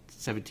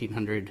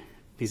 1,700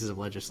 pieces of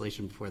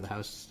legislation before the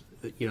House.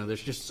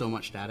 There's just so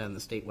much data on the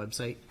state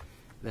website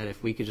that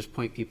if we could just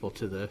point people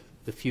to the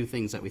few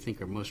things that we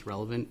think are most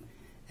relevant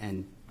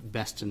and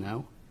best to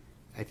know,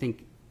 I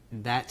think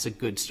that's a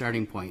good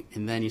starting point.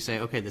 And then you say,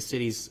 okay, the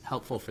city's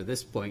helpful for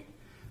this point.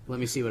 Let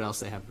me see what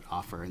else they have to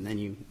offer. And then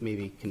you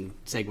maybe can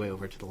segue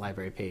over to the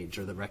library page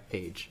or the rec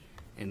page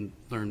and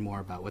learn more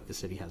about what the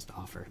city has to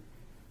offer,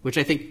 which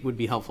I think would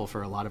be helpful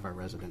for a lot of our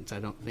residents. I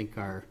don't think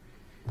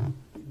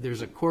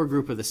there's a core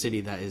group of the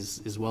city that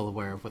is well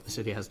aware of what the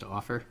city has to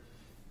offer,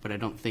 but I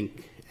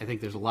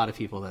think there's a lot of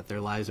people that their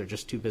lives are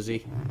just too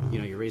busy.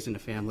 You're raising a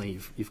family,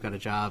 you've got a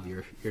job,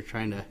 you're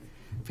trying to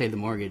pay the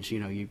mortgage.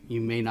 You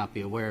may not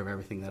be aware of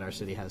everything that our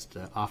city has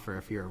to offer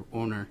if you're an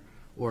owner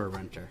or a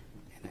renter.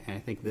 And I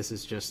think this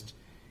is just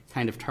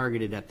kind of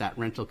targeted at that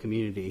rental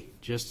community,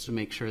 just to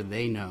make sure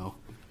they know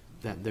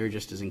that they're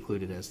just as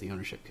included as the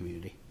ownership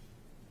community.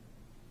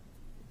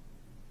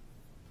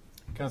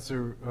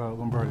 Councilor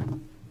Lombardi.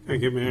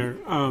 Thank you, Mayor.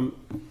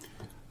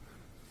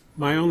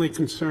 My only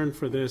concern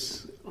for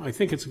this, I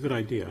think it's a good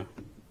idea,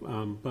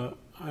 but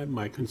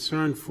my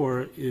concern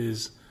for it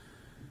is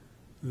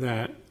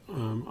that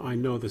I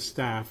know the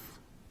staff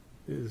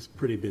is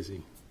pretty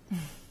busy,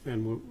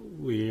 and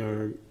we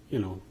are,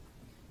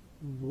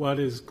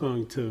 who is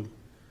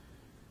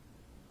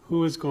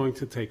going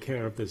to take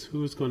care of this?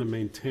 Who is going to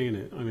maintain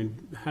it? I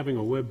mean, having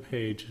a web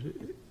page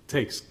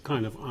takes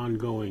kind of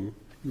ongoing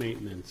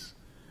maintenance,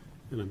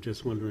 and I'm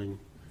just wondering,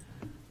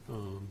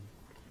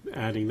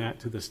 adding that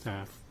to the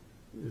staff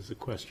is a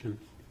question.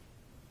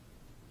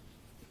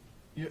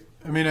 Yeah,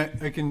 I mean,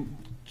 I can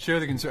share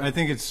the concern. I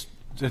think it's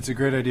a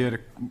great idea to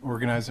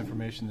organize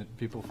information that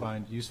people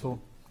find useful,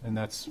 and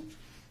that's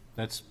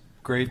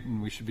great,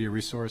 and we should be a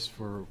resource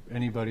for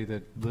anybody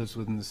that lives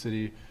within the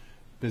city,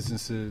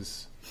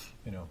 businesses,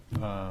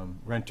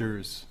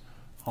 renters,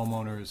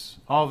 homeowners,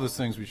 all of those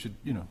things. We should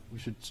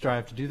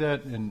strive to do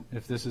that. And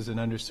if this is an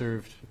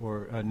underserved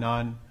or a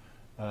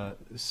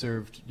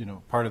non-served,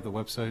 part of the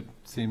website,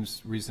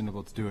 seems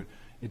reasonable to do it.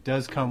 It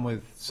does come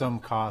with some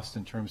cost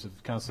in terms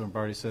of, Councilor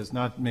Lombardi says,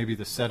 not maybe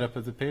the setup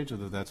of the page,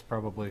 although that's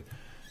probably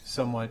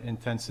somewhat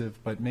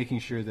intensive, but making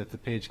sure that the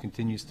page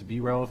continues to be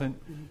relevant.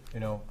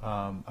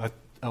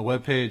 A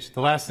web page,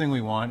 the last thing we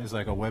want is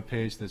like a web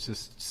page that's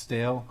just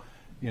stale,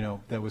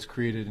 that was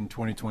created in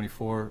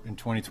 2024 and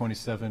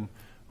 2027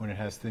 when it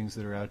has things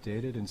that are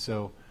outdated. And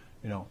so,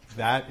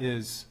 that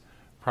is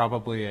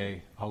probably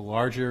a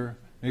larger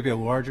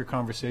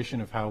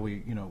conversation of how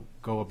we,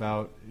 go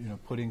about,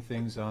 putting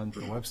things on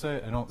the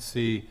website. I don't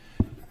see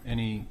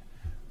any,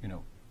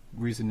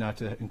 reason not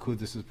to include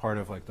this as part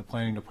of like the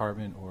planning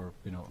department or,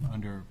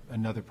 under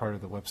another part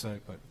of the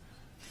website, but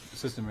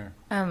Assistant Mayor.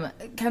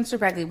 Councilor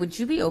Bagley, would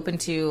you be open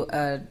to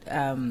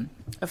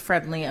a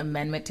friendly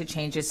amendment to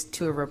changes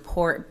to a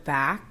report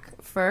back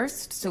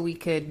first, so we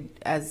could,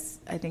 as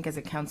a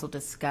council,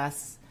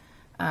 discuss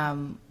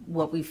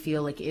what we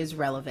feel like is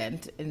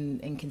relevant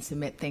and can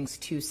submit things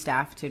to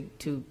staff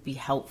to be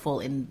helpful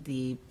in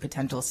the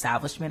potential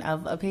establishment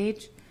of a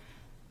page?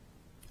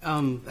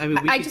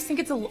 I just think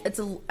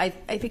I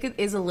think it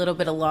is a little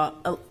bit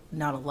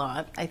not a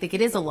lot. I think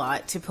it is a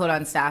lot to put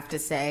on staff to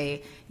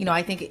say,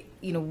 I think,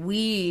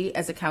 we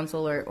as a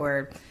council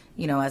or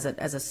as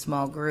a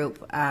small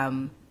group,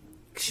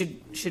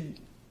 should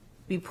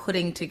be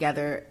putting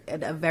together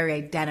a very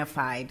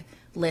identified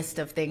list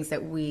of things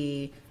that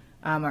we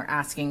are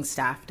asking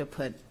staff to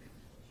put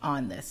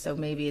on this. So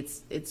maybe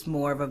it's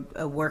more of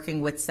a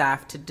working with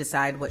staff to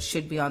decide what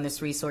should be on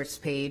this resource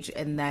page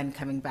and then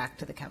coming back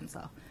to the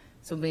council.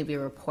 So maybe a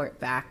report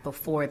back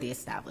before the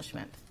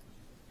establishment.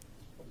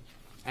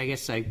 I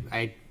guess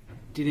I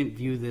didn't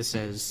view this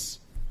as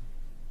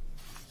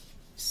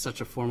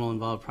such a formal,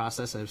 involved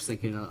process. I was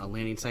thinking a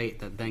landing site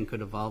that then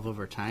could evolve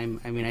over time.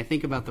 I mean, I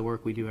think about the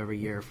work we do every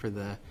year for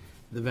the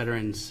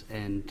veterans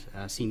and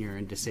senior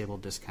and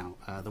disabled discount,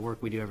 the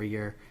work we do every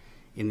year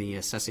in the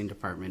assessing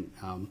department,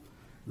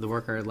 the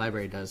work our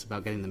library does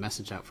about getting the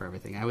message out for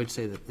everything. I would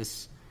say that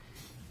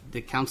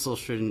the council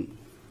shouldn't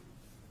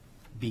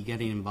be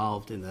getting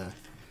involved in the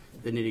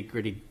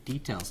nitty-gritty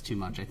details too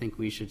much. I think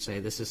we should say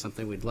this is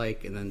something we'd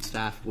like, and then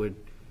staff would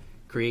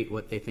create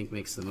what they think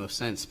makes the most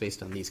sense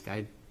based on these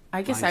guidelines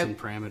and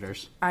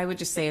parameters. I would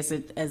just say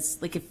as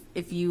like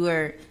if you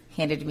were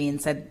handed to me and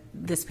said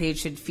this page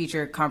should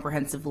feature a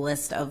comprehensive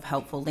list of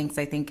helpful links,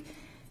 I think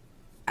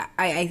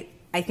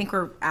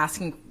we're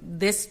asking,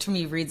 this to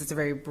me reads as a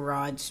very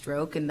broad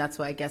stroke, and that's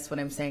why I guess what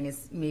I'm saying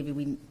is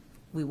maybe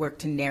we work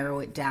to narrow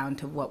it down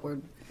to what we're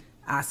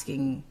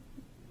asking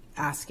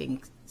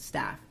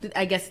staff.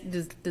 I guess,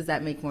 does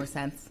that make more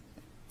sense?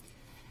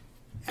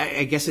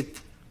 I guess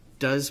it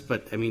does,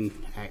 but I mean,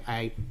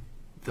 I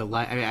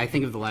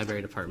think of the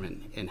library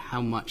department and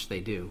how much they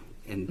do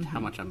and how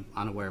much I'm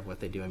unaware of what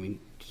they do. I mean,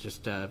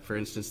 just for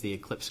instance, the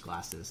eclipse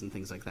glasses and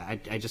things like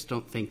that. I just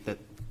don't think that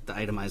the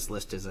itemized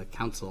list is a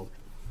council.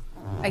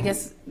 I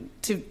guess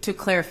to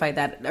clarify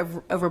that,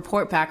 a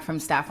report back from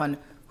staff on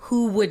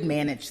who would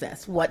manage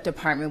this, what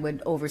department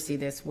would oversee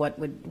this, what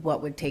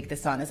would take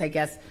this on, is I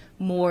guess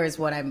more is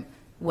what I'm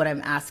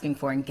asking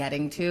for and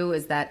getting to,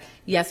 is that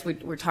yes,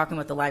 we're talking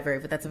about the library,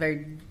 but that's a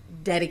very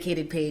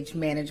dedicated page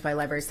managed by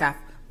library staff.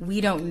 We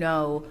don't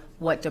know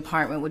what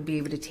department would be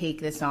able to take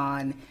this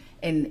on.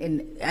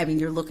 And I mean,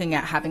 you're looking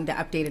at having to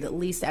update it at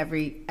least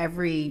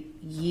every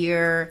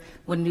year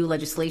when new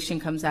legislation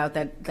comes out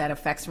that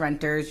affects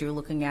renters. You're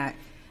looking at,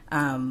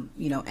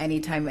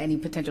 anytime any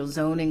potential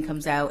zoning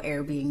comes out,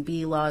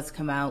 Airbnb laws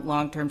come out,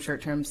 long-term,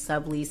 short-term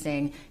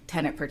subleasing,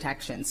 tenant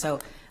protection. So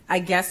I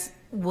guess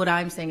what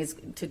I'm saying is,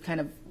 to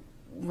kind of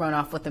run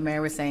off what the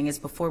mayor was saying, is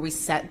before we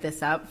set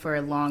this up for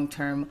a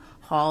long-term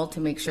haul, to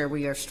make sure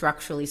we are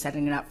structurally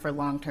setting it up for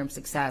long-term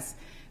success,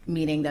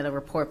 meaning that a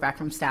report back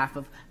from staff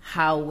of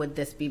how would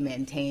this be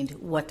maintained,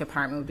 what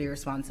department would be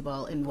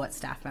responsible, and what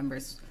staff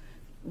members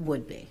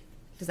would be.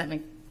 Does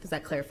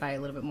that clarify a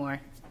little bit more?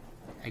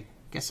 I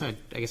guess I'd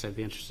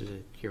be interested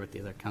to hear what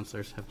the other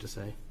councilors have to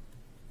say.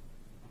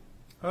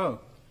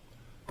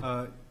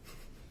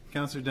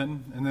 Councilor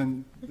Denton, and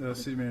then the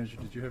city manager.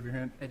 Did you have your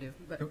hand? I do,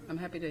 but I'm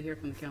happy to hear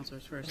from the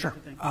councilors first. Sure.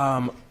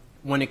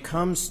 When it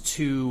comes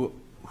to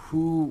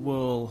who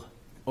will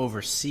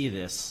oversee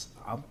this,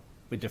 I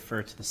would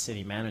defer to the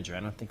city manager. I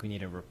don't think we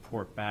need a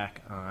report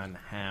back on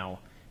how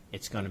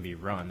it's going to be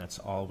run. That's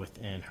all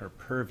within her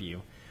purview.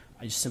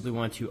 I just simply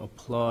want to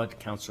applaud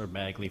Councilor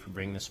Bagley for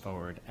bringing this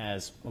forward.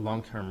 As a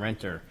long-term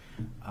renter,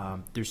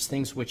 there's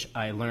things which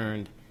I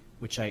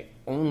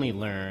only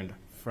learned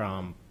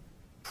from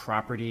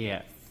property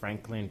at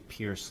Franklin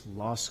Pierce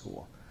Law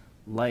School,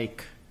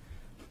 like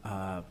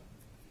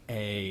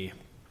a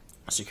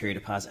security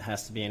deposit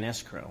has to be an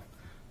escrow,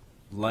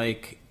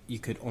 like you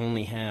could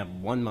only have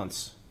 1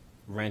 month's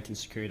rent and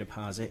security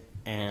deposit,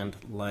 and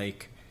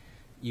like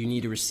you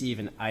need to receive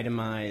an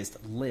itemized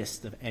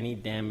list of any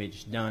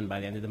damage done by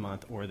the end of the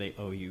month or they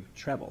owe you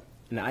treble.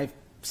 And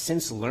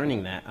since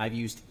learning that, I've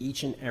used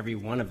each and every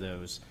one of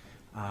those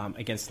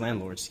against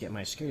landlords to get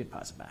my security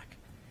deposit back.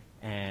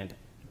 And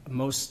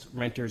most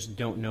renters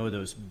don't know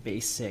those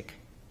basic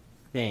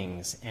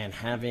things, and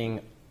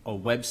having a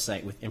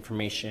website with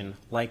information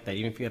like that,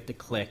 even if you have to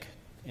click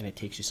and it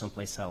takes you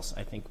someplace else,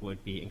 I think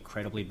would be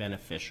incredibly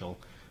beneficial,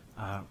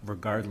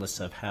 regardless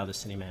of how the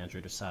city manager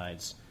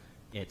decides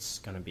it's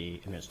going to be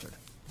administered.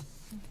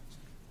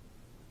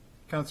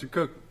 Councilor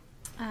Cook.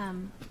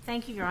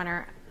 Thank you, Your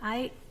Honor.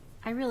 I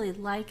really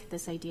like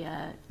this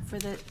idea for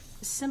the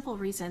simple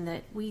reason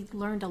that we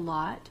learned a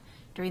lot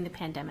during the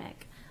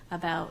pandemic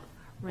about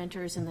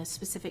renters and the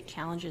specific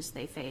challenges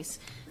they face,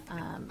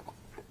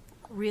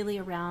 really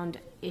around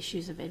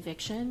issues of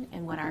eviction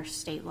and what our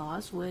state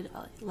laws would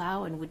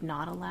allow and would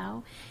not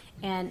allow.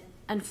 And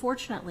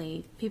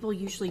unfortunately, people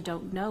usually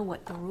don't know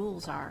what the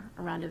rules are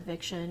around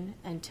eviction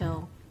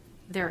until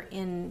they're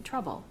in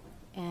trouble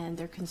and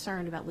they're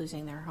concerned about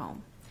losing their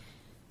home.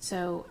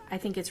 So I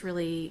think it's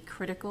really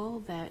critical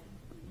that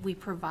we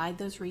provide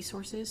those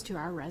resources to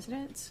our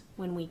residents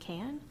when we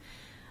can.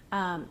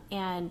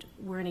 And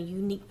we're in a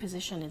unique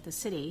position at the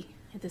city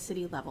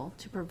level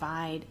to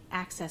provide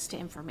access to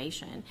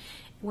information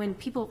when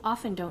people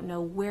often don't know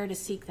where to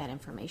seek that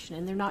information,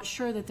 and they're not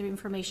sure that the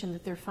information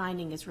that they're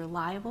finding is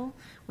reliable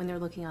when they're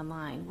looking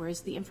online, whereas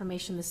the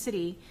information the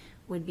city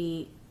would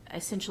be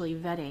essentially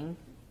vetting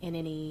in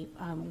any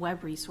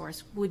web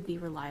resource would be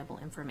reliable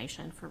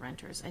information for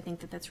renters. I think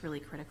that that's really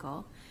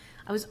critical.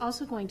 I was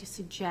also going to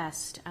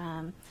suggest,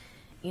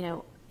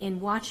 in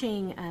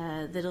watching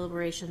the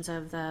deliberations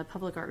of the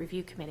Public Art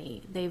Review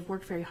Committee, they've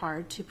worked very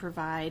hard to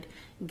provide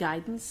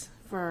guidance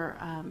for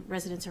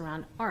residents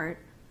around art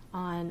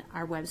on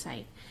our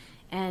website.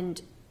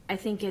 And I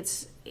think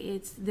this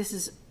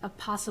is a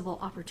possible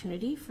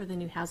opportunity for the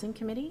new Housing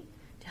Committee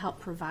to help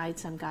provide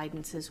some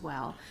guidance as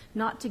well,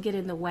 not to get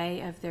in the way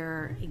of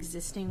their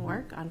existing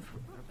work on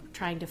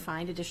trying to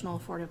find additional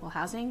affordable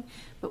housing,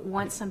 but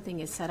once something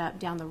is set up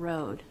down the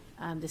road,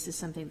 this is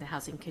something the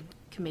Housing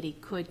Committee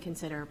could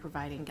consider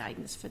providing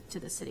guidance to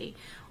the city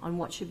on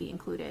what should be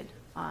included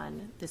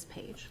on this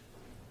page.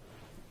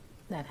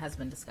 That has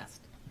been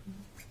discussed.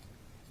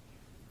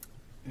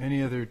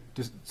 Any other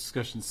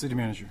discussion? City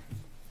Manager.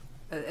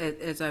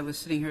 As I was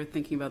sitting here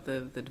thinking about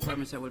the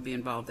departments that would be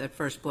involved, at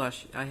first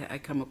blush, I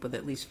come up with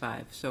at least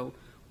 5. So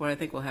what I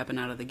think will happen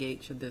out of the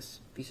gate, should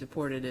this be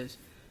supported, is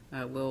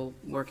we'll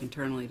work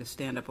internally to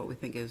stand up what we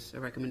think is a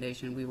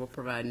recommendation. We will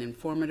provide an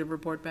informative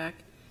report back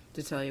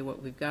to tell you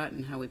what we've got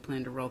and how we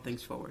plan to roll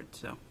things forward.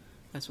 So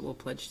that's what we'll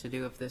pledge to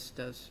do if this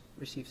does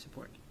receive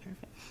support.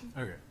 Perfect.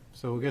 Okay,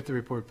 so we'll get the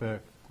report back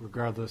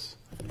regardless.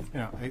 You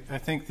know, I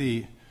think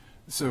I'd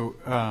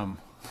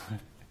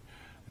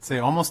say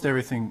almost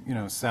everything, you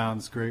know,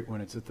 sounds great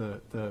when it's at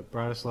the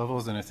broadest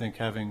levels, and I think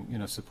having, you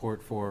know,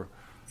 support for,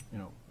 you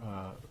know,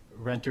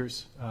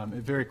 renters,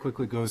 it very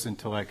quickly goes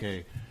into like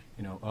a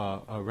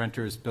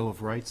renter's bill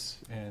of rights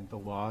and the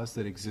laws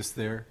that exist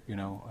there. You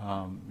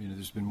know,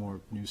 there's been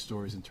more news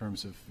stories in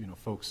terms of, you know,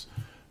 folks,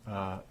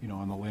 you know,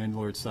 on the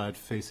landlord side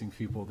facing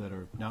people that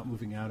are not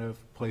moving out of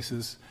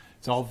places.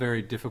 It's all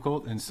very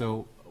difficult, and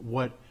so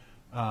what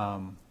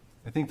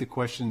I think the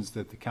questions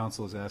that the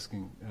council is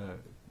asking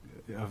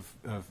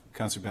of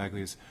Councilor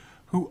Bagley is,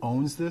 who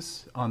owns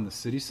this on the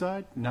city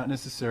side? Not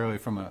necessarily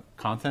from a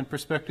content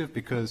perspective,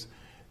 because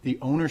the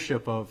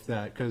ownership of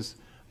that, because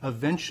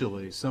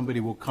eventually somebody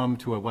will come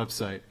to a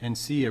website and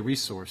see a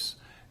resource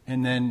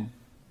and then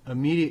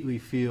immediately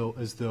feel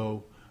as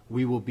though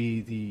we will be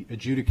the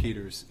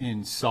adjudicators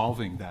in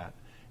solving that.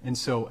 And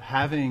so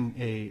having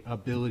a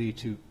ability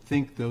to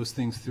think those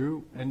things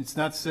through, and it's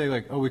not to say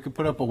like, oh, we could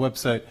put up a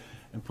website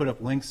and put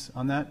up links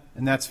on that,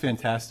 and that's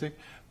fantastic,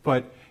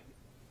 but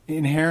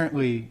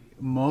inherently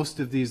most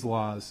of these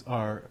laws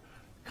are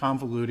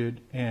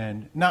convoluted,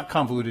 and not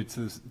convoluted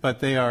to this, but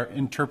they are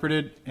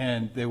interpreted,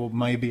 and they will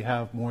maybe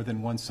have more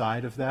than one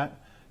side of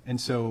that,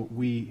 and so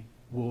we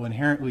will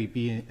inherently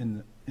be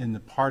in the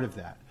part of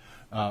that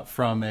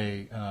from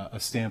a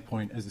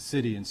standpoint as a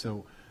city. And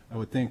so I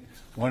would think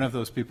one of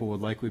those people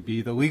would likely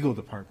be the legal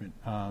department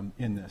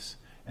in this,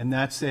 and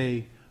that's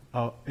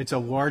it's a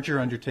larger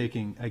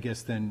undertaking, I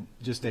guess, than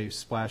just a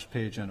splash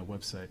page on a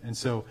website. And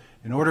so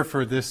in order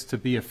for this to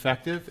be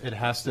effective, it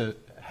has to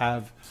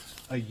have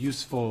a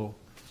useful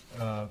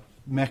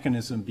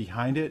mechanism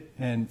behind it.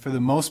 And for the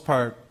most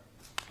part,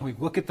 when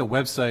we look at the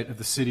website of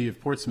the city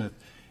of Portsmouth,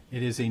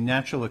 it is a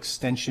natural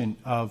extension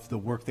of the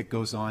work that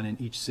goes on in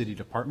each city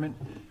department.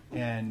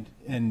 And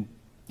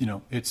you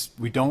know,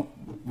 we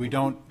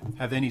don't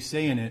have any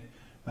say in it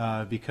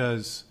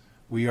because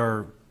we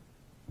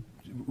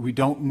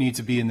don't need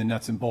to be in the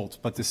nuts and bolts.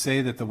 But to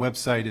say that the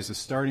website is a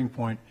starting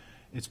point,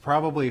 it's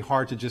probably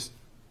hard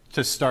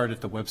to start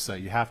at the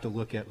website. You have to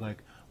look at like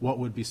what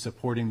would be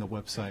supporting the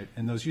website,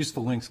 and those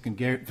useful links can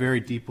get very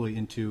deeply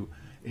into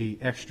a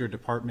extra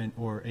department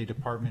or a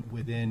department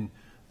within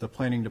the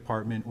planning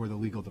department or the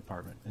legal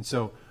department. And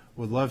so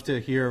would love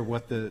to hear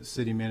what the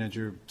city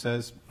manager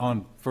says.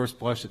 On first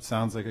blush, it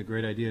sounds like a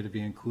great idea to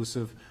be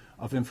inclusive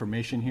of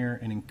information here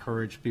and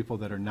encourage people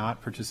that are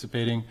not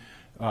participating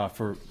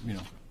for, you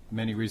know,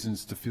 many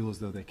reasons to feel as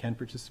though they can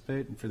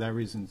participate, and for that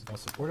reason I'll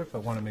support it. But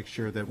I want to make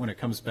sure that when it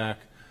comes back,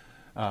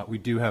 we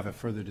do have a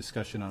further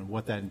discussion on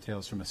what that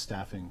entails from a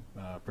staffing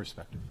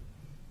perspective.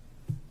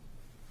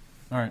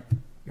 All right,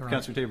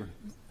 Councilor Tabor.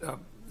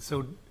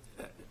 So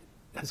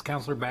has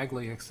Councilor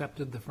Bagley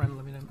accepted the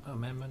friendly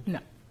amendment? No.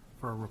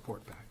 For a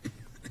report back?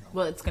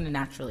 Well, it's going to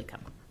naturally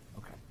come.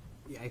 Okay.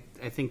 Yeah,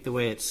 I think the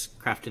way it's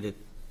crafted,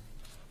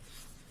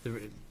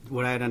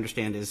 what I'd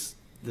understand is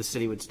the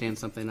city would stand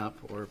something up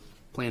or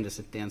plan to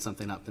stand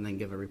something up and then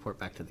give a report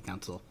back to the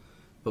council.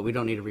 But we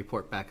don't need a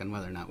report back on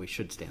whether or not we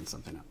should stand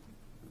something up.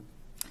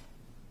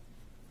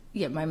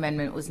 Yeah, my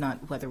amendment was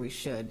not whether we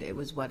should, it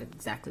was what it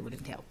exactly would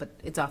entail, but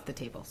it's off the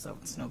table, so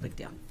it's no big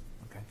deal.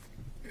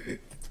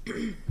 Okay.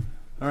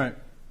 All right.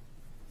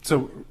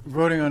 So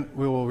voting on,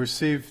 we will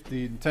receive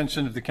the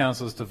intention of the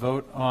council is to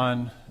vote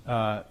on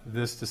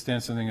this to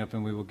stand something up,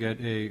 and we will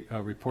get a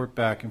report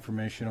back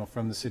informational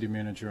from the city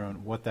manager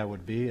on what that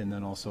would be, and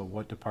then also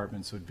what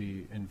departments would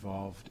be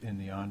involved in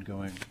the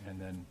ongoing, and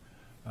then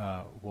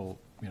we'll,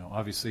 you know,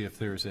 obviously if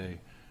there's a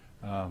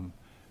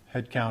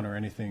head count or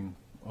anything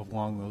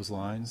along those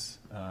lines,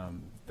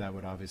 that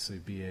would obviously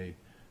be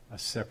a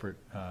separate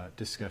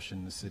discussion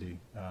in the city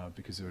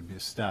because there would be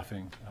a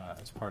staffing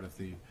as part of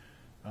the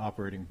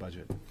operating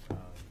budget.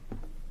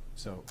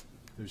 So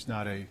there's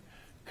not a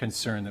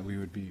concern that we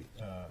would be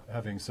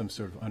having some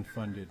sort of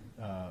unfunded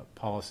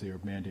policy or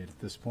mandate at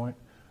this point,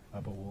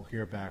 but we'll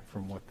hear back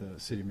from what the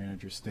city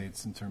manager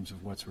states in terms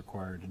of what's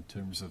required in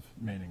terms of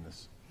manning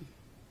this.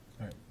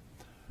 All right.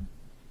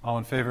 All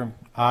in favor?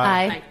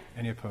 Aye. Aye.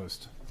 Any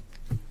opposed?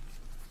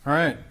 All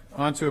right,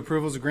 on to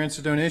approvals of grants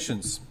or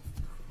donations.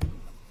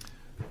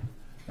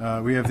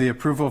 We have the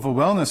approval of a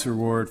wellness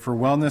reward for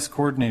wellness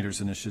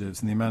coordinators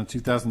initiatives in the amount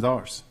of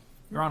 $2,000.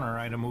 Your Honor,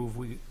 I move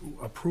we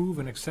approve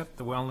and accept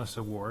the wellness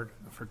award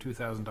for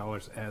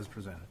 $2,000 as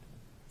presented.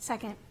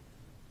 Second.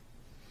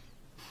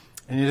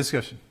 Any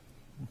discussion?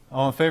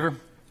 All in favor?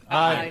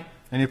 Aye.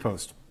 Any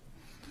opposed?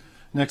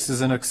 Next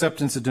is an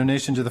acceptance of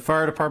donation to the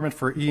fire department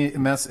for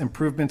EMS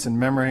improvements in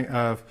memory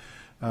of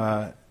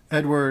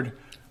Edward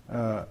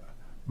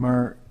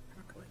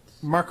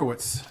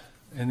Markowitz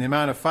in the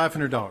amount of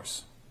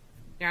 $500.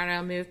 Your Honor,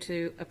 I'll move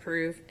to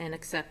approve and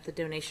accept the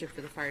donation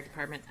for the fire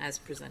department as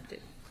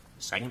presented.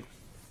 Second.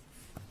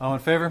 All in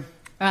favor?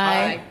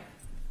 Aye.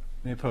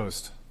 Any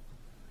opposed?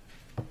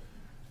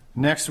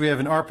 Next, we have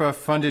an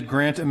ARPA-funded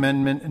grant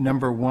amendment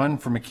number 1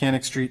 for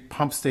Mechanic Street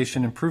Pump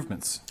Station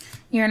improvements.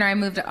 Your Honor, I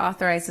move to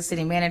authorize the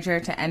city manager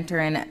to enter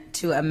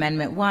into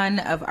Amendment 1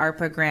 of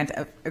ARPA grant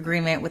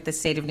agreement with the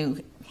State of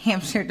New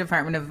Hampshire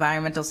Department of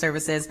Environmental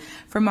Services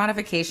for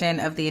modification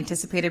of the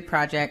anticipated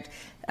project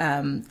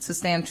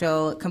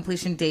substantial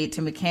completion date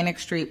to Mechanic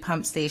Street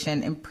Pump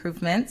Station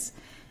improvements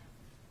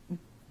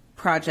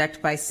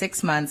project by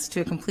 6 months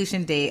to a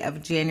completion date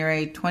of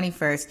January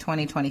 21st,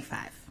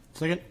 2025.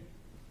 Second.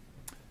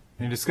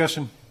 Any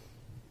discussion?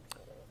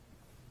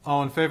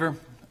 All in favor?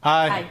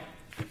 Aye.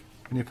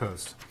 Any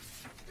opposed?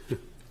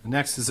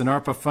 Next is an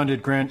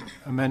ARPA-funded grant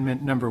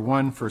amendment number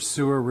 1 for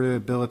sewer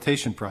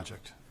rehabilitation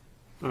project.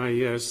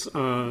 Yes,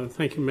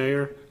 thank you,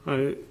 Mayor.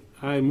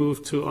 I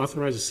move to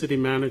authorize the city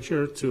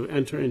manager to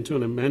enter into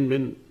an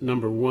amendment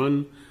number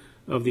 1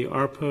 of the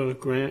ARPA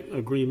grant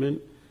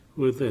agreement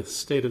with the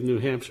State of New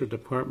Hampshire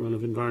Department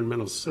of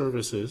Environmental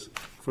Services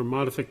for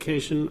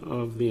modification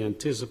of the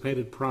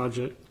anticipated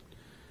project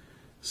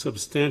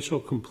substantial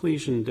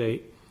completion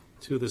date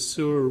to the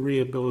sewer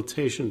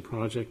rehabilitation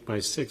project by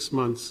 6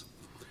 months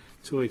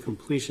to a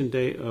completion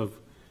date of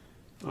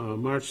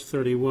March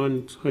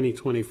 31,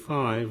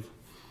 2025.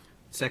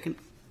 Second.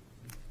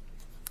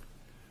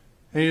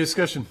 Any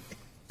discussion?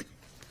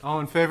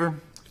 All in favor?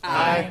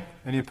 Aye.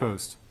 Any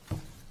opposed?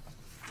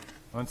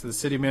 On to the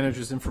city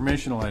manager's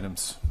informational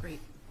items.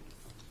 Great.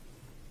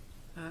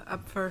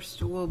 Up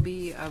first will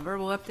be a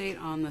verbal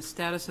update on the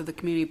status of the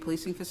community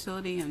policing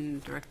facility,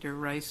 and Director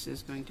Rice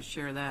is going to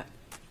share that.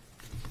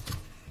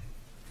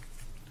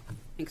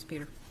 Thanks,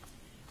 Peter.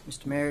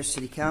 Mr. Mayor,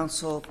 City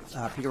Council,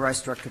 Peter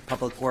Rice, Director of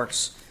Public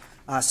Works.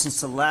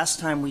 Since the last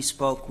time we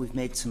spoke, we've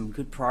made some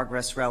good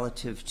progress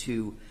relative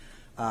to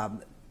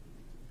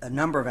a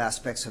number of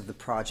aspects of the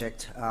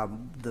project.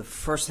 The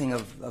first thing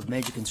of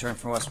major concern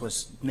for us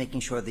was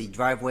making sure the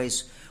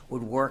driveways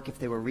would work if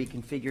they were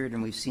reconfigured,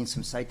 and we've seen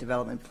some site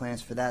development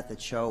plans for that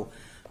that show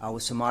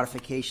with some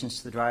modifications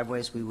to the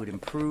driveways we would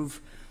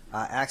improve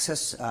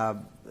access,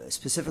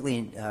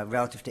 specifically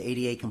relative to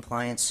ADA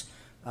compliance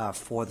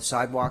for the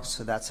sidewalks,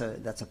 so that's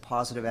a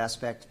positive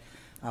aspect.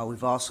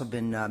 We've also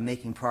been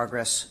making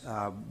progress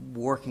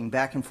working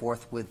back and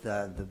forth with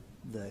the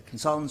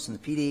consultants and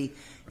the PD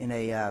in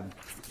a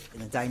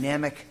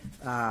dynamic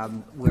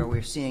where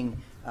we're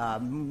seeing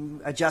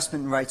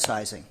adjustment and right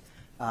sizing.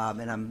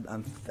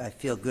 And I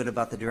feel good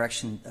about the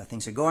direction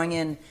things are going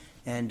in,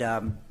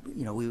 and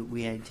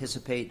we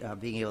anticipate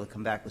being able to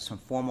come back with some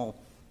formal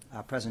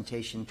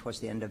presentation towards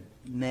the end of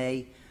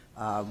May.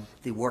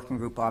 The working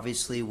group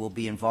obviously will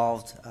be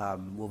involved.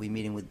 We'll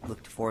be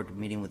look forward to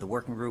meeting with the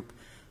working group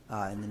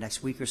in the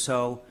next week or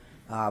so.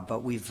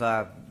 But we've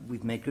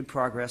made good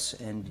progress,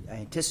 and I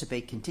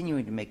anticipate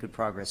continuing to make good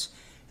progress.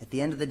 At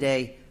the end of the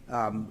day,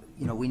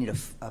 we need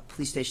a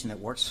police station that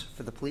works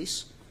for the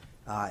police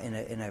in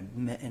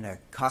a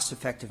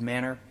cost-effective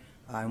manner,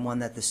 and one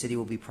that the city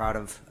will be proud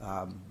of,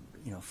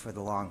 for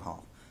the long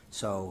haul.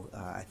 So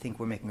I think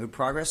we're making good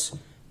progress,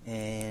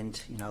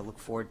 and I look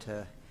forward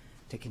to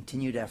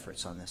continued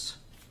efforts on this.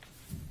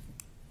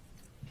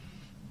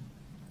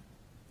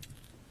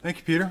 Thank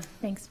you, Peter.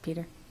 Thanks,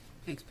 Peter.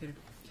 Thanks, Peter.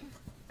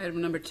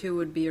 Item number 2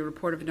 would be a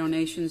report of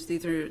donations.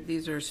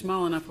 These are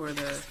small enough where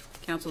the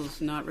council is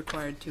not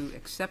required to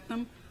accept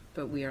them,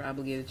 but we are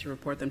obligated to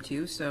report them to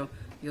you. So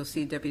you'll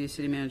see Deputy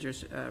City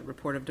Manager's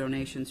report of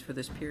donations for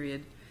this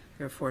period.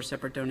 There are 4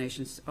 separate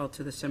donations, all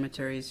to the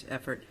cemetery's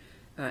effort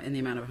in the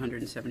amount of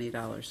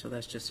 $170. So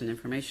that's just an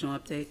informational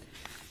update.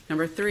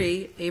 Number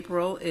 3,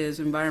 April is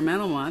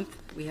Environmental Month.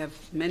 We have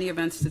many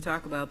events to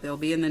talk about. They'll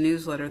be in the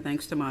newsletter,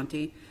 thanks to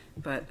Monty.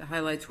 But the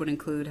highlights would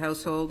include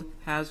Household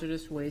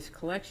Hazardous Waste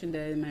Collection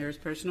Day, the mayor's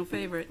personal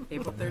favorite,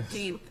 April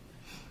 13th.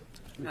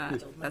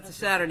 That's a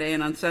Saturday,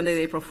 and on Sunday,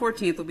 April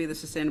 14th, will be the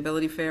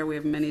Sustainability Fair. We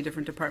have many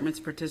different departments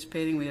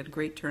participating. We had a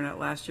great turnout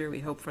last year. We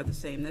hope for the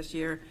same this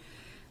year.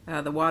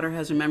 The Water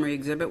Has a Memory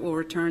exhibit will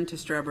return to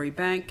Strawberry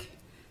Bank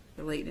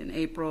late in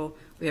April.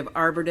 We have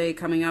Arbor Day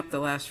coming up the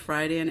last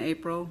Friday in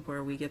April,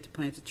 where we get to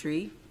plant a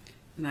tree,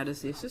 and that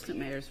is the assistant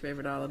mayor's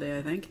favorite holiday,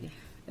 I think. Yeah.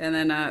 And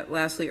then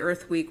lastly,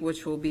 Earth Week,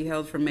 which will be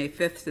held from May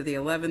 5th to the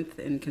 11th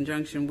in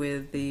conjunction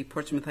with the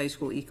Portsmouth High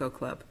School Eco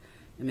Club.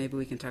 And maybe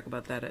we can talk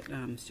about that at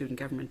Student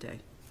Government Day.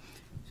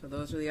 So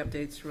those are the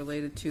updates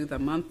related to the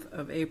month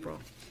of April.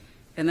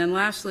 And then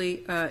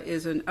lastly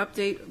is an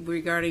update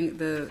regarding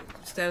the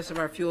status of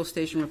our fuel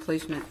station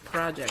replacement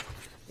project.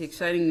 The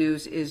exciting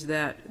news is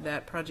that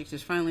that project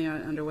is finally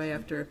underway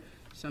after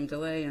some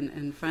delay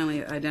and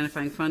finally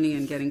identifying funding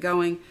and getting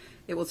going.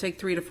 It will take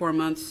 3 to 4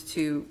 months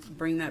to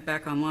bring that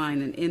back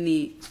online, and in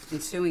the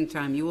ensuing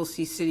time, you will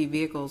see city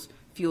vehicles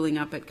fueling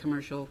up at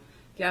commercial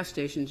gas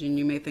stations, and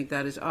you may think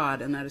that is odd,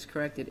 and that is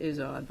correct, it is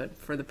odd, but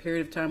for the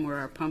period of time where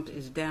our pump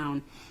is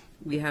down,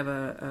 we have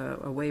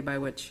a way by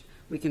which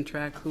we can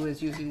track who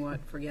is using what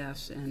for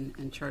gas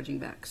and charging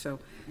back. So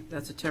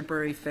that's a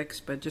temporary fix,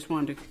 but just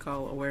wanted to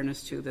call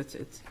awareness to that.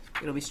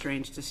 It'll be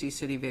strange to see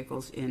city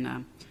vehicles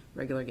in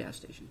regular gas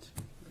stations.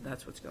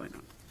 That's what's going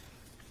on.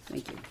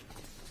 Thank you.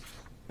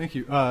 Thank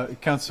you.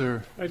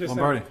 Councilor I just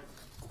Lombardi. have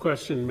a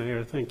question,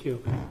 Mayor. Thank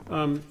you.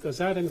 Does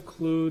that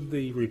include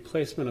the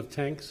replacement of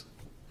tanks?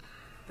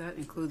 That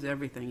includes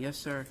everything, yes,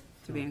 sir,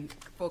 to be in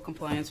full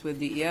compliance with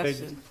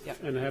DES.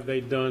 And have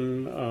they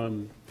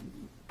done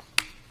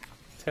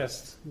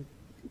test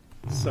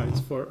sites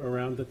for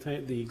around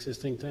the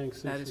existing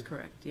tanks? That is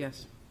correct,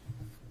 yes.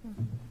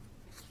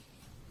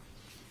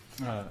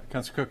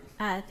 Councilor Cook.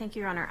 Thank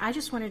you, Your Honor. I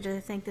just wanted to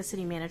thank the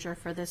city manager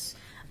for this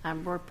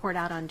report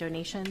out on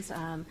donations,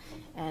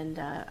 and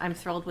I'm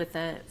thrilled with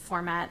the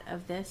format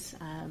of this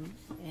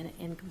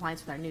in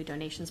compliance with our new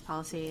donations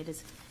policy. It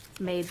has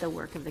made the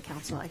work of the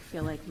council, I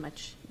feel like,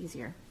 much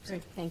easier. So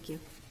thank you.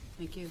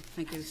 Thank you.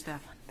 Thank you, staff.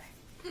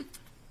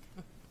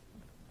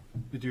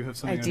 Did you have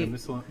something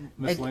under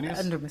miscellaneous?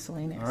 Under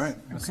miscellaneous. All right.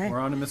 Okay. We're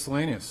on to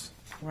miscellaneous.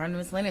 We're on to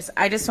miscellaneous.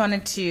 I just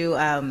wanted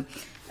to,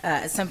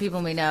 some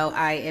people may know,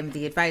 I am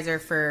the advisor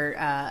for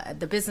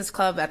the business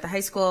club at the high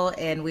school,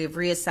 and we've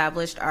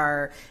reestablished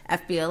our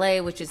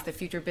FBLA, which is the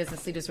Future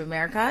Business Leaders of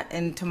America.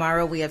 And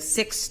tomorrow we have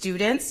 6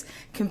 students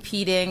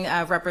competing,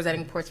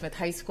 representing Portsmouth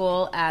High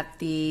School at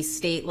the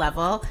state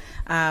level.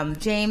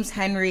 James,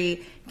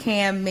 Henry,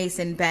 Cam,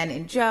 Mason, Ben,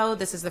 and Joe.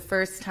 This is the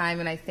first time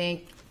in, I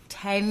think,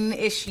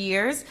 10-ish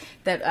years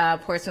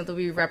that Portsmouth will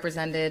be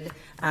represented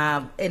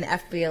in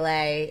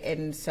FBLA,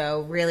 and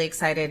so really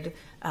excited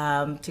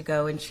to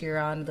go and cheer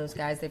on those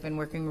guys. They've been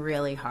working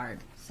really hard.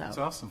 So that's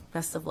awesome.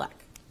 Best of luck.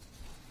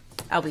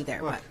 I'll be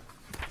there. But.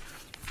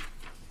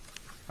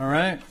 All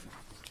right.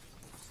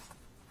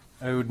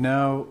 I would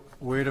now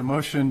wait a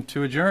motion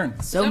to adjourn.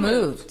 So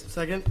moved.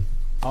 Second.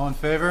 All in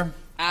favor?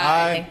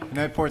 Aye. Good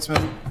night,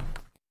 Portsmouth.